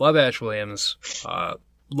Dead. Love Ash Williams.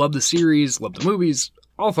 Love the series. Love the movies.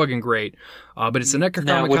 All fucking great. But it's the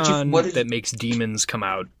Necronomicon that makes demons come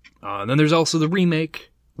out. And then there's also the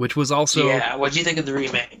remake, which was also... Yeah, what'd you think of the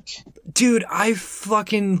remake? Dude, I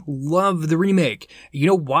fucking love the remake. You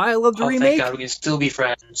know why I love the remake? Thank God, we can still be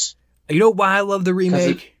friends. You know why I love the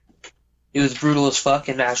remake? It was brutal as fuck,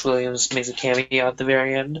 and Ash Williams makes a cameo at the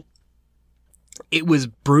very end. It was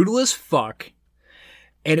brutal as fuck,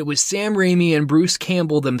 And it was Sam Raimi and Bruce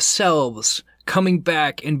Campbell themselves coming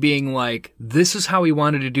back and being like, this is how we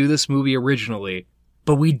wanted to do this movie originally,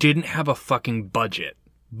 but we didn't have a fucking budget.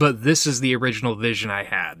 But this is the original vision I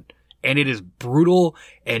had. And it is brutal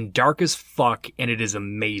and dark as fuck, and it is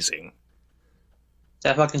amazing.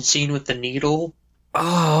 That fucking scene with the needle.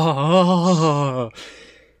 Oh,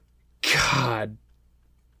 God.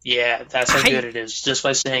 Yeah, that's how good it is. Just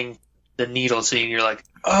by saying the needle scene, you're like,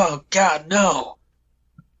 oh, God, no.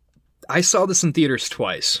 I saw this in theaters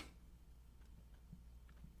twice.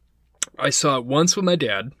 I saw it once with my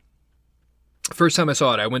dad. First time I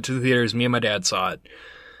saw it, I went to the theaters, me and my dad saw it.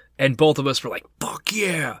 And both of us were like, fuck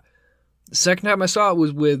yeah. The second time I saw it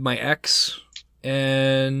was with my ex.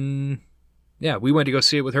 And yeah, we went to go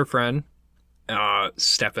see it with her friend,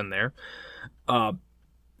 Stefan there.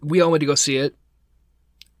 We all went to go see it.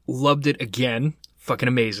 Loved it again. Fucking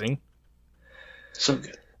amazing. So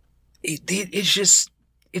good. It's just,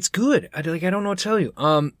 it's good. I don't know what to tell you.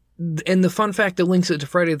 And the fun fact that links it to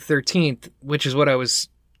Friday the 13th, which is what I was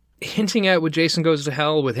hinting at with Jason Goes to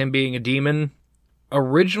Hell, with him being a demon.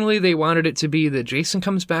 Originally, they wanted it to be that Jason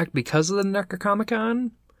comes back because of the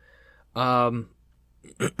Necronomicon.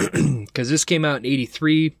 Because this came out in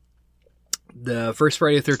 83. The first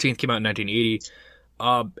Friday the 13th came out in 1980.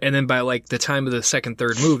 And then by like the time of the second,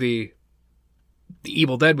 third movie, the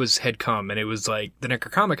Evil Dead had come, and it was like the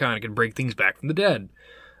Necronomicon could bring things back from the dead.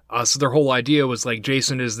 So their whole idea was like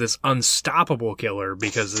Jason is this unstoppable killer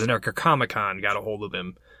because the Necronomicon got a hold of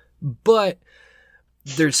him. But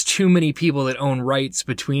there's too many people that own rights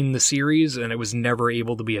between the series, and it was never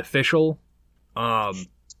able to be official.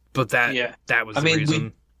 But that was the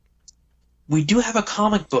reason. We do have a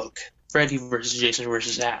comic book, Freddy vs. Jason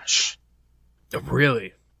vs. Ash. Oh,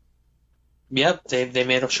 really? Yep, they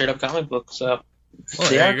made a straight up comic book, so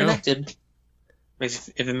they are connected. If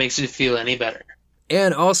it makes you feel any better.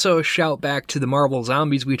 And also shout back to the Marvel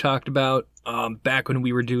Zombies we talked about back when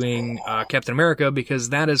we were doing Captain America, because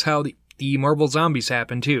that is how the Marvel Zombies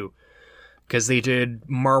happened too. Because they did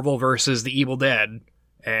Marvel versus the Evil Dead,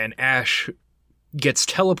 and Ash gets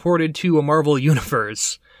teleported to a Marvel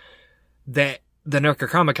universe that the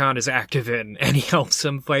Necronomicon is active in, and he helps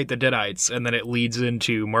him fight the Deadites, and then it leads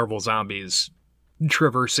into Marvel Zombies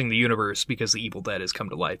traversing the universe because the Evil Dead has come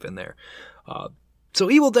to life in there. So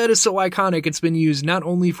Evil Dead is so iconic, it's been used not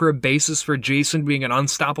only for a basis for Jason being an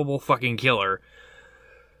unstoppable fucking killer,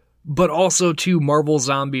 but also to Marvel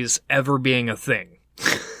Zombies ever being a thing.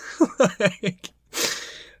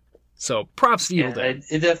 So props to Evil Dead.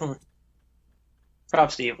 It definitely.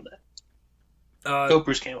 Props to Evil Dead. Go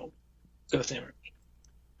Bruce Campbell. Go Sam Raimi.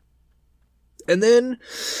 And then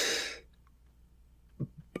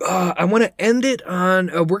I want to end it on...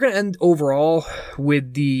 we're going to end overall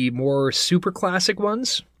with the more super classic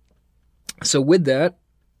ones. So with that,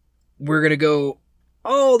 we're going to go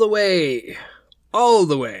all the way to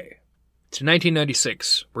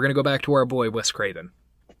 1996. We're going to go back to our boy, Wes Craven.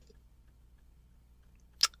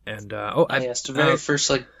 And, yes, the very first,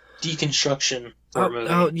 deconstruction for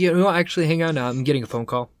a movie. Actually, hang on now. I'm getting a phone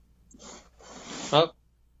call. Oh.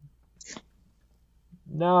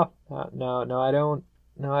 No, I don't.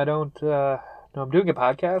 No, I don't. No, I'm doing a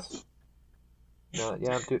podcast. No,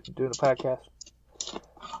 yeah, I'm doing a podcast.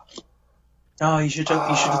 No, you should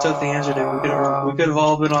have took the answer to. We could have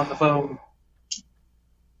all been on the phone.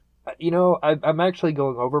 I'm actually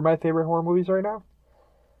going over my favorite horror movies right now.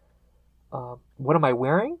 What am I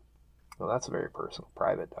wearing? Well, that's a very personal,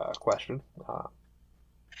 private question.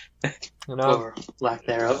 Or lack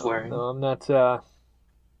thereof wearing. No, I'm not. I'm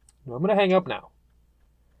going to hang up now.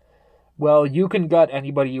 Well, you can gut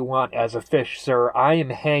anybody you want as a fish, sir. I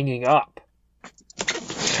am hanging up.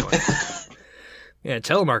 Yeah,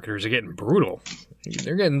 telemarketers are getting brutal.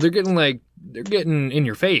 They're getting in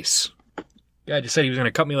your face. Guy just said he was going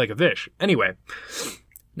to cut me like a fish. Anyway,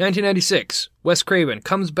 1996, Wes Craven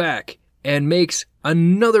comes back and makes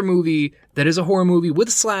another movie that is a horror movie with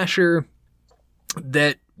a slasher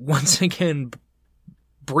that once again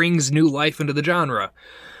brings new life into the genre.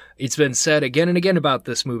 It's been said again and again about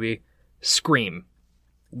this movie. Scream,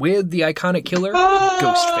 with the iconic killer,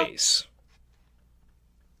 Ghostface.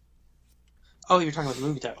 Oh, you're talking about the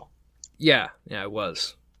movie title. Yeah, I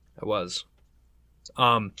was. I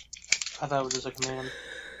thought it was just a command.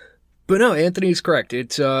 But no, Anthony's correct.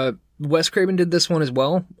 It's, Wes Craven did this one as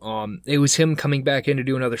well. It was him coming back in to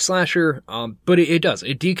do another slasher. But it does.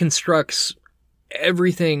 It deconstructs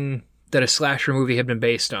everything that a slasher movie had been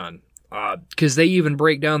based on. 'Cause they even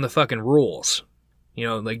break down the fucking rules.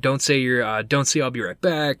 Don't say I'll be right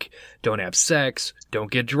back, don't have sex, don't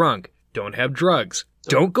get drunk, don't have drugs,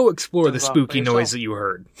 don't go explore the spooky noise that you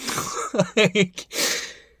heard.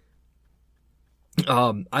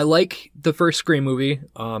 I like the first Scream movie,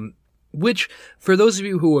 which, for those of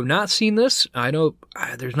you who have not seen this, I know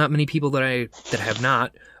there's not many people that have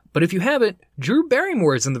not, but if you haven't, Drew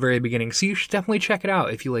Barrymore is in the very beginning, so you should definitely check it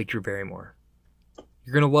out if you like Drew Barrymore.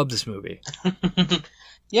 You're going to love this movie.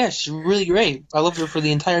 Yeah, she's really great. I loved her for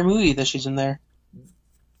the entire movie that she's in there.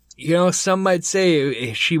 You know, some might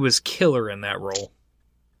say she was killer in that role.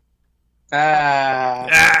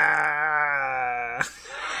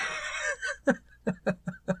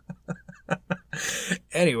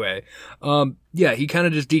 Anyway, yeah, he kind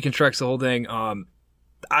of just deconstructs the whole thing.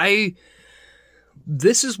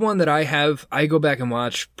 This is one that I go back and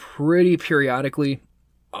watch pretty periodically,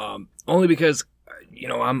 only because, you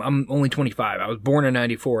know, I'm only 25. I was born in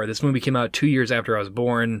 94. This movie came out 2 years after I was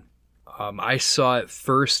born. I saw it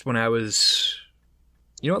first when I was,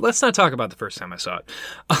 you know what, let's not talk about the first time I saw it.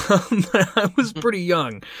 But I was pretty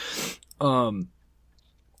young.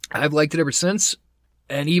 I've liked it ever since.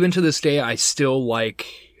 And even to this day, I still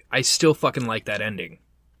fucking like that ending.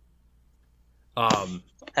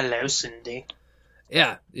 Hello, Cindy.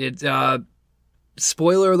 Yeah,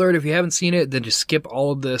 spoiler alert, if you haven't seen it, then just skip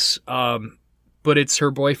all of this. But it's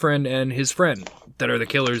her boyfriend and his friend that are the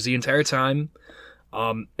killers the entire time.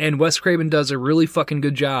 And Wes Craven does a really fucking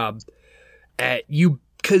good job at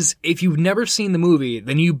because if you've never seen the movie,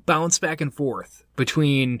 then you bounce back and forth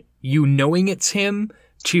between you knowing it's him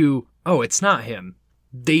to, oh, it's not him.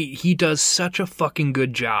 He does such a fucking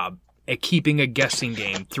good job at keeping a guessing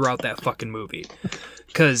game throughout that fucking movie.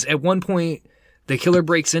 Because at one point, the killer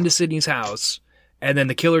breaks into Sydney's house, and then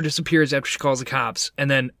the killer disappears after she calls the cops,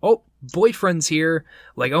 and then, oh, boyfriend's here,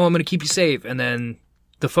 like, oh, I'm gonna keep you safe, and then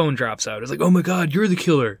the phone drops out. It's like, oh my god, you're the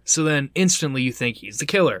killer. So then instantly you think he's the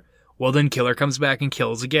killer. Well, then killer comes back and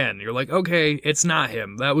kills again. You're like, okay, it's not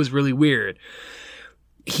him. That was really weird.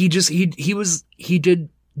 He did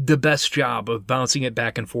the best job of bouncing it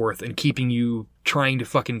back and forth and keeping you trying to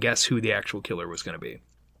fucking guess who the actual killer was going to be.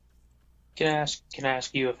 Can I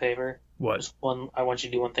ask you a favor? What? Just I want you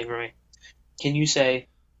to do one thing for me. Can you say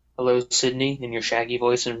hello, Sydney, in your shaggy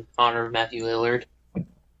voice in honor of Matthew Lillard?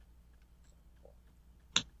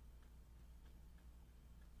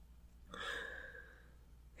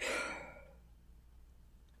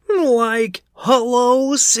 Like,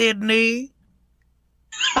 hello, Sydney.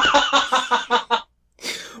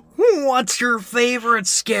 What's your favorite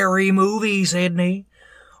scary movie, Sydney?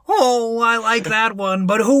 Oh, I like that one,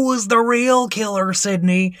 but who was the real killer,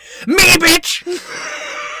 Sydney? Me, bitch!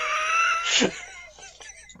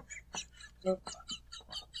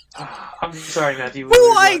 I'm sorry, Matthew.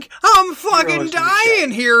 Like, I'm fucking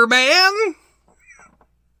dying here, man!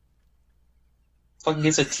 Fucking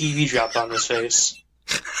gets a TV dropped on his face.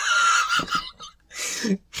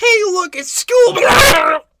 Hey, look, it's school!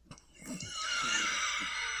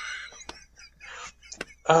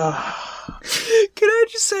 Can I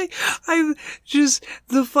just say,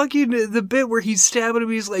 the bit where he's stabbing him,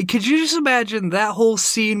 he's like, could you just imagine that whole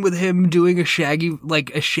scene with him doing a shaggy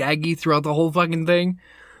throughout the whole fucking thing?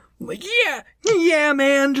 Like, yeah,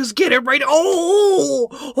 man, just get it right. Oh,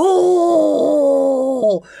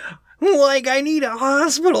 like, I need a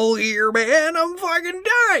hospital here, man. I'm fucking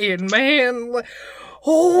dying, man.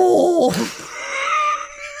 Oh.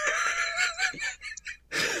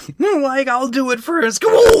 Like, I'll do it first.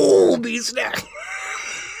 Come on, be snack.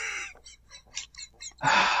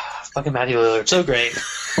 Fucking Matthew Lillard, so great.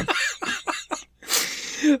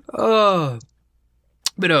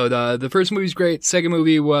 But no, the first movie's great. Second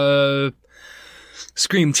movie was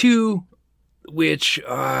Scream 2, which, if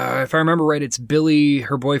I remember right, it's Billy,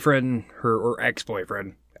 her boyfriend, or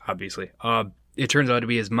ex-boyfriend, obviously. It turns out to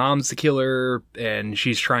be his mom's the killer, and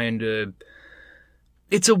she's trying to...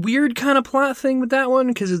 It's a weird kind of plot thing with that one,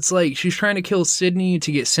 because it's like she's trying to kill Sydney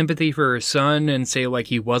to get sympathy for her son and say, like,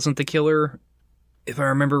 he wasn't the killer, if I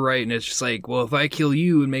remember right. And it's just like, well, if I kill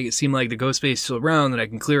you and make it seem like the ghost face is still around, then I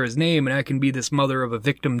can clear his name and I can be this mother of a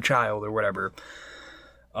victim child or whatever.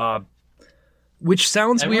 Which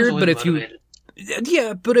sounds weird, but if you...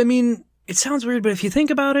 Yeah, but I mean... It sounds weird, but if you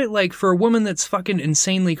think about it, like, for a woman that's fucking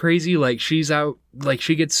insanely crazy, like, she's out, like,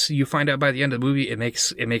 you find out by the end of the movie, it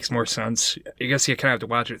makes more sense. I guess you kind of have to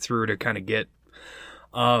watch it through to kind of get,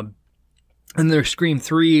 and there's Scream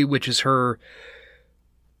 3, which was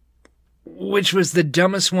the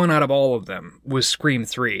dumbest one out of all of them, was Scream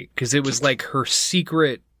 3, because it was, like, her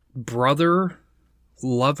secret lover,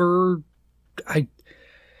 it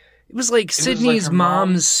was like Sydney's like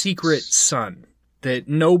mom's secret son. That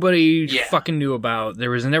nobody fucking knew about.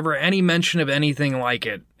 There was never any mention of anything like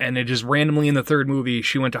it. And it just randomly in the third movie,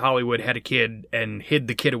 she went to Hollywood, had a kid, and hid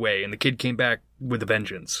the kid away. And the kid came back with a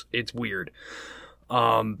vengeance. It's weird.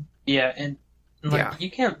 Yeah, and And, like, Yeah.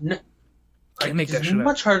 you can't. Can't make that it's shit up.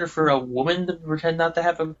 much harder for a woman to pretend not to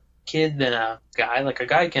have a kid than a guy. Like, a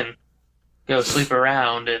guy can go sleep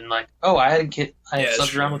around and, like, oh, I had a kid. I Yeah, slept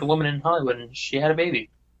that's around true. with a woman in Hollywood and she had a baby.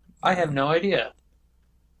 I have no idea.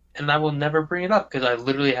 And I will never bring it up because I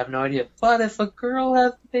literally have no idea. But if a girl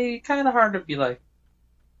has a baby, kind of hard to be like,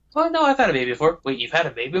 oh, no, I've had a baby before. Wait, you've had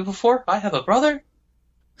a baby before? I have a brother?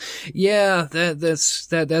 Yeah,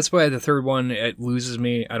 that's why the third one, it loses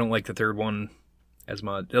me. I don't like the third one as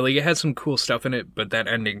much. Like, it has some cool stuff in it, but that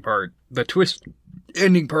ending part, the twist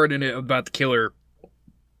ending part in it about the killer,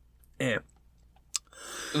 It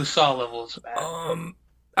was Saw levels bad.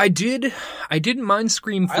 I didn't mind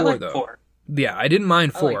Scream 4 I like though. 4. Yeah, I didn't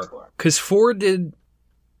mind I 4 like 4. because 4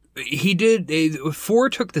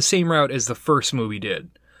 took the same route as the first movie did,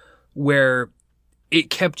 where it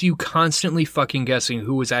kept you constantly fucking guessing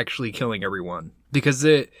who was actually killing everyone. Because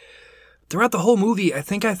throughout the whole movie, I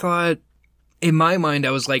think I thought, in my mind,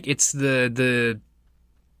 I was like, it's the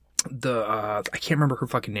I can't remember her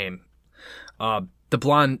fucking name. The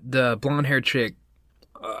blonde haired chick,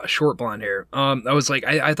 short blonde hair. I was like,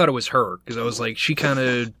 I thought it was her, because I was like, she kind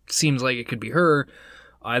of seems like it could be her.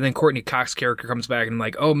 And then Courtney Cox's character comes back and I'm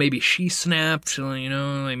like, oh, maybe she snapped, you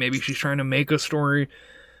know, like maybe she's trying to make a story.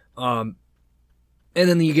 And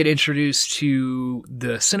then you get introduced to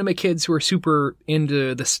the cinema kids who are super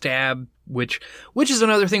into the Stab, which is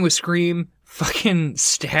another thing with Scream. Fucking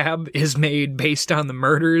Stab is made based on the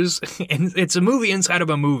murders, and it's a movie inside of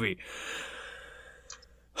a movie.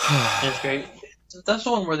 It's great. That's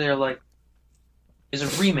the one where they're like, it's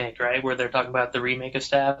a remake, right? Where they're talking about the remake of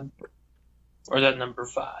Stab? Or is that number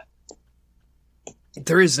 5?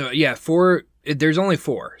 There is 4. There's only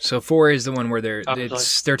 4, so 4 is the one where they're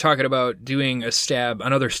talking about doing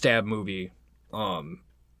another Stab movie,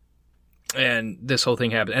 and this whole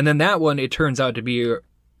thing happened. And then that one, it turns out to be,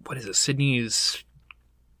 what is it, Sydney's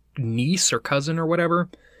niece or cousin or whatever.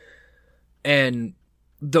 And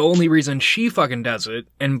the only reason she fucking does it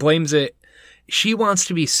and blames it, she wants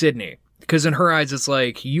to be Sydney. Because in her eyes, it's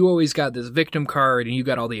like, you always got this victim card and you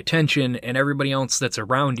got all the attention, and everybody else that's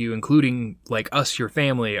around you, including like us, your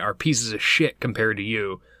family, are pieces of shit compared to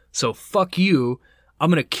you. So fuck you.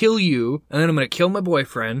 I'm going to kill you, and then I'm going to kill my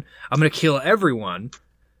boyfriend. I'm going to kill everyone,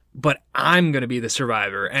 but I'm going to be the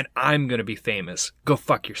survivor, and I'm going to be famous. Go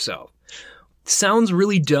fuck yourself. Sounds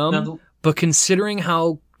really dumb, but considering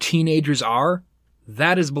how teenagers are,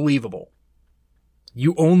 that is believable.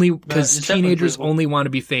 Because teenagers only want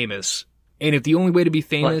to be famous. And if the only way to be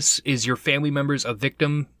famous is your family member's a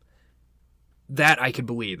victim, that I could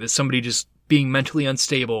believe. Is somebody just being mentally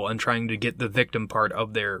unstable and trying to get the victim part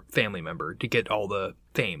of their family member to get all the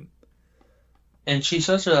fame. And she's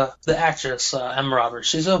the actress, Emma Roberts,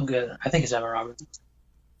 she's so good. I think it's Emma Roberts.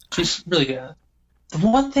 She's really good. The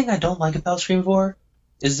one thing I don't like about Scream 4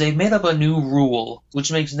 is they made up a new rule,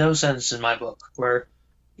 which makes no sense in my book, where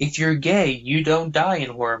if you're gay, you don't die in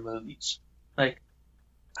horror movies. Like,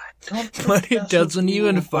 I don't think but it that's doesn't a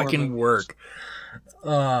even rule for fucking work.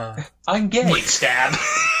 I'm gay, Stab.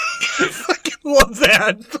 I fucking love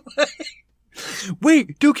that.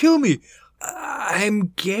 Wait, don't kill me.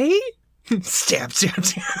 I'm gay? Stab, stab,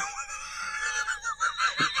 stab.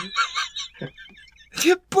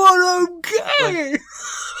 But I'm gay!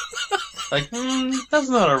 That's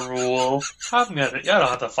not a rule. I don't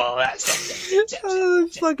have to follow that stuff. I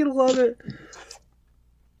fucking love it.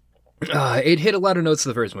 It hit a lot of notes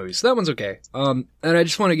of the first movie, so that one's okay. And I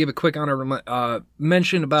just want to give a quick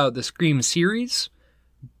mention about the Scream series.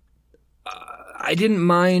 I didn't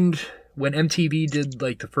mind when MTV did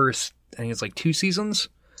like the first, I think it's like 2 seasons.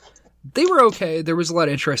 They were okay. There was a lot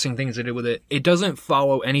of interesting things to do with it. It doesn't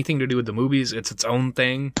follow anything to do with the movies. It's its own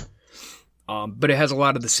thing. But it has a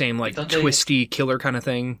lot of the same like twisty killer kind of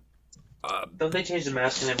thing. Don't they change the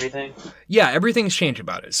mask and everything? Yeah, everything's changed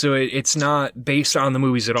about it. So it's not based on the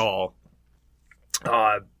movies at all.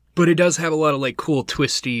 But it does have a lot of like cool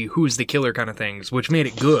twisty who's the killer kind of things, which made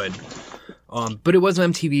it good. But it was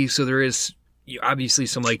MTV, so there is obviously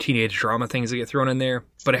some like teenage drama things that get thrown in there.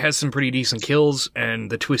 But it has some pretty decent kills,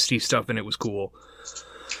 and the twisty stuff in it was cool.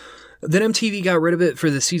 Then MTV got rid of it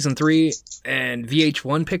for the season 3, and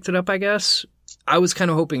VH1 picked it up, I guess. I was kind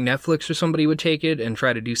of hoping Netflix or somebody would take it and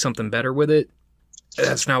try to do something better with it.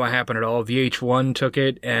 That's not what happened at all. VH1 took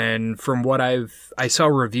it, and from what I saw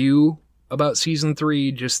a review about season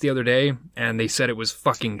 3 just the other day, and they said it was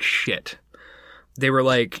fucking shit. They were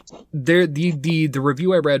like, the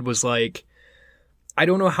review I read was like, I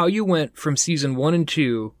don't know how you went from season 1 and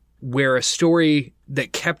 2, where a story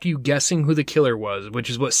that kept you guessing who the killer was, which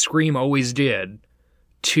is what Scream always did,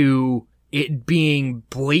 to it being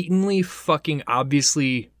blatantly fucking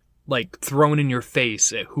obviously like, thrown in your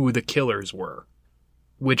face at who the killers were,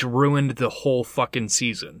 which ruined the whole fucking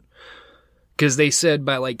season. Because they said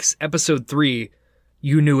by, like, episode 3,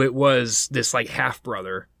 you knew it was this, like,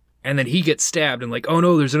 half-brother, and then he gets stabbed, and like, oh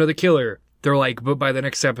no, there's another killer. They're like, but by the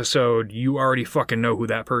next episode, you already fucking know who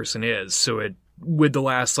that person is, so it, with the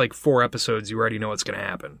last, like, 4 episodes, you already know what's gonna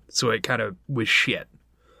happen. So it kind of was shit.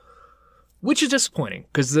 Which is disappointing,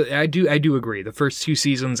 because I do agree. The first 2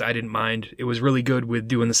 seasons, I didn't mind. It was really good with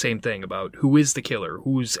doing the same thing about who is the killer,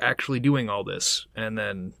 who's actually doing all this. And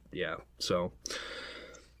then, yeah, so.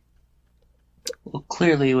 Well,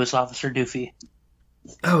 clearly it was Officer Doofy.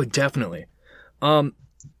 Oh, definitely. Now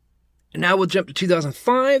we'll jump to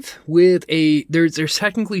 2005 with there's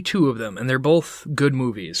technically 2 of them, and they're both good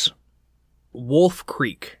movies. Wolf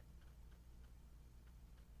Creek.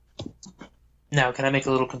 Now, can I make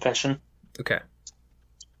a little confession? Okay.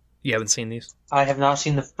 You haven't seen these? I have not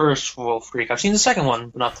seen the first Wolf Creek. I've seen the second one,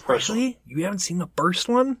 but not the first one. Really? You haven't seen the first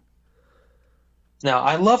one? No,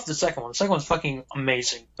 I love the second one. The second one's fucking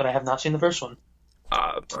amazing, but I have not seen the first one.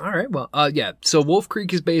 Alright, well, yeah. So Wolf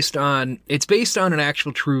Creek is based on an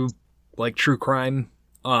actual true crime.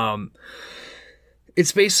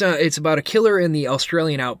 It's about a killer in the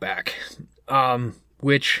Australian outback,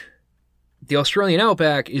 which the Australian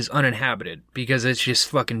outback is uninhabited because it's just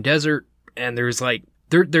fucking desert, and there's like,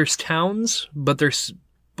 there's towns, but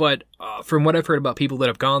from what I've heard about people that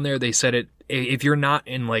have gone there, they said if you're not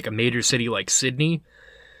in like a major city like Sydney,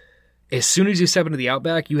 as soon as you step into the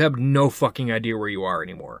outback, you have no fucking idea where you are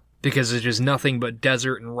anymore. Because it's just nothing but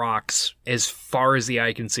desert and rocks as far as the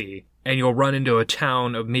eye can see. And you'll run into a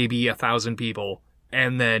town of maybe 1,000 people.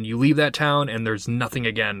 And then you leave that town and there's nothing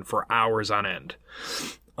again for hours on end.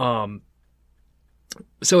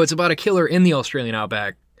 So it's about a killer in the Australian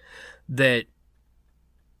outback that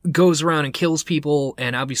goes around and kills people,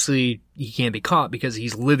 and obviously he can't be caught because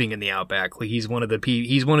he's living in the outback. Like, he's one of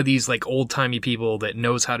these like old-timey people that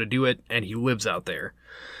knows how to do it, and he lives out there.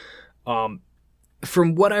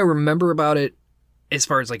 From what I remember about it, as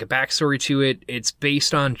far as like a backstory to it, it's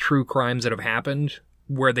based on true crimes that have happened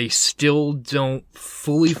where they still don't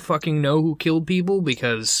fully fucking know who killed people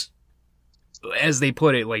because, as they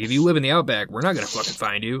put it, like, if you live in the outback, we're not gonna fucking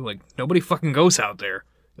find you. Like, nobody fucking goes out there.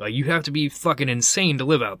 Like, you have to be fucking insane to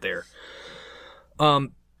live out there. But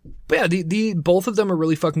yeah, the both of them are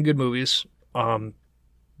really fucking good movies. The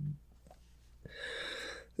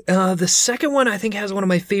second one I think has one of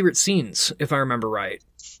my favorite scenes, if I remember right,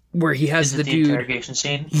 where he has the dude interrogation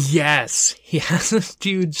scene. Yes, he has this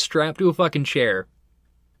dude strapped to a fucking chair.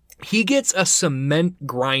 He gets a cement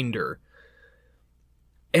grinder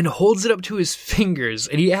and holds it up to his fingers,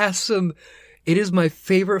 and he asks him. It is my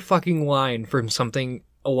favorite fucking line from something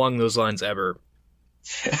along those lines ever.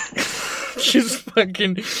 Just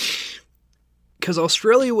fucking... Because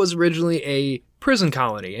Australia was originally a prison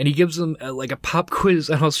colony, and he gives them like a pop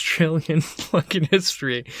quiz on Australian fucking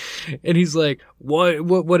history. And he's like,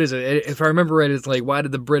 what is it? If I remember right, it's like, why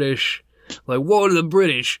did the British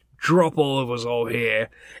drop all of us all here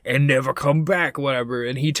and never come back, whatever.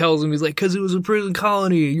 And he tells him, he's like, because it was a prison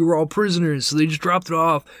colony, you were all prisoners, so they just dropped it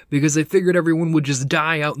off because they figured everyone would just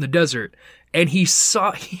die out in the desert. And he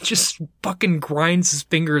just fucking grinds his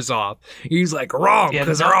fingers off. He's like, wrong,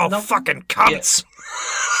 because they're all fucking cunts.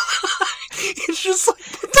 Yeah. It's just like,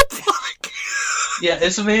 what the fuck? Yeah,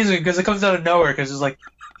 it's amazing because it comes out of nowhere, because it's like,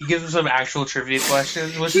 he gives him some actual trivia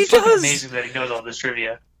questions, which is fucking amazing that he knows all this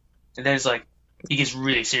trivia. And then it's like, he gets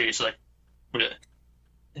really serious, like, bleh.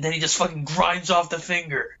 And then he just fucking grinds off the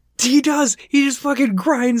finger. He does. He just fucking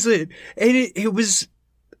grinds it. And it was,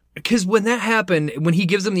 because when that happened, when he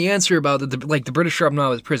gives them the answer about the British dropping out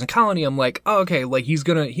of his prison colony, I'm like, oh, okay, like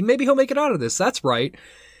maybe he'll make it out of this. That's right.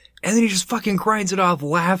 And then he just fucking grinds it off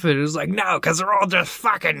laughing. It was like, no, because they're all just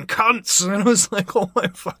fucking cunts. And I was like, oh my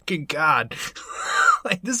fucking God.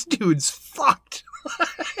 Like, this dude's fucked.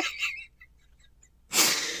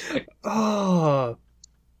 Oh,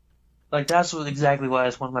 like, that's exactly why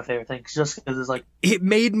it's one of my favorite things. Just because it's like, it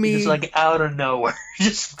made me just like out of nowhere,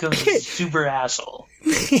 just becomes a super asshole.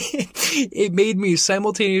 It made me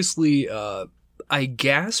simultaneously. I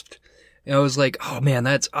gasped, and I was like, "Oh man,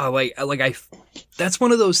 that's that's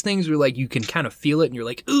one of those things where like you can kind of feel it, and you're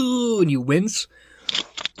like, ooh, and you wince."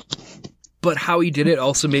 But how he did it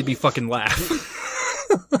also made me fucking laugh.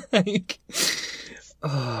 Like,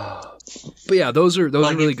 oh. But yeah, those are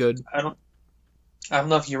really good. I don't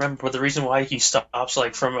know if you remember, but the reason why he stops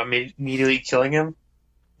like from immediately killing him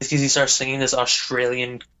is because he starts singing this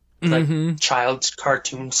Australian like child's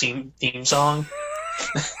cartoon theme song.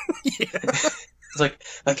 Yeah. It's like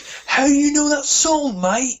how do you know that song,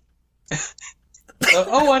 mate?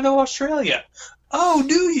 Oh, I know Australia. Oh,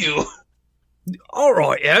 do you? All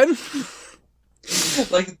right, Ed.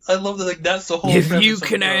 Like, I love that. Like, that's the whole. If premise you of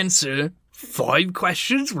can the book. answer 5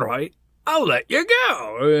 questions right, I'll let you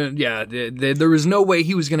go. Yeah, there was no way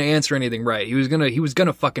he was going to answer anything right. He was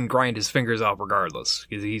gonna fucking grind his fingers off regardless,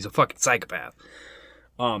 because he's a fucking psychopath.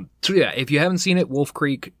 So yeah, if you haven't seen it, Wolf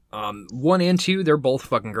Creek, 1 and 2, they're both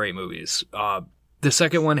fucking great movies. The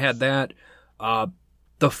second one had that.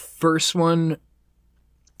 The first one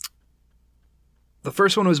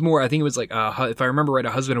was more, I think it was like, if I remember right,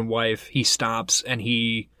 a husband and wife. He stops and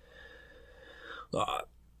he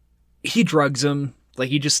drugs him. Like,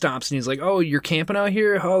 he just stops and he's like, "Oh, you're camping out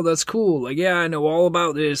here? Oh, that's cool. Like, yeah, I know all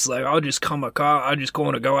about this. Like, I just going to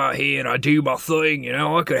go out here and I do my thing, you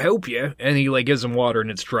know, I could help you." And he, like, gives him water and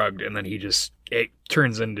it's drugged. And then it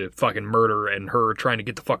turns into fucking murder and her trying to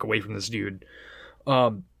get the fuck away from this dude.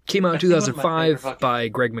 Came out in 2005 by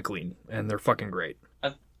Greg McLean, and they're fucking great.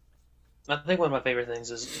 I think one of my favorite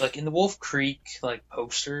things is, like, in the Wolf Creek, like,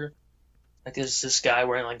 poster, like, there's this guy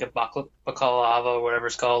wearing, like, a baklava or whatever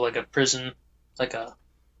it's called, like a prison, like a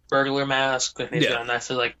burglar mask, and he's got a knife.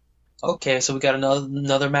 So, like, okay, so we got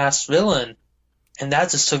another masked villain. And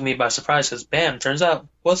that just took me by surprise, because, bam, turns out it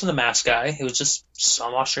wasn't a masked guy, it was just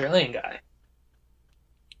some Australian guy.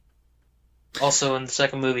 Also, in the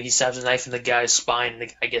second movie, he stabs a knife in the guy's spine, and the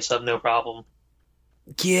guy gets up no problem.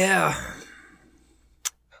 Yeah.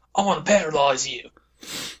 I want to paralyze you.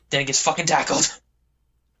 Then he gets fucking tackled.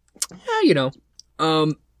 Yeah, you know.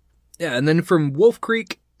 Yeah, and then from Wolf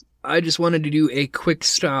Creek, I just wanted to do a quick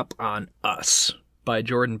stop on Us by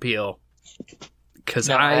Jordan Peele. Because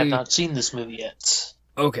I have not seen this movie yet.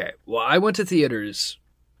 Okay, well, I went to theaters,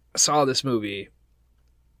 saw this movie.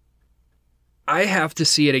 I have to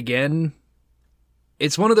see it again.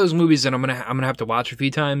 It's one of those movies that I'm gonna have to watch a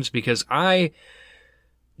few times, because I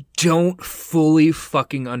don't fully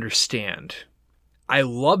fucking understand. I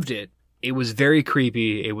loved it. It was very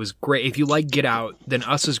creepy. It was great. If you like Get Out, then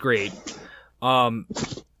Us is great. But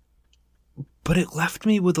it left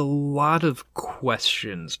me with a lot of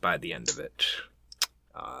questions by the end of it.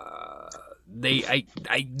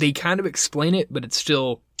 They kind of explain it, but it's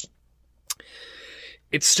still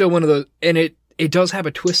one of those, and it does have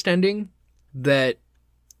a twist ending that,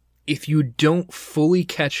 if you don't fully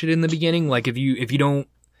catch it in the beginning, like if you don't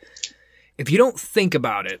think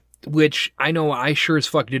about it, which I know I sure as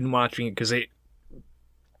fuck didn't watching it, because it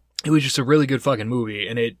was just a really good fucking movie,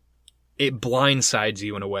 and it blindsides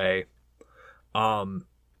you in a way.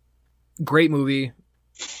 Great movie.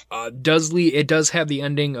 It does have the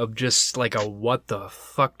ending of just like a what the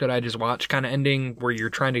fuck did I just watch kind of ending, where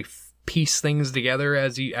you're trying to piece things together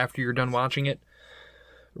after you're done watching it.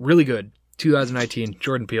 Really good. 2019,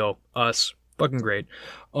 Jordan Peele, Us, fucking great.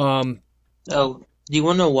 Do you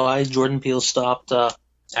want to know why Jordan Peele stopped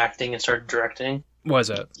acting and started directing? Why is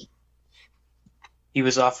that? He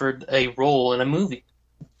was offered a role in a movie.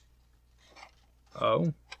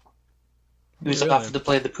 Oh? He was offered to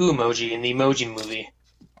play the poo emoji in the Emoji Movie.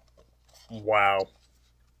 Wow.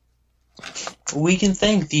 We can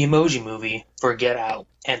thank the Emoji Movie for Get Out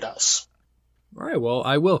and Us. All right, well,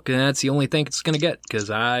 I will, because that's the only thing it's going to get, because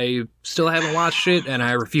I still haven't watched it, and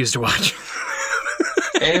I refuse to watch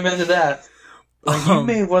it. Amen to that. Like, you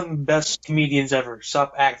made one of the best comedians ever.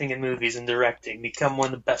 Stop acting in movies and directing. Become one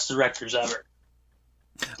of the best directors ever.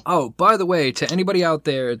 Oh, by the way, to anybody out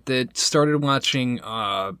there that started watching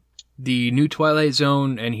the new Twilight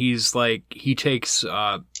Zone, and he takes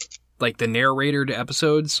like the narrator to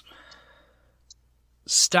episodes,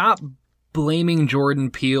 stop blaming Jordan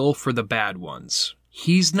Peele for the bad ones.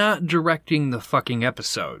 He's not directing the fucking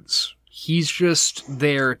episodes. He's just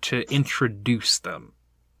there to introduce them.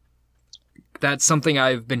 That's something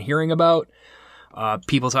I've been hearing about.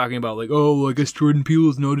 People talking about, like, oh, I guess Jordan Peele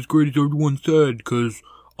is not as great as everyone said, because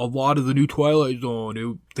a lot of the new Twilight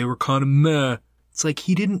Zone, they were kind of meh. It's like,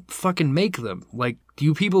 he didn't fucking make them. Like, do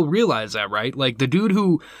you people realize that, right? Like, the dude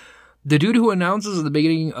who announces at the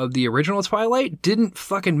beginning of the original Twilight didn't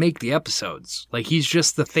fucking make the episodes. Like, he's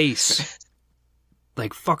just the face.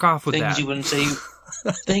 Like, fuck off with things that. You wouldn't say.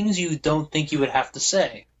 Things you don't think you would have to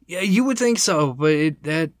say. Yeah, you would think so, but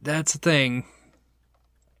that's the thing.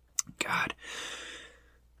 God.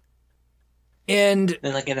 And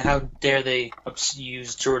how dare they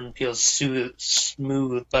use Jordan Peele's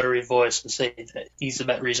smooth, buttery voice and say that he's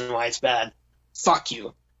the reason why it's bad. Fuck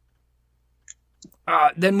you.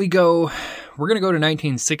 Then we're going to go to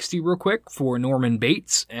 1960 real quick for Norman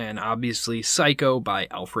Bates, and obviously Psycho by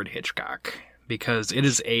Alfred Hitchcock, because it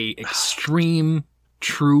is a extreme,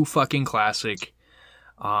 true fucking classic.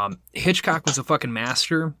 Hitchcock was a fucking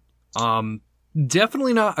master.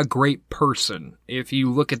 definitely not a great person if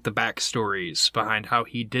you look at the backstories behind how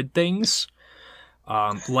he did things.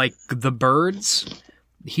 Like The Birds,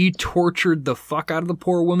 he tortured the fuck out of the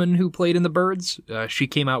poor woman who played in The Birds. She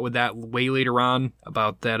came out with that way later on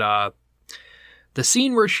about that, the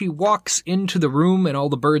scene where she walks into the room and all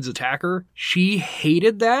the birds attack her. She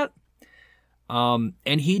hated that. And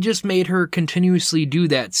he just made her continuously do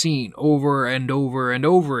that scene over and over and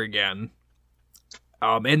over again.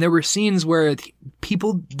 And there were scenes where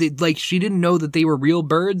people did, like, she didn't know that they were real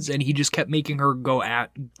birds, and he just kept making her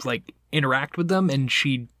interact with them, and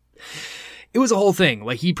it was a whole thing.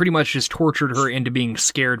 Like, he pretty much just tortured her into being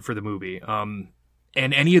scared for the movie. And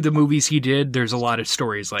any of the movies he did, there's a lot of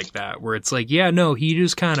stories like that, where it's like, yeah, no, he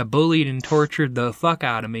just kind of bullied and tortured the fuck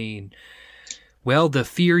out of me. And, well, the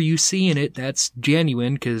fear you see in it, that's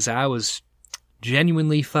genuine, because I was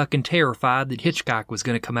genuinely fucking terrified that Hitchcock was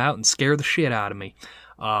going to come out and scare the shit out of me.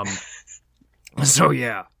 So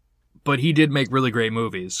yeah, but he did make really great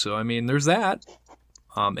movies. So, I mean, there's that.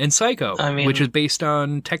 And Psycho, which is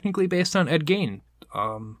technically based on Ed Gein.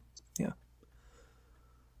 Yeah.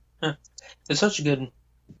 It's such a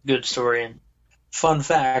good story. And fun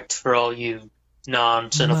fact for all you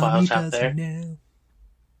non-cinephiles out there.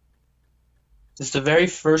 It's the very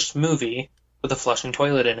first movie with a flushing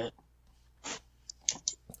toilet in it.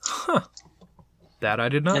 Huh. That I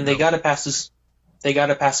did not know. And they got to pass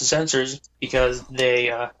the censors because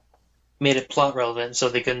they made it plot relevant, so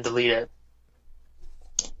they couldn't delete it.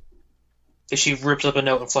 If she rips up a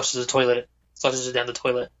note and flushes it down the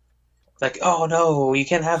toilet. Like, oh no, you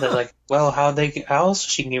can't have that. Like, well, how else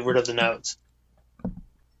she can get rid of the notes?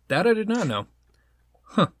 That I did not know.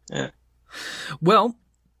 Huh. Yeah. Well,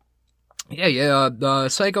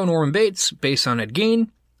 Psycho Norman Bates, based on Ed Gein.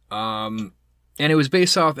 And it was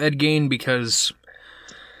based off Ed Gein because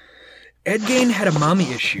Ed Gein had a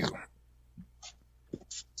mommy issue.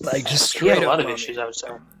 Like, just straight up. He had a lot of issues, I would say.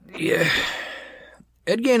 Yeah.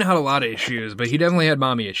 Ed Gein had a lot of issues, but he definitely had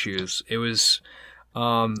mommy issues. It was,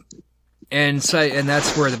 and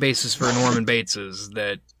that's where the basis for Norman Bates is,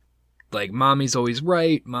 that, like, mommy's always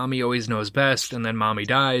right, mommy always knows best, and then mommy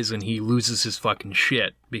dies, and he loses his fucking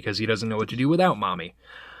shit, because he doesn't know what to do without mommy.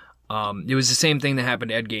 It was the same thing that happened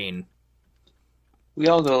to Ed Gein. We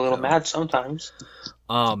all go a little mad sometimes.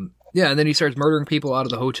 Yeah, and then he starts murdering people out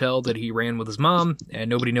of the hotel that he ran with his mom, and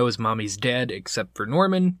nobody knows mommy's dead except for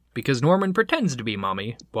Norman, because Norman pretends to be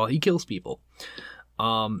mommy while he kills people.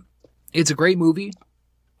 It's a great movie.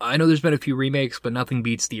 I know there's been a few remakes, but nothing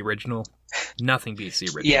beats the original. Nothing beats the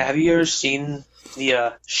original. Yeah, have you ever seen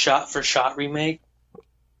the shot-for-shot remake?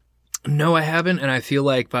 No, I haven't, and I feel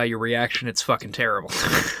like by your reaction, it's fucking terrible.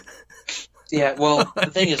 Yeah, well, the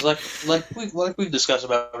thing is, like we've discussed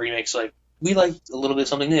about remakes, like, we like a little bit of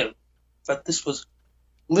something new. But this was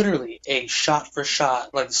literally a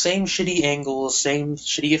shot-for-shot, like, same shitty angles, same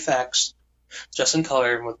shitty effects, just in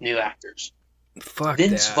color and with new actors. Fuck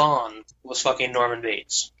Vince that. Vaughn was fucking Norman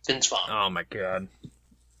Bates. Vince Vaughn. Oh my god.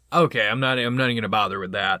 Okay, I'm not even gonna bother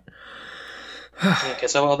with that. Yeah,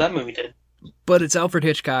 guess how well that movie did. But it's Alfred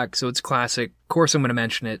Hitchcock, so it's classic. Of course I'm gonna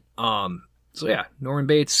mention it. So yeah, Norman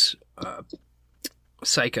Bates,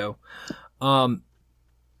 Psycho.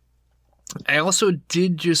 I also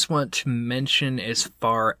did just want to mention, as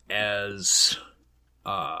far as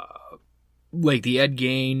like the Ed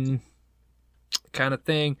Gein kind of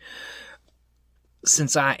thing,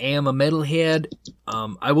 since I am a metalhead,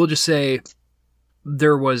 I will just say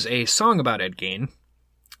there was a song about Ed Gein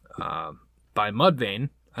by Mudvayne.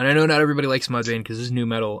 And I know not everybody likes Mudvayne because it's new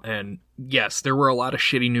metal, and yes, there were a lot of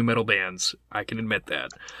shitty new metal bands. I can admit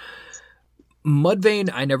that. Mudvayne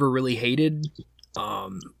I never really hated,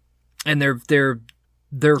 and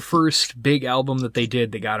their first big album that they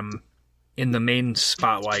did, they got them in the main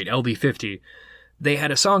spotlight, LD50. They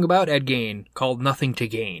had a song about Ed Gein called "Nothing to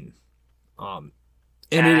Gain," and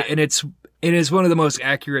it is one of the most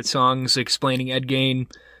accurate songs explaining Ed Gein,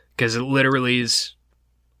 because it literally is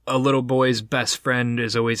a little boy's best friend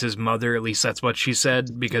is always his mother. At least that's what she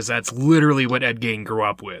said, because that's literally what Ed Gein grew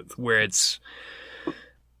up with, where it's,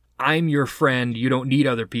 I'm your friend, you don't need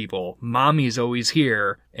other people. Mommy's always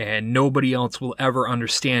here, and nobody else will ever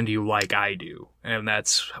understand you like I do. And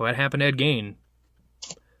that's what happened to Ed Gein.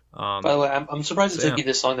 By the way, I'm surprised it took you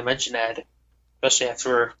this long to mention Ed, especially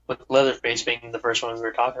after with Leatherface being the first one we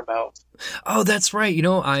were talking about. Oh, that's right. You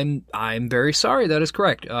know, I'm very sorry. That is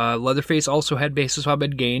correct. Leatherface also had basis of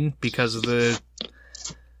Ed Gein because of the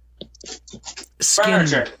skin.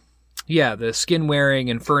 Furniture. Yeah, the skin wearing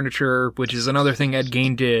and furniture, which is another thing Ed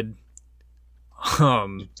Gein did.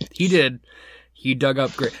 He dug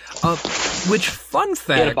up great. Which, fun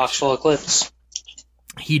fact. He had a box full of clips.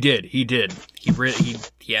 He did. He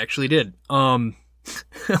actually did.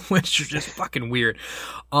 Which is just fucking weird.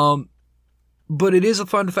 But it is a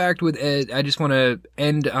fun fact with Ed. I just want to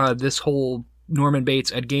end this whole Norman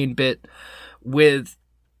Bates Ed Gein bit with,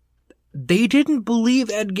 they didn't believe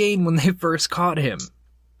Ed Gein when they first caught him,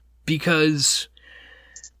 because,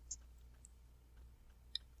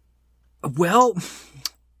 well,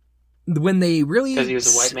 when they really... Because he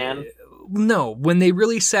was a white man? No, when they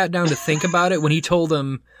really sat down to think about it, when he told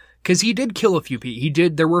them, because he did kill a few people.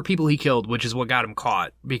 There were people he killed, which is what got him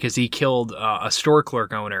caught, because he killed a store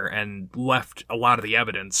clerk owner and left a lot of the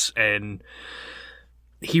evidence. And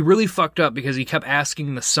he really fucked up because he kept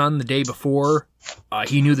asking the son the day before.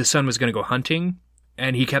 He knew the son was going to go hunting,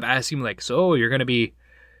 and he kept asking him, like, so you're going to be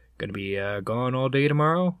gone all day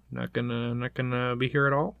tomorrow? Not gonna be here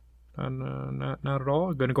at all? Not at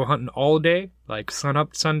all? Gonna go hunting all day? Like sun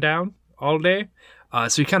up, sun down? All day?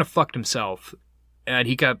 So he kind of fucked himself. And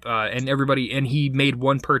he kept, and he made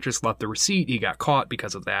one purchase, left the receipt. He got caught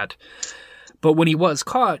because of that. But when he was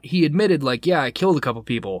caught, he admitted, like, yeah, I killed a couple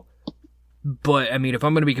people. But, I mean, if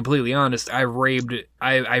I'm going to be completely honest, I've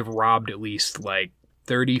robbed at least, like,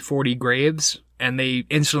 30, 40 graves. And they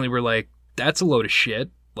instantly were like, that's a load of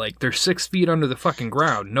shit. Like, they're 6 feet under the fucking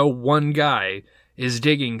ground. No one guy is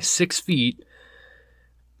digging 6 feet,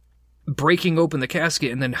 breaking open the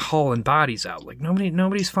casket, and then hauling bodies out. Like,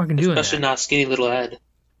 nobody's fucking doing that. Especially not skinny little Ed.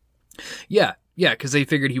 Yeah, because they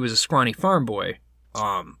figured he was a scrawny farm boy.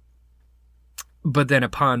 But then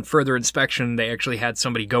upon further inspection, they actually had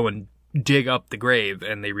somebody go and dig up the grave,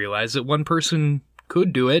 and they realized that one person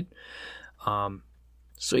could do it.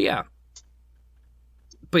 So yeah.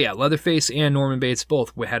 But yeah, Leatherface and Norman Bates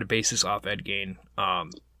both had a basis off Ed Gein.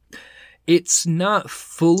 It's not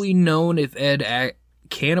fully known if Ed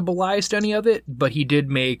cannibalized any of it, but he did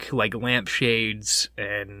make, like, lampshades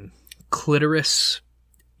and clitoris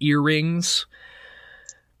earrings,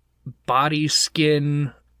 body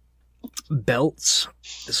skin belts.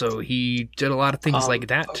 So he did a lot of things like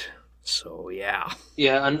that. So yeah.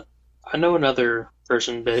 Yeah, I know another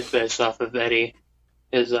person based off of Eddie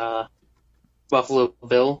is Buffalo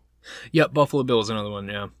Bill. Yep, Buffalo Bill is another one,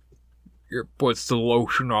 yeah. It puts the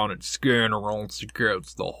lotion on its skin or else it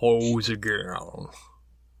gets the hose again.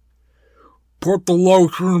 Put the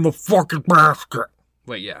lotion in the fucking basket.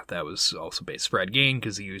 But yeah, that was also based for Ed Gein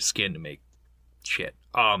because he used skin to make shit.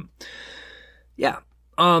 Yeah.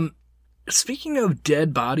 Speaking of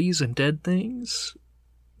dead bodies and dead things,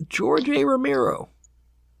 George A. Romero.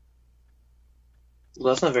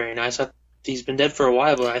 Well, that's not very nice. He's been dead for a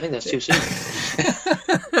while, but I think that's too soon.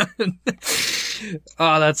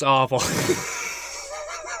 Oh, that's awful.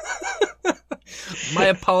 My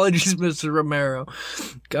apologies, Mr. Romero.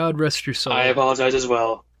 God rest your soul. I apologize as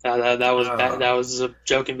well. That was bad, that was a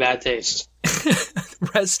joke in bad taste.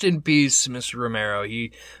 Rest in peace, Mr. Romero.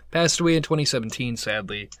 He passed away in 2017,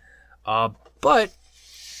 sadly. But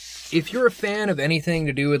if you're a fan of anything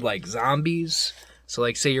to do with, like, zombies, so,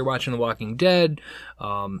 like, say you're watching The Walking Dead,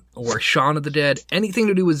 or Shaun of the Dead, anything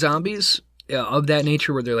to do with zombies of that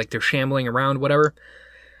nature where they're shambling around, whatever,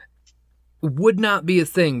 would not be a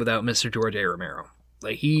thing without Mr. George A. Romero.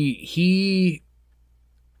 Like, he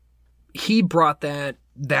brought that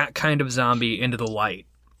kind of zombie into the light,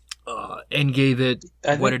 and gave it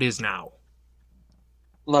what it is now.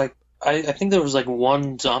 Like, I think there was, like,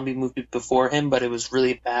 one zombie movie before him, but it was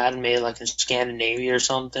really bad and made, like, in Scandinavia or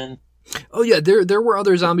something. Oh yeah, there were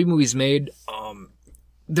other zombie movies made.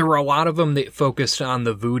 There were a lot of them that focused on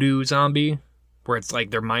the voodoo zombie, where it's like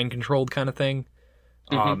they're mind controlled kind of thing.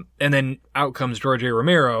 Mm-hmm. And then out comes George A.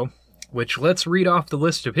 Romero, which let's read off the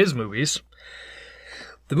list of his movies.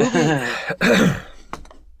 The movie.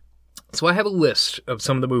 So I have a list of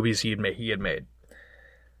some of the movies he had made.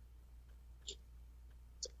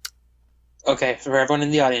 Okay, for everyone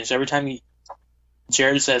in the audience, every time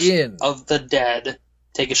Jared says "of the dead,"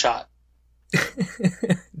 take a shot.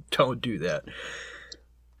 Don't do that.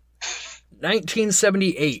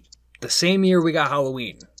 1978, the same year we got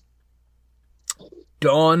Halloween.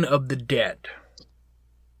 Dawn of the Dead.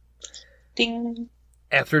 Ding.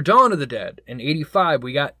 After Dawn of the Dead, in 85,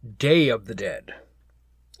 we got Day of the Dead.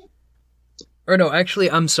 Or no, actually,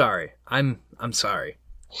 I'm sorry. I'm sorry.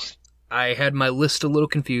 I had my list a little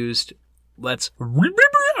confused. Let's... We're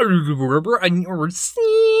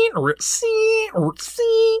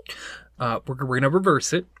gonna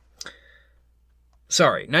reverse it.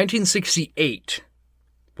 Sorry, 1968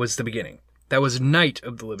 was the beginning. That was Night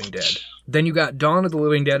of the Living Dead. Then you got Dawn of the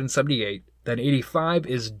Living Dead in 78. Then 85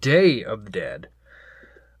 is Day of the Dead.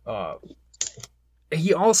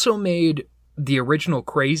 He also made the original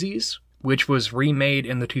Crazies, which was remade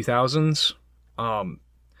in the 2000s.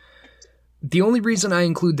 The only reason I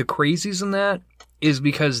include the crazies in that is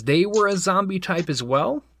because they were a zombie type as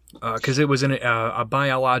well. Because it was a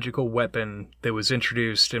biological weapon that was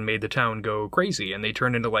introduced and made the town go crazy, and they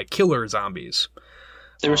turned into, like, killer zombies.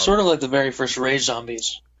 They were sort of like the very first rage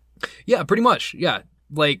zombies. Yeah, pretty much. Yeah,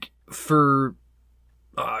 like, because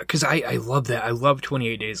I love that. I love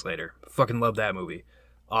 28 Days Later. Fucking love that movie.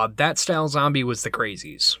 That style zombie was the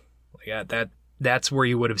crazies. Yeah, that's where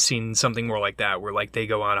you would have seen something more like that, where, like, they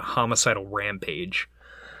go on a homicidal rampage.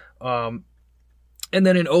 And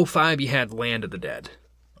then in 2005, you had Land of the Dead.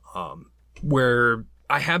 Where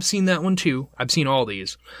I have seen that one too. I've seen all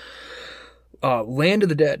these. Land of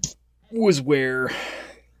the Dead was where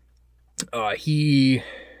he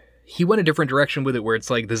went a different direction with it, where it's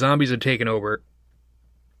like the zombies had taken over,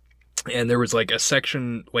 and there was like a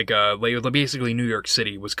section, like basically New York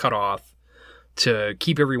City was cut off to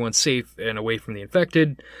keep everyone safe and away from the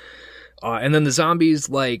infected. And then the zombies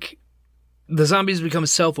become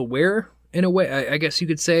self-aware in a way, I guess you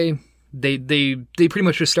could say. They pretty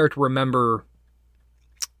much just start to remember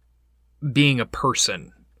being a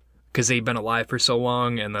person because they've been alive for so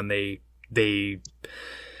long, and then they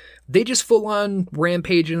just full on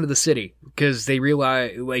rampage into the city because they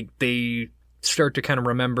realize, like, they start to kind of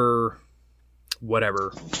remember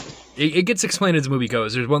whatever. It gets explained as the movie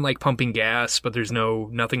goes. There's one like pumping gas, but there's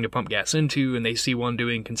nothing to pump gas into, and they see one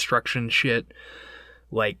doing construction shit,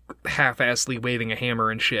 like half-assedly waving a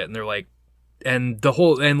hammer and shit, and they're like. And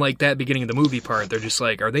like that beginning of the movie part, they're just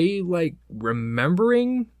like, are they like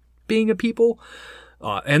remembering being a people?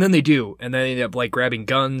 And then they do, and then they end up like grabbing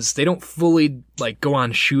guns. They don't fully like go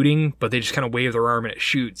on shooting, but they just kind of wave their arm and it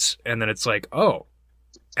shoots, and then it's like, oh,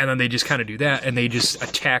 and then they just kind of do that, and they just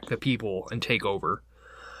attack the people and take over.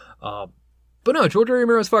 But no, George R.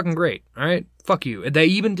 Romero is fucking great. All right, fuck you. They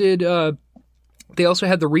even did. They also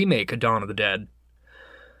had the remake of Dawn of the Dead.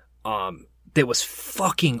 That was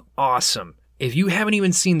fucking awesome. If you haven't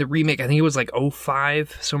even seen the remake, I think it was like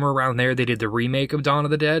 2005, somewhere around there, they did the remake of Dawn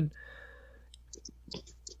of the Dead.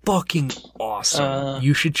 Fucking awesome.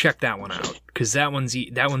 You should check that one out, because that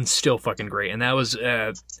one's still fucking great. And that was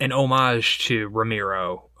an homage to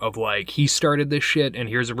Romero, of like, he started this shit, and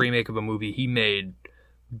here's a remake of a movie he made,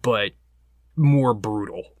 but more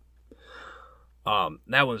brutal.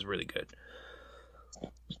 That one's really good.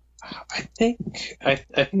 I think that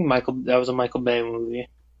was a Michael Bay movie.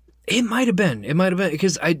 It might have been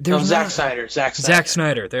because Zack Snyder. Zack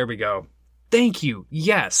Snyder. There we go. Thank you.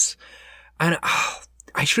 Yes, and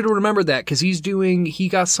I should have remembered that because he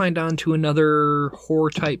got signed on to another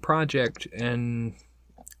horror type project, and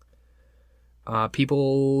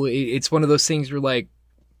people. It's one of those things where like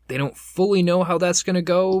they don't fully know how that's gonna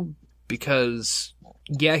go because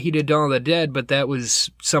yeah, he did Dawn of the Dead, but that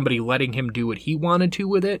was somebody letting him do what he wanted to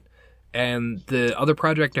with it. And the other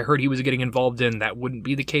project I heard he was getting involved in, that wouldn't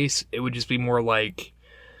be the case. It would just be more like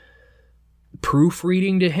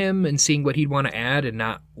proofreading to him and seeing what he'd want to add and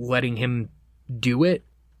not letting him do it.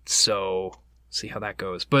 So, see how that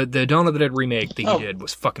goes. But the Dawn of the Dead remake that he did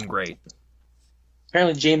was fucking great.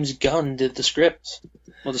 Apparently James Gunn did the script.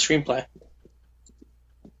 Well, the screenplay.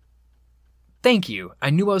 Thank you. I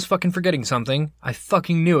knew I was fucking forgetting something. I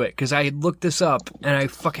fucking knew it, because I had looked this up, and I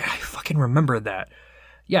fucking remembered that.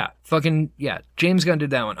 Yeah, James Gunn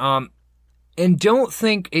did that one. And don't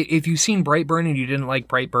think, if you've seen Brightburn and you didn't like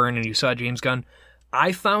Brightburn and you saw James Gunn,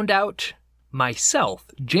 I found out myself,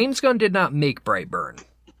 James Gunn did not make Brightburn.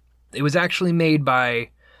 It was actually made by, I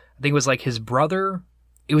think it was like his brother.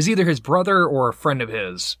 It was either his brother or a friend of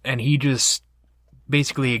his, and he just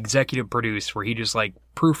basically executive produced, where he just like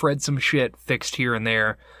proofread some shit, fixed here and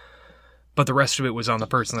there. But the rest of it was on the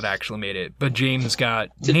person that actually made it. But James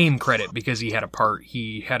got name credit because he had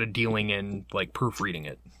a dealing in, like, proofreading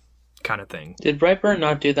it kind of thing. Did Brightburn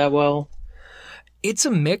not do that well? It's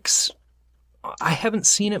a mix. I haven't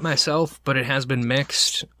seen it myself, but it has been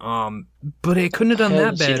mixed. But it couldn't have done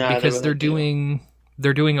that bad because they're doing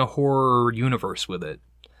a horror universe with it.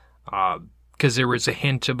 Because there was a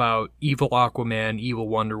hint about evil Aquaman, evil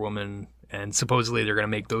Wonder Woman, and supposedly they're going to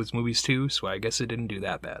make those movies too, so I guess it didn't do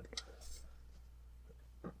that bad.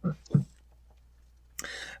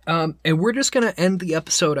 And we're just going to end the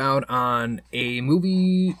episode out on a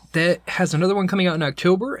movie that has another one coming out in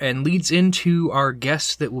October and leads into our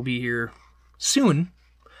guest that will be here soon.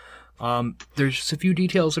 There's just a few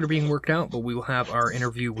details that are being worked out, but we will have our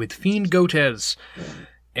interview with Fiend Gotez.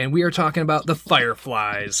 And we are talking about The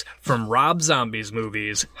Fireflies from Rob Zombie's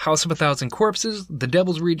movies, House of a Thousand Corpses, The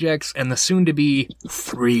Devil's Rejects, and the soon-to-be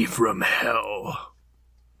Three from Hell.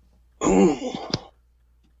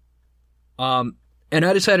 And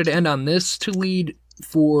I decided to end on this to lead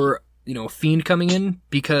for, Fiend coming in,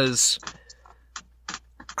 because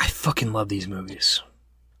I fucking love these movies.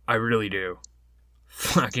 I really do.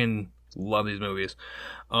 Fucking love these movies.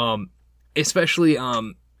 Especially,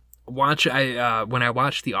 when I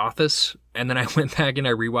watched The Office, and then I went back and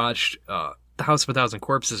I rewatched, The House of a Thousand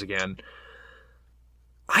Corpses again.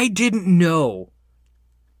 I didn't know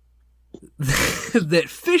that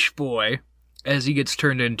Fish Boy, as he gets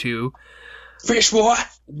turned into, Fish Boy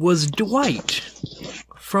was Dwight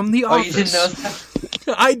from The Office. Oh, you didn't know that?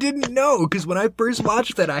 I didn't know, because when I first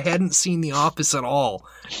watched that, I hadn't seen The Office at all.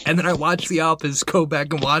 And then I watched The Office, go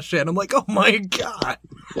back and watch it, and I'm like, oh my god.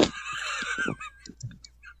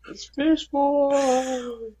 It's Fish Boy.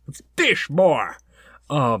 It's Fish Boy.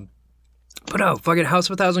 But no, fucking House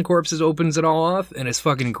of a Thousand Corpses opens it all off, and it's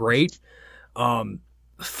fucking great.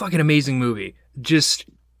 Fucking amazing movie. Just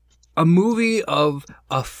a movie of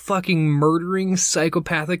a fucking murdering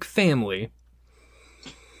psychopathic family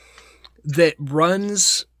that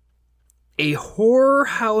runs a horror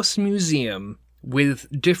house museum with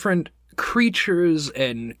different creatures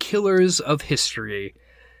and killers of history,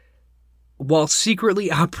 while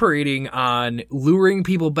secretly operating on luring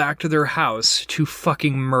people back to their house to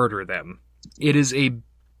fucking murder them. It is a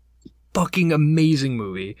fucking amazing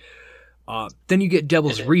movie. Then you get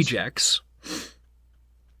Devil's Rejects,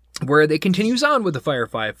 where they continues on with the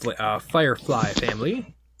Firefly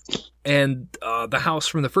family, and the house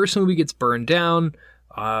from the first movie gets burned down.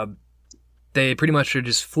 They pretty much are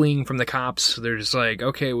just fleeing from the cops. They're just like,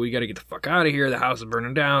 okay, we gotta get the fuck out of here. The house is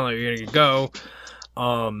burning down. Like, we gotta go.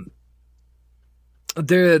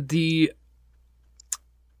 The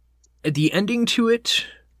ending to it,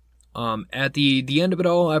 at the end of it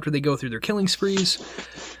all, after they go through their killing sprees,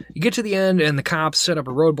 you get to the end and the cops set up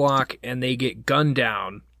a roadblock and they get gunned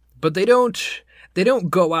down. But they don't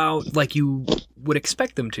go out like you would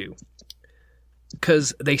expect them to.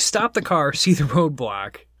 Because they stop the car, see the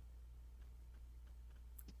roadblock,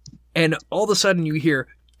 and all of a sudden you hear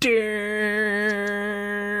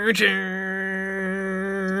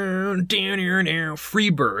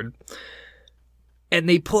Freebird, and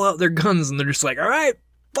they pull out their guns and they're just like, alright,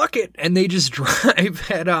 fuck it, and they just drive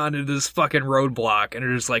head on into this fucking roadblock, and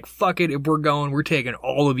they're just like, fuck it, if we're going, we're taking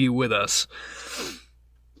all of you with us.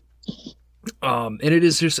 And it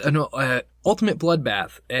is just an ultimate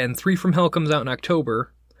bloodbath, and 3 from Hell comes out in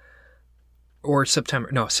October, or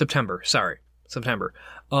September, September.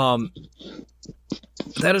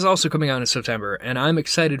 That is also coming out in September, and I'm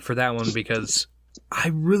excited for that one because I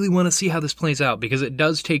really want to see how this plays out, because it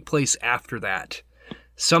does take place after that.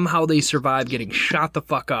 Somehow they survive getting shot the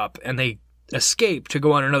fuck up, and they escape to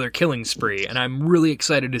go on another killing spree, and I'm really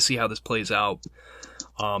excited to see how this plays out.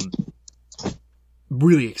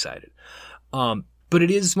 Really excited. But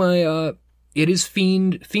it is it is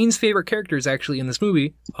Fiend's favorite character is actually in this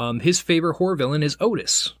movie. His favorite horror villain is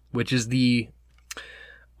Otis, which is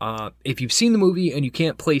if you've seen the movie and you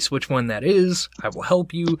can't place which one that is, I will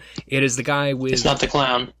help you. It is the guy with... It's not the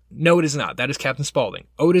clown. No, it is not. That is Captain Spaulding.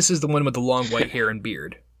 Otis is the one with the long white hair and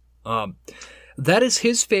beard. That is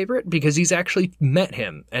his favorite because he's actually met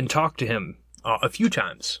him and talked to him a few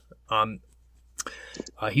times.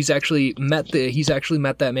 He's actually met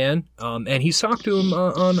that man, and he's talked to him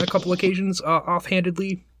on a couple occasions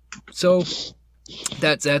offhandedly. So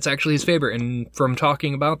that's actually his favorite. And from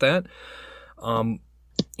talking about that,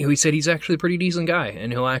 he said he's actually a pretty decent guy,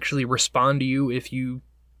 and he'll actually respond to you if you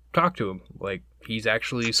talk to him. Like, he's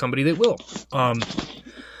actually somebody that will.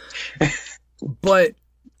 But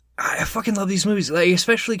I fucking love these movies, like,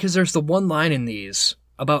 especially because there's the one line in these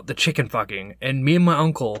about the chicken fucking, and me and my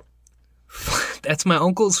uncle, that's my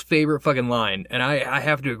uncle's favorite fucking line, and I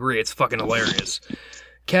have to agree, it's fucking hilarious.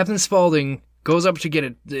 Captain Spaulding goes up to get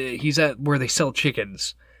it, he's at where they sell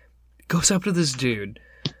chickens, goes up to this dude,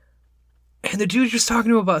 and the dude's just talking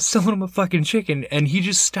to him about selling him a fucking chicken, and he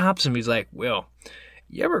just stops him. He's like, well,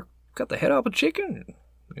 you ever cut the head off a chicken?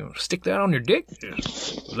 You know, stick that on your dick?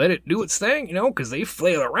 Just let it do its thing, you know, because they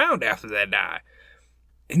flail around after they die.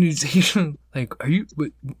 And he's like, are you,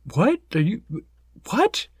 what? Are you,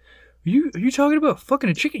 what? Are you talking about fucking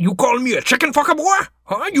a chicken? You calling me a chicken fucker, boy?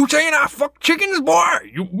 Huh? You saying I fuck chickens, boy?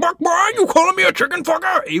 You buck boy? You calling me a chicken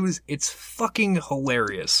fucker? It's fucking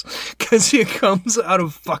hilarious. Cause it comes out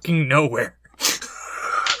of fucking nowhere.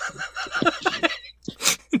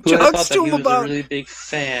 Who I thought that he was a really big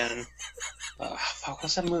fan. Fuck,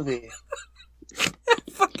 what's that movie? I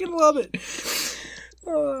fucking love it.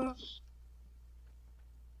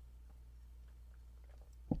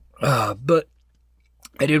 But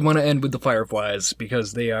I did want to end with the Fireflies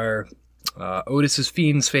because they are Otis's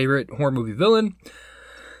Fiend's favorite horror movie villain.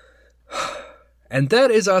 And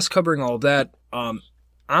that is us covering all of that.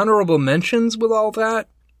 honorable mentions with all that.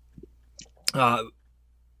 I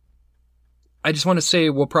just want to say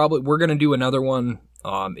we're going to do another one.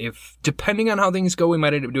 If depending on how things go, we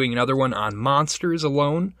might end up doing another one on monsters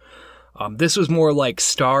alone. This was more like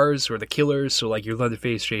Stars or the Killers, so like your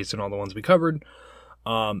Leatherface, Jason, all the ones we covered.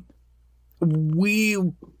 We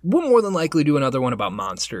will more than likely do another one about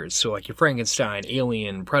monsters, so like your Frankenstein,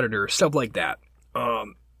 Alien, Predator, stuff like that.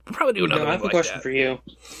 We'll probably do another one. I have a question for you.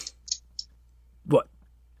 What?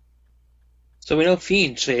 So we know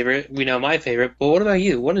Fiend's favorite, we know my favorite, but what about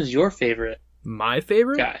you? What is your favorite? My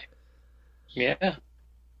favorite guy? Yeah.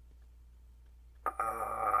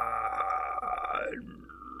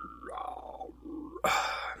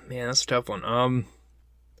 Man, that's a tough one.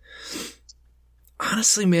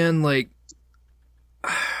 Honestly, man, like,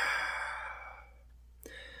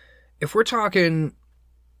 if we're talking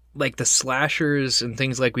like the slashers and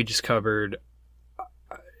things like we just covered,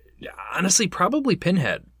 honestly, probably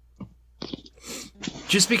Pinhead.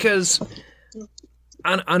 Just because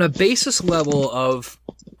on a basis level of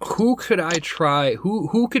who could I try,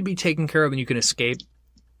 who could be taken care of and you can escape,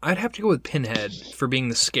 I'd have to go with Pinhead for being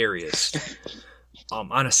the scariest.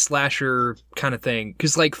 On a slasher kind of thing.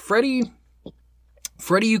 Because, like, Freddy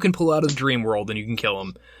you can pull out of the dream world and you can kill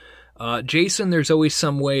him. Jason, there's always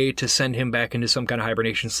some way to send him back into some kind of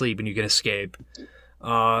hibernation sleep and you can escape.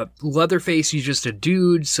 Leatherface, he's just a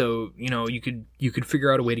dude, so, you know, you could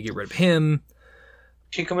figure out a way to get rid of him.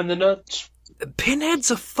 Kick him in the nuts. Pinhead's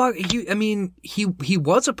he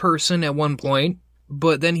was a person at one point,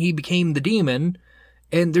 but then he became the demon.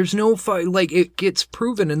 And there's no fight, like, it gets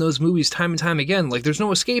proven in those movies time and time again, like, there's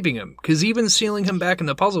no escaping him. Because even sealing him back in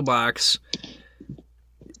the puzzle box,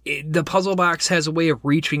 the puzzle box has a way of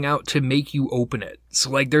reaching out to make you open it. So,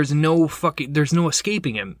 like, there's no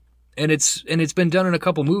escaping him. And it's been done in a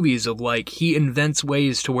couple movies of, like, he invents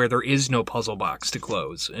ways to where there is no puzzle box to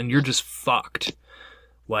close. And you're just fucked.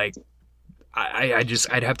 Like,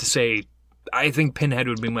 I'd have to say, I think Pinhead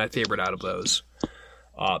would be my favorite out of those.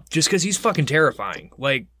 Just because he's fucking terrifying.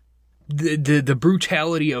 Like, the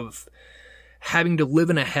brutality of having to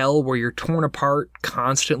live in a hell where you're torn apart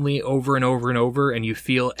constantly over and over and over, and you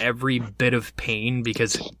feel every bit of pain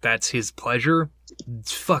because that's his pleasure.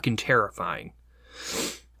 It's fucking terrifying.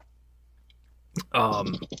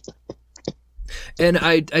 And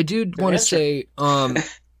I do want to say,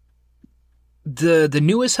 the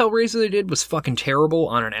newest Hellraiser they did was fucking terrible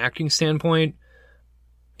on an acting standpoint.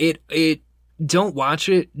 Don't watch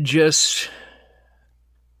it, it's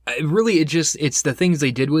the things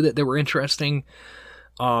they did with it that were interesting.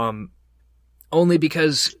 Only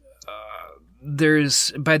because,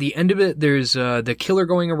 by the end of it, there's, the killer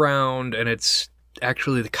going around, and it's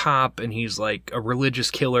actually the cop, and he's like a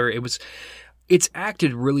religious killer. It's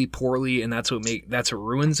acted really poorly, and that's what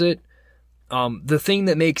ruins it. The thing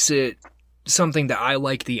that makes it something that I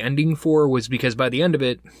like the ending for was because by the end of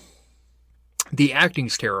it, the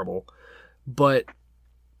acting's terrible. But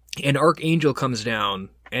an archangel comes down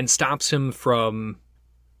and stops him from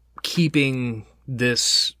keeping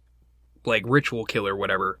this, like, ritual killer,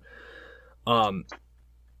 whatever. And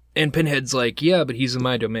Pinhead's like, yeah, but he's in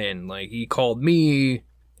my domain. Like, he called me,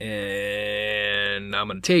 and I'm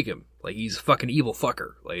gonna take him. Like, he's a fucking evil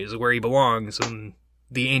fucker. Like, this is where he belongs. And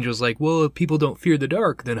the angel's like, well, if people don't fear the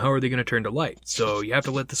dark, then how are they gonna turn to light? So you have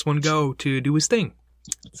to let this one go to do his thing.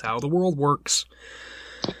 That's how the world works.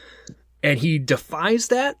 And he defies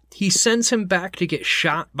that. He sends him back to get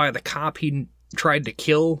shot by the cop he tried to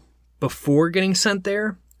kill before getting sent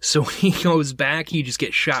there. So he goes back, he just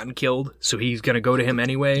gets shot and killed. So he's going to go to him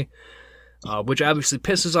anyway. Which obviously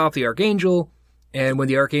pisses off the Archangel. And when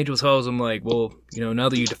the Archangel tells him, like, well, you know, now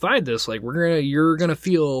that you defied this, like, you're going to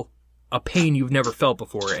feel a pain you've never felt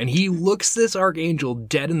before. And he looks this Archangel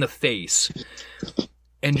dead in the face.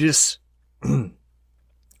 And just,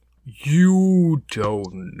 you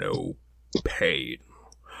don't know pain.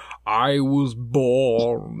 I was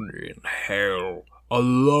born in hell, a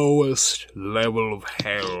lowest level of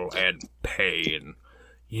hell and pain.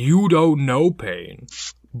 You don't know pain,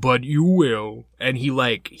 but you will. And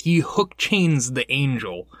he hook chains the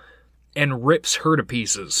angel and rips her to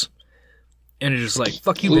pieces. And it's just like,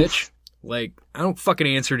 fuck you, bitch. Like, I don't fucking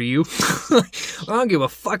answer to you. I don't give a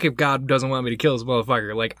fuck if God doesn't want me to kill this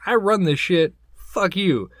motherfucker. Like, I run this shit. Fuck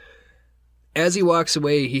you. As he walks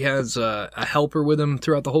away, he has a helper with him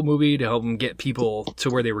throughout the whole movie to help him get people to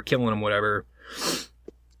where they were killing him, whatever.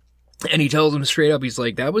 And he tells him straight up, he's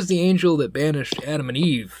like, that was the angel that banished Adam and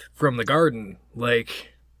Eve from the garden.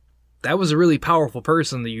 Like, that was a really powerful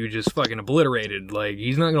person that you just fucking obliterated. Like,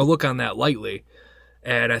 he's not going to look on that lightly.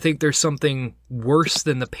 And I think there's something worse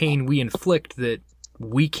than the pain we inflict that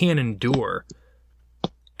we can't endure.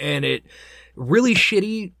 and it really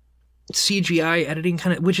shitty CGI editing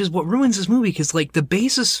kind of, which is what ruins this movie, because like the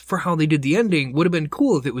basis for how they did the ending would have been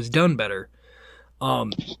cool if it was done better.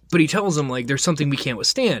 But he tells them, like, there's something we can't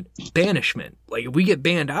withstand. Banishment. Like, if we get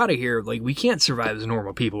banned out of here, like, we can't survive as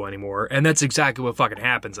normal people anymore. And that's exactly what fucking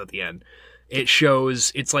happens at the end. It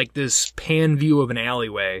shows, it's like this pan view of an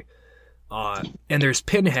alleyway. And there's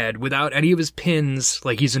Pinhead without any of his pins.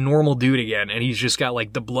 Like, he's a normal dude again. And he's just got,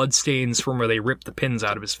 like, the blood stains from where they ripped the pins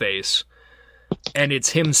out of his face. And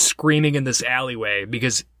it's him screaming in this alleyway,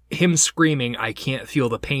 because him screaming, I can't feel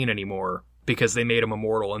the pain anymore, because they made him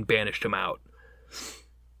immortal and banished him out.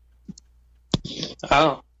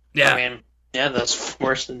 Oh. Yeah. I mean, yeah, that's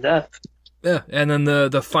worse than death. Yeah, and then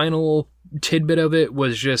the final tidbit of it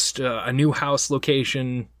was just a new house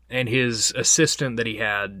location, and his assistant that he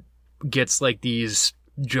had gets, like, these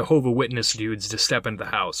Jehovah's Witness dudes to step into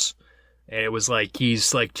the house. And it was like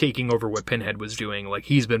he's, like, taking over what Pinhead was doing. Like,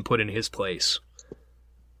 he's been put in his place.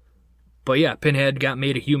 But yeah, Pinhead got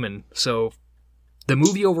made a human, so the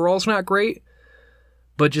movie overall's not great.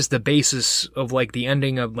 But just the basis of, like, the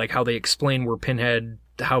ending of, like, how they explain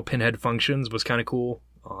how Pinhead functions was kind of cool.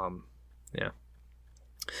 Yeah.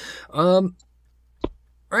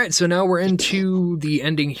 Alright, so now we're into the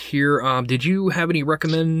ending here. Did you have any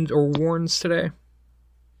recommend or warns today?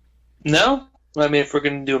 No? I mean, if we're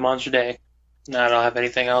going to do a monster day, no, I don't have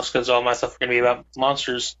anything else, because all my stuff are going to be about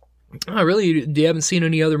monsters. Oh, really? You haven't seen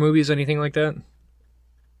any other movies, anything like that?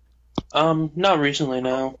 Not recently,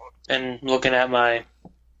 no. And looking at my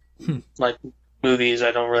like movies,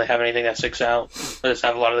 I don't really have anything that sticks out. I just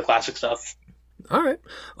have a lot of the classic stuff. All right.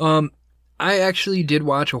 I actually did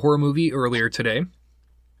watch a horror movie earlier today.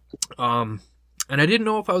 And I didn't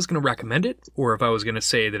know if I was going to recommend it or if I was going to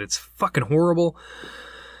say that it's fucking horrible.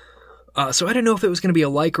 So I didn't know if it was going to be a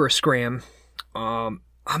like or a scram. I'm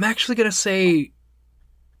actually going to say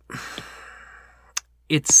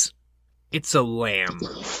it's a lamb.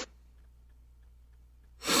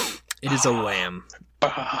 It is a lamb.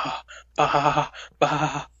 Bah, bah,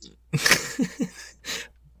 bah.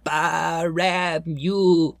 Barab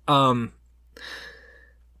you. I'm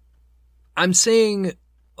saying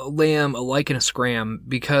a lamb, a like, and a scram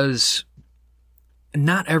because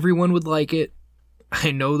not everyone would like it. I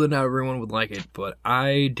know that not everyone would like it, but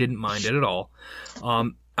I didn't mind it at all.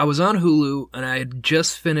 I was on Hulu and I had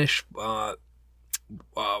just finished. I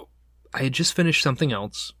had just finished something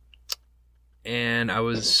else. And I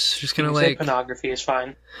was just kind of like... pornography is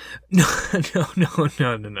fine. No.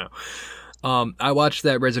 I watched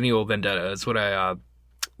that Resident Evil Vendetta. That's what I'd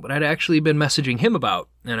actually been messaging him about,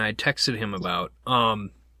 and I texted him about.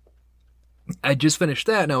 I just finished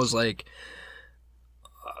that, and I was like...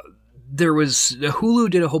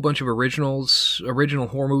 Hulu did a whole bunch of original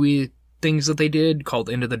horror movie things that they did called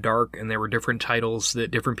Into the Dark, and there were different titles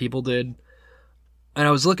that different people did. And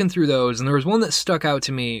I was looking through those, and there was one that stuck out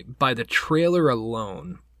to me by the trailer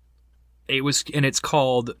alone. It's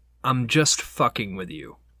called I'm Just Fucking With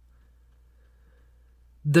You.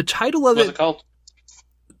 The title of What's it called?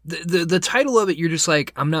 The title of it, you're just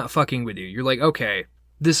like, I'm not fucking with you. You're like, okay,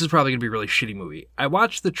 this is probably going to be a really shitty movie. I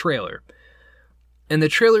watched the trailer, and the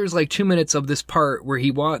trailer is like 2 minutes of this part where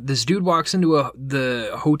this dude walks into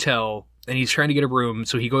the hotel, and he's trying to get a room,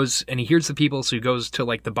 so he goes, and he hears the people, so he goes to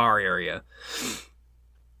like the bar area.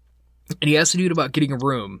 And he asks the dude about getting a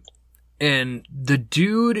room. And the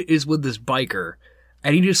dude is with this biker.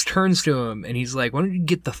 And he just turns to him and he's like, why don't you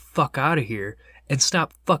get the fuck out of here and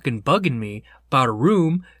stop fucking bugging me about a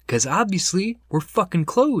room? Because obviously we're fucking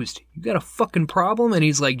closed. You got a fucking problem? And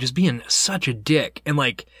he's like just being such a dick. And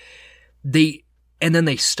like and then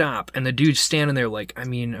they stop and the dude's standing there like, I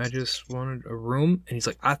mean, I just wanted a room. And he's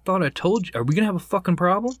like, I thought I told you. Are we going to have a fucking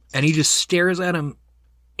problem? And he just stares at him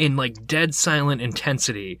in like dead silent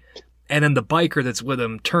intensity. And then the biker that's with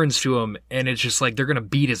him turns to him, and it's just like they're going to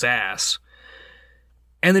beat his ass.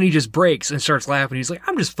 And then he just breaks and starts laughing. He's like,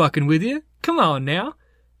 I'm just fucking with you. Come on now.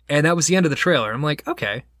 And that was the end of the trailer. I'm like,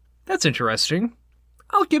 okay, that's interesting.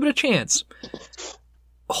 I'll give it a chance.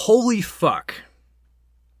 Holy fuck.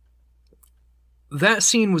 That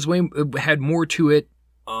scene had more to it,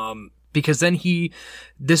 because then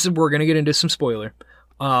this is where we're going to get into some spoiler.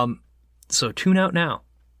 So tune out now.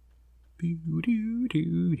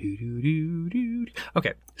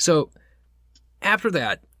 Okay, so after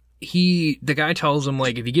that, the guy tells him,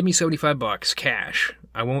 like, if you give me $75 cash,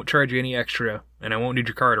 I won't charge you any extra, and I won't need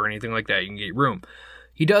your card or anything like that. You can get your room.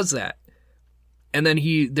 He does that. And then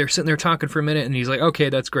they're sitting there talking for a minute, and he's like, okay,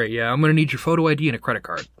 that's great. Yeah, I'm going to need your photo ID and a credit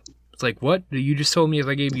card. It's like, what? You just told me if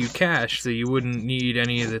I gave you cash that you wouldn't need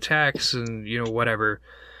any of the tax and, whatever.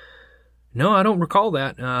 No, I don't recall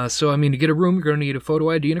that. So, I mean, to get a room, you're going to need a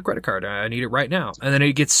photo ID and a credit card. I need it right now. And then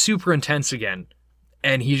it gets super intense again.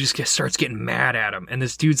 And he just starts getting mad at him. And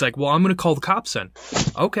this dude's like, well, I'm going to call the cops then.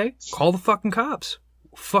 Okay, call the fucking cops.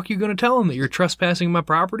 Fuck you going to tell them that you're trespassing my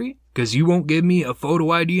property? Because you won't give me a photo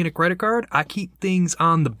ID and a credit card? I keep things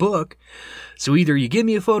on the book. So either you give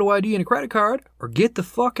me a photo ID and a credit card, or get the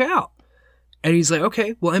fuck out. And he's like,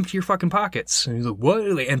 okay, well, empty your fucking pockets. And he's like, what?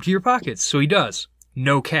 Like, empty your pockets. So he does.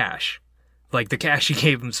 No cash. Like, the cash he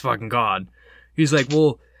gave him's fucking gone. He's like,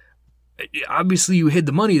 well, obviously you hid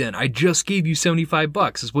the money then. I just gave you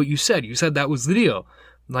 $75 is what you said. You said that was the deal.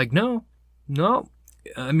 I'm like, no.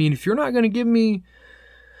 I mean, if you're not going to give me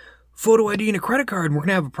photo ID and a credit card and we're going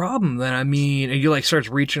to have a problem, then I mean, and he like starts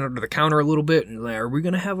reaching under the counter a little bit and like, are we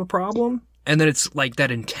going to have a problem? And then it's like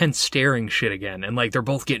that intense staring shit again. And like, they're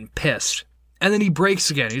both getting pissed. And then he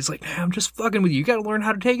breaks again. He's like, I'm just fucking with you. You gotta learn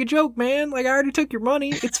how to take a joke, man. Like, I already took your money.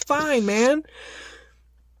 It's fine, man.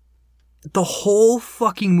 The whole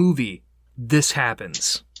fucking movie, this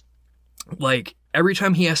happens. Like, every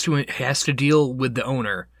time he has to deal with the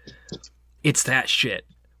owner, it's that shit.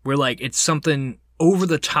 Where, like, it's something over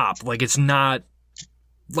the top. Like, it's not...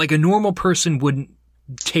 Like, a normal person wouldn't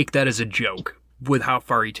take that as a joke with how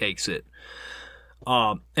far he takes it.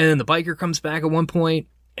 And then the biker comes back at one point,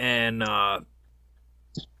 and,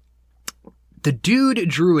 the dude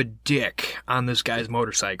drew a dick on this guy's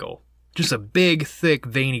motorcycle. Just a big, thick,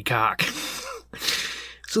 veiny cock.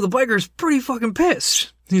 So the biker's pretty fucking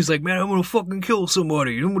pissed. He's like, man, I'm gonna fucking kill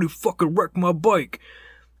somebody. Somebody fucking wreck my bike.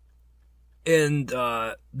 And,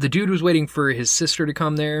 the dude was waiting for his sister to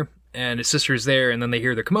come there, and his sister's there, and then they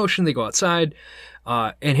hear the commotion, they go outside,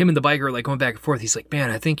 and him and the biker are like going back and forth. He's like,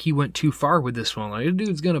 man, I think he went too far with this one. Like, this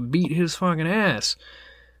dude's gonna beat his fucking ass.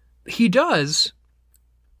 He does,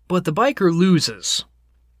 but the biker loses.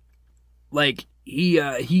 Like,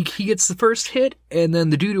 he gets the first hit, and then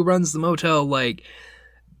the dude who runs the motel, like,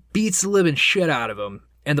 beats the living shit out of him.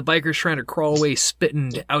 And the biker's trying to crawl away,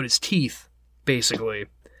 spitting out his teeth, basically.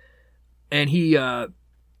 And he had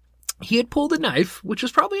pulled a knife, which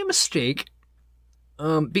was probably a mistake.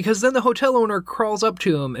 Because then the hotel owner crawls up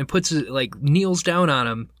to him and puts it, like, kneels down on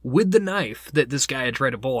him with the knife that this guy had tried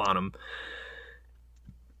to pull on him.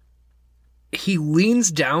 He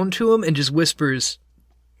leans down to him and just whispers,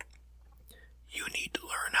 you need to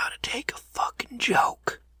learn how to take a fucking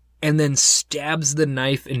joke. And then stabs the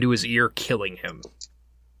knife into his ear, killing him.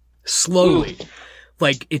 Slowly. Ooh.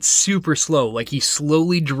 Like, it's super slow. Like, he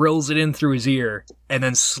slowly drills it in through his ear, and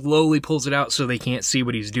then slowly pulls it out so they can't see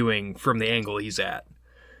what he's doing from the angle he's at.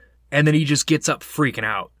 And then he just gets up freaking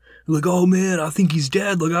out. Like, oh man, I think he's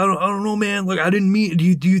dead. Like, I don't know, man. Like, I didn't mean,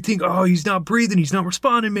 do you think, oh, he's not breathing, he's not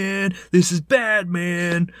responding, man. This is bad,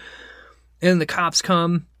 man. And the cops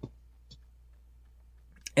come.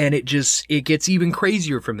 And it gets even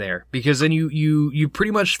crazier from there. Because then you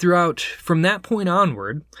pretty much throughout, from that point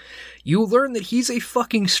onward, you learn that he's a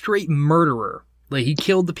fucking straight murderer. Like, he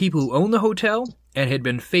killed the people who own the hotel and had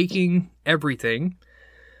been faking everything.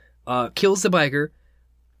 Kills the biker.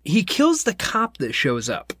 He kills the cop that shows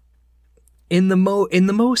up. In the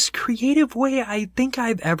most creative way I think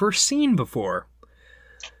I've ever seen before.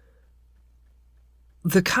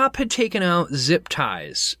 The cop had taken out zip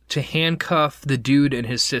ties to handcuff the dude and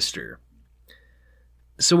his sister.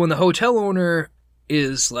 So when the hotel owner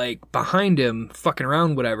is, like, behind him, fucking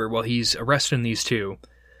around, whatever, while he's arresting these two,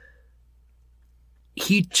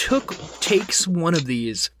 he takes one of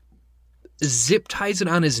these, zip ties it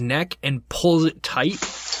on his neck, and pulls it tight,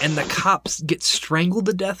 and the cops get strangled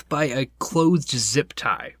to death by a closed zip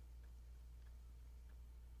tie.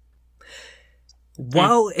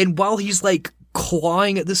 While he's, like,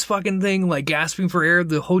 clawing at this fucking thing, like, gasping for air,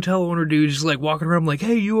 the hotel owner dude is, like, walking around like,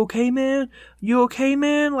 hey, you okay, man? You okay,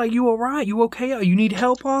 man? Like, you alright? You okay? You need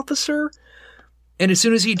help, officer? And as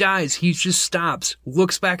soon as he dies, he just stops,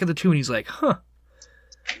 looks back at the two, and he's like, huh.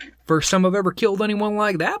 First time I've ever killed anyone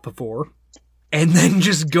like that before. And then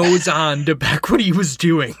just goes on to back what he was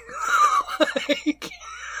doing.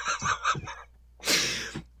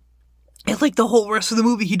 And, like, the whole rest of the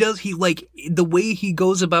movie, the way he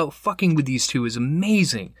goes about fucking with these two is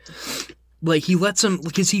amazing. Like, he lets him,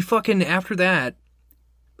 because he fucking, after that,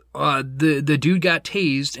 the dude got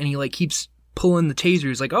tased, and he, like, keeps pulling the taser.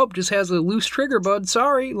 He's like, oh, just has a loose trigger, bud,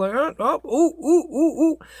 sorry. Like,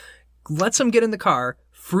 ooh. Lets him get in the car,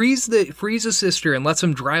 frees the sister, and lets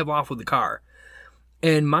him drive off with the car.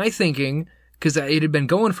 And my thinking, because it had been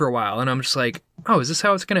going for a while, and I'm just like, oh, is this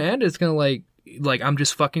how it's going to end? It's going to, like, I'm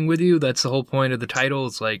just fucking with you. That's the whole point of the title.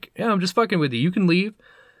 It's like, yeah, I'm just fucking with you. You can leave.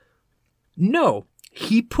 No.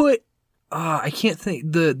 He put, I can't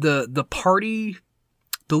think, the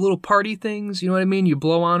the little party things, you know what I mean? You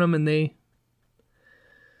blow on them and they...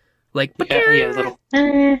 Like... Yeah, little...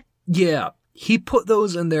 Yeah, he put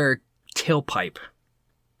those in their tailpipe.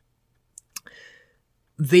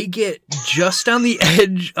 They get just on the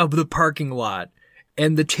edge of the parking lot,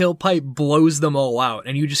 and the tailpipe blows them all out,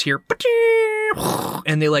 and you just hear...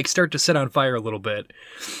 And they, like, start to set on fire a little bit.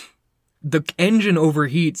 The engine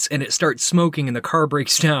overheats, and it starts smoking, and the car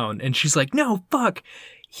breaks down, and she's like, no, fuck.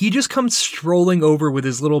 He just comes strolling over with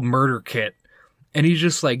his little murder kit. And he's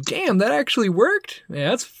just like, damn, that actually worked? Yeah,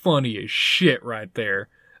 that's funny as shit right there.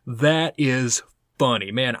 That is funny.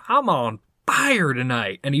 Man, I'm on fire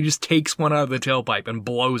tonight. And he just takes one out of the tailpipe and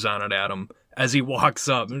blows on it at him as he walks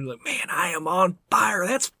up. And he's like, man, I am on fire.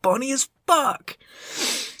 That's funny as fuck.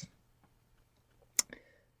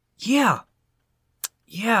 Yeah.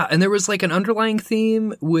 Yeah, and there was like an underlying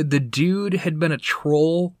theme with the dude had been a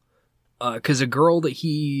troll because a girl that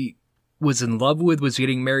he was in love with was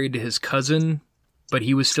getting married to his cousin, but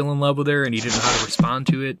he was still in love with her and he didn't know how to respond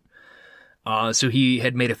to it. So he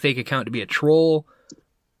had made a fake account to be a troll.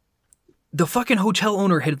 The fucking hotel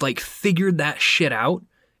owner had like figured that shit out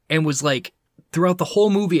and was like throughout the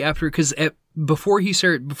whole movie after, because before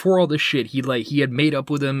all this shit, he had made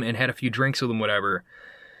up with him and had a few drinks with him, whatever.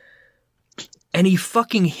 And he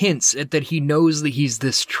fucking hints at that he knows that he's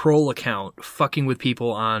this troll account fucking with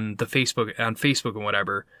people on Facebook and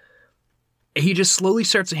whatever. He just slowly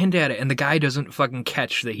starts to hint at it, and the guy doesn't fucking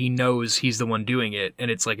catch that he knows he's the one doing it, and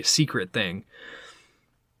it's like a secret thing.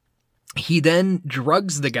 He then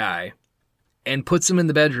drugs the guy and puts him in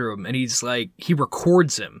the bedroom, and he's like, he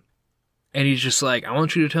records him. And he's just like, I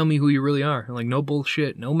want you to tell me who you really are. I'm like, no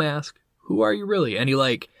bullshit, no mask. Who are you really? And he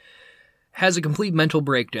like has a complete mental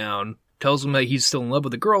breakdown. Tells him that he's still in love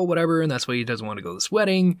with the girl, whatever, and that's why he doesn't want to go to this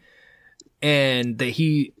wedding, and that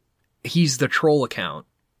he's the troll account.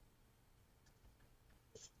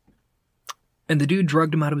 And the dude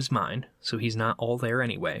drugged him out of his mind, so he's not all there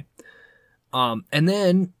anyway. And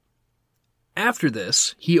then, after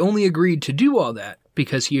this, he only agreed to do all that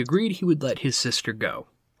because he agreed he would let his sister go.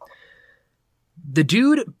 The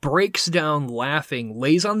dude breaks down laughing,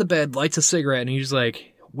 lays on the bed, lights a cigarette, and he's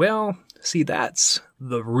like, well... See, that's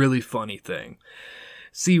the really funny thing.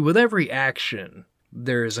 See, with every action,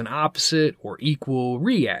 there's an opposite or equal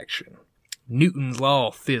reaction. Newton's law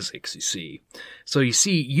of physics, you see. So you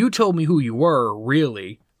see, you told me who you were,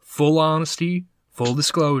 really. Full honesty, full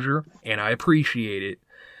disclosure, and I appreciate it.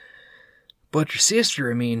 But your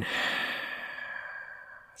sister, I mean...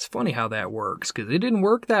 It's funny how that works, because it didn't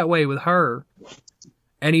work that way with her.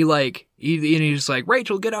 And he's just like,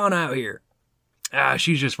 Rachel, get on out here.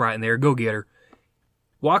 She's just right in there. Go get her.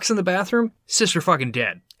 Walks in the bathroom. Sister fucking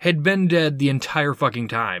dead. Had been dead the entire fucking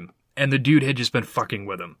time. And the dude had just been fucking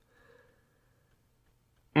with him.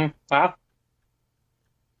 Wow.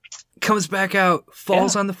 Comes back out.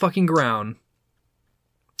 Falls on the fucking ground.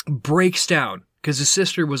 Breaks down. Because his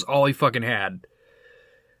sister was all he fucking had.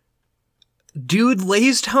 Dude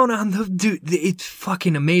lays down on the... Dude, it's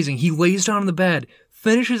fucking amazing. He lays down on the bed.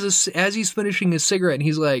 As he's finishing his cigarette, and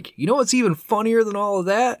he's like, you know what's even funnier than all of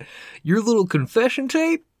that? Your little confession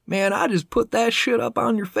tape? Man, I just put that shit up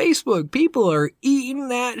on your Facebook. People are eating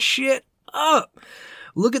that shit up.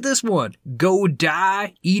 Look at this one. Go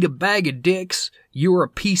die, eat a bag of dicks. You're a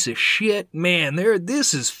piece of shit. Man,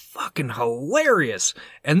 this is fucking hilarious.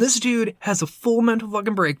 And this dude has a full mental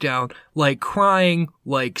fucking breakdown, like crying,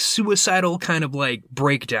 like suicidal kind of like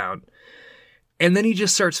breakdown. And then he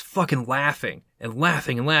just starts fucking laughing. And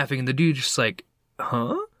laughing and laughing, and the dude just like,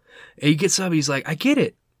 huh? And he gets up, he's like, I get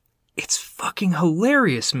it. It's fucking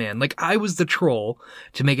hilarious, man. Like, I was the troll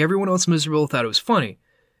to make everyone else miserable, thought it was funny.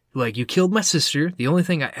 Like, you killed my sister, the only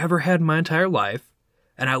thing I ever had in my entire life,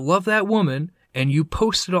 and I love that woman, and you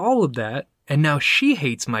posted all of that, and now she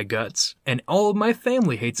hates my guts, and all of my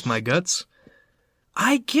family hates my guts.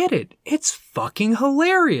 I get it. It's fucking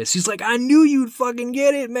hilarious. He's like, I knew you'd fucking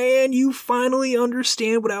get it, man. You finally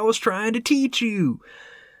understand what I was trying to teach you.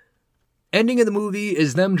 Ending of the movie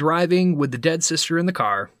is them driving with the dead sister in the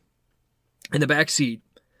car, in the back seat.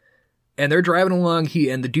 And they're driving along,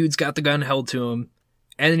 and the dude's got the gun held to him.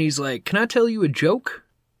 And then he's like, can I tell you a joke?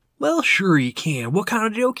 Well, sure you can. What kind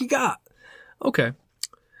of joke you got? Okay.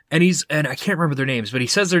 And I can't remember their names, but he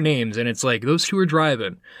says their names, and it's like, those two are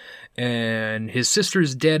driving. And his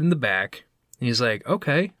sister's dead in the back. And he's like,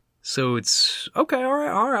 okay. So it's, okay, all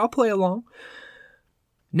right, I'll play along.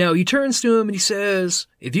 Now he turns to him and he says,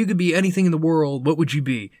 if you could be anything in the world, what would you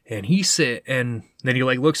be? And he said, and then he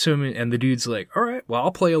like looks to him and the dude's like, all right, well,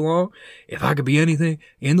 I'll play along. If I could be anything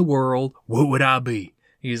in the world, what would I be?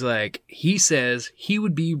 He says he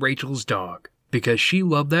would be Rachel's dog. because she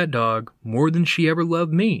loved that dog more than she ever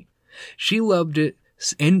loved me. She loved it,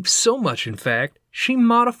 and so much, in fact, she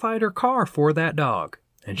modified her car for that dog.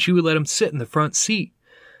 And she would let him sit in the front seat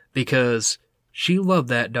because she loved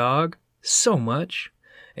that dog so much.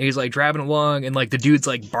 And he's like driving along, and like the dude's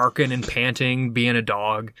like barking and panting, being a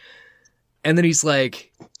dog. And then he's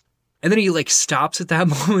like, and then he like stops at that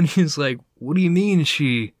moment. He's like, what do you mean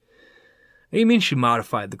she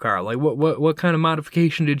modified the car? Like what kind of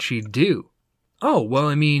modification did she do? Oh, well,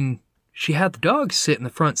 I mean, she had the dog sit in the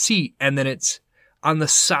front seat, and then it's on the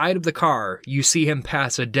side of the car, you see him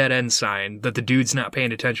pass a dead end sign that the dude's not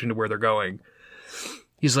paying attention to where they're going.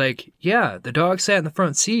 He's like, yeah, the dog sat in the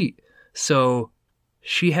front seat, so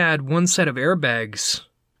she had one set of airbags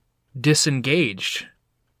disengaged.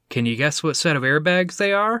 Can you guess what set of airbags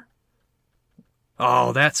they are?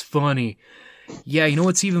 Oh, that's funny. Yeah, you know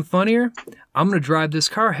what's even funnier? I'm gonna drive this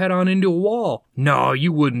car head on into a wall. No,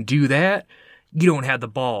 you wouldn't do that. You don't have the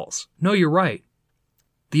balls. No, you're right.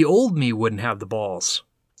 The old me wouldn't have the balls.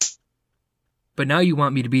 But now you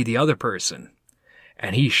want me to be the other person.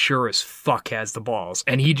 And he sure as fuck has the balls.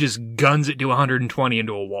 And he just guns it to 120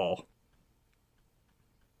 into a wall.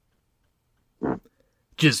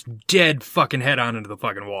 Just dead fucking head on into the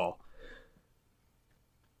fucking wall.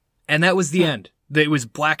 And that was the end. It was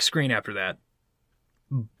black screen after that.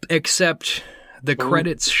 Except the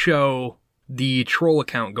credits show the troll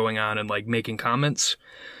account going on and like making comments.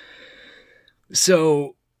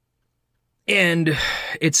 So, and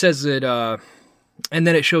it says that, and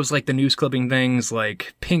then it shows like the news clipping things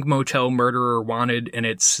like Pink Motel Murderer Wanted, and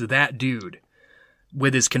it's that dude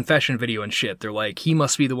with his confession video and shit. They're like, he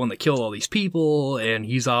must be the one that killed all these people, and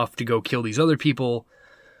he's off to go kill these other people.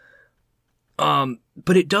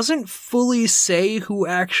 But it doesn't fully say what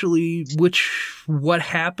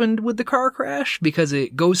happened with the car crash, because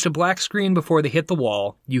it goes to black screen before they hit the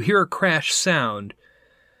wall. You hear a crash sound,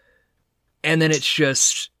 and then it's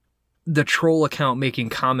just the troll account making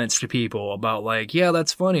comments to people about like, yeah,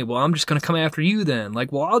 that's funny. Well, I'm just going to come after you then.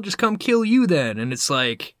 Like, well, I'll just come kill you then. And it's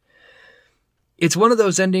like, it's one of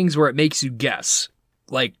those endings where it makes you guess.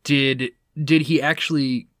 Like, did he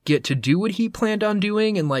actually get to do what he planned on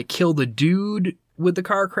doing and like kill the dude with the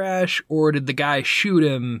car crash, or did the guy shoot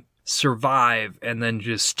him, survive, and then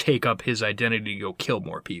just take up his identity to go kill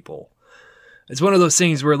more people? It's one of those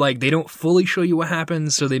things where like they don't fully show you what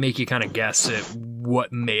happens, so they make you kind of guess at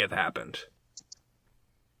what may have happened.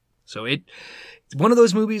 So it's one of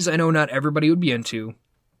those movies I know not everybody would be into,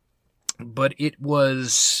 but it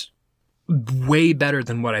was way better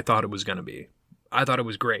than what I thought it was going to be. I thought it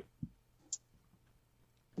was great.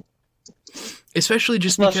 Especially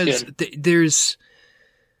just because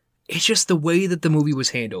it's just the way that the movie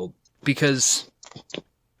was handled. Because,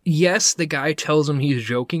 yes, the guy tells him he's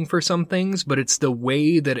joking for some things, but it's the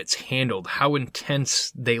way that it's handled, how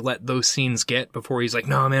intense they let those scenes get before he's like,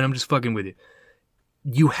 no, man, I'm just fucking with you.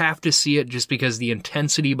 You have to see it just because the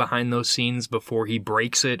intensity behind those scenes before he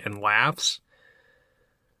breaks it and laughs,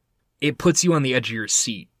 it puts you on the edge of your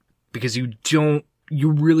seat. Because you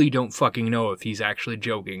really don't fucking know if he's actually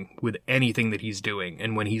joking with anything that he's doing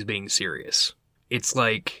and when he's being serious. It's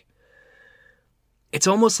like, it's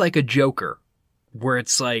almost like a Joker, where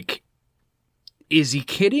it's like, is he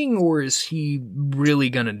kidding or is he really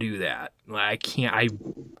gonna do that? I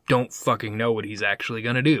don't fucking know what he's actually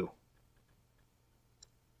gonna do.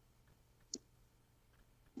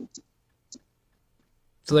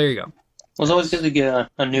 So there you go. Well, it's always good to get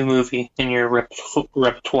a new movie in your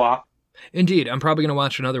repertoire. Indeed, I'm probably going to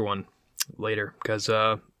watch another one later, because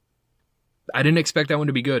I didn't expect that one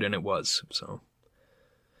to be good, and it was. So,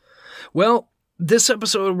 well, this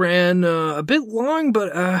episode ran a bit long,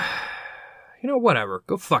 but, whatever.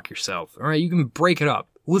 Go fuck yourself, all right? You can break it up.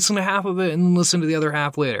 Listen to half of it and listen to the other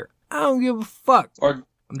half later. I don't give a fuck. Or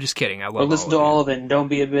I'm just kidding. I love or listen to all of it and don't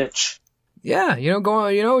be a bitch. Yeah, you're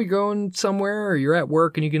going somewhere or you're at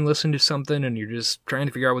work and you can listen to something and you're just trying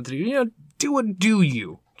to figure out what to do. Do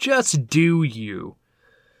you. Just do you.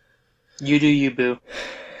 You do you, boo.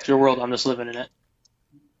 It's your world. I'm just living in it.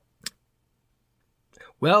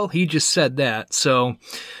 Well, he just said that. So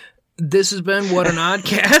this has been What an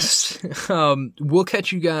Oddcast. We'll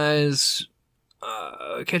catch you guys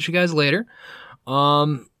later.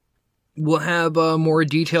 We'll have more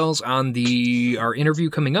details on our interview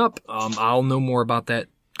coming up. I'll know more about that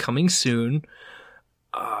coming soon.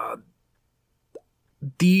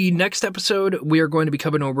 The next episode, we are going to be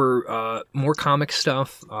covering over more comic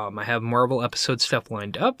stuff. I have Marvel episode stuff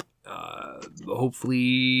lined up.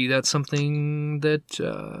 hopefully that's something that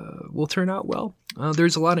will turn out well.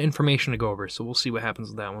 There's a lot of information to go over, so we'll see what happens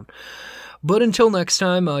with that one. But until next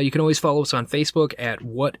time, you can always follow us on Facebook at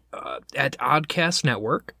Oddcast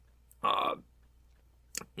Network.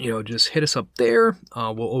 Just hit us up there.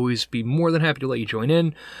 We'll always be more than happy to let you join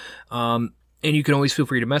in. And you can always feel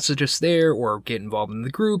free to message us there or get involved in the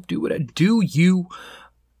group. Do you.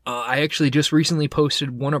 I actually just recently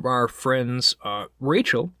posted one of our friends,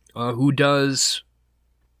 Rachel, who does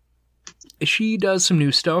some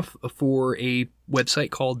new stuff for a website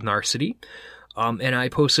called Narcity. And I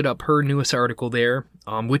posted up her newest article there,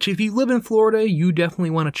 which if you live in Florida, you definitely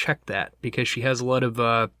want to check that, because she has a lot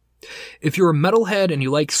of, if you're a metalhead and you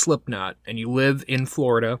like Slipknot and you live in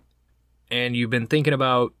Florida and you've been thinking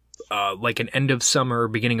about like an end of summer,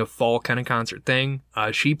 beginning of fall kind of concert thing,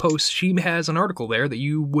 she has an article there that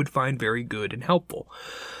you would find very good and helpful.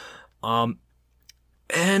 And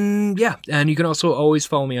you can also always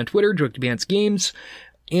follow me on Twitter, JokeToBeAntsGames.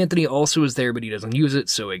 Anthony also is there, but he doesn't use it,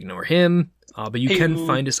 so ignore him. But you can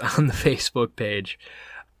find us on the Facebook page.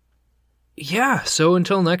 Yeah, so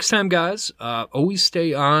until next time, guys, always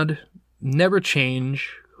stay odd. Never change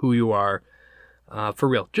who you are. For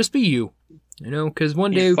real. Just be you. Because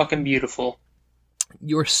one day... You're fucking beautiful.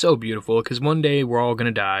 You're so beautiful, because one day we're all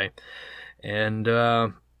gonna die. And,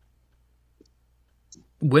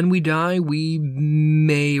 when we die, we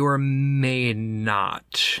may or may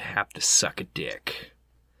not have to suck a dick.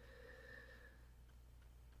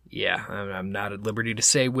 Yeah, I'm not at liberty to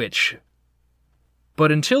say which.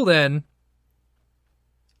 But until then,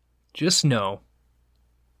 just know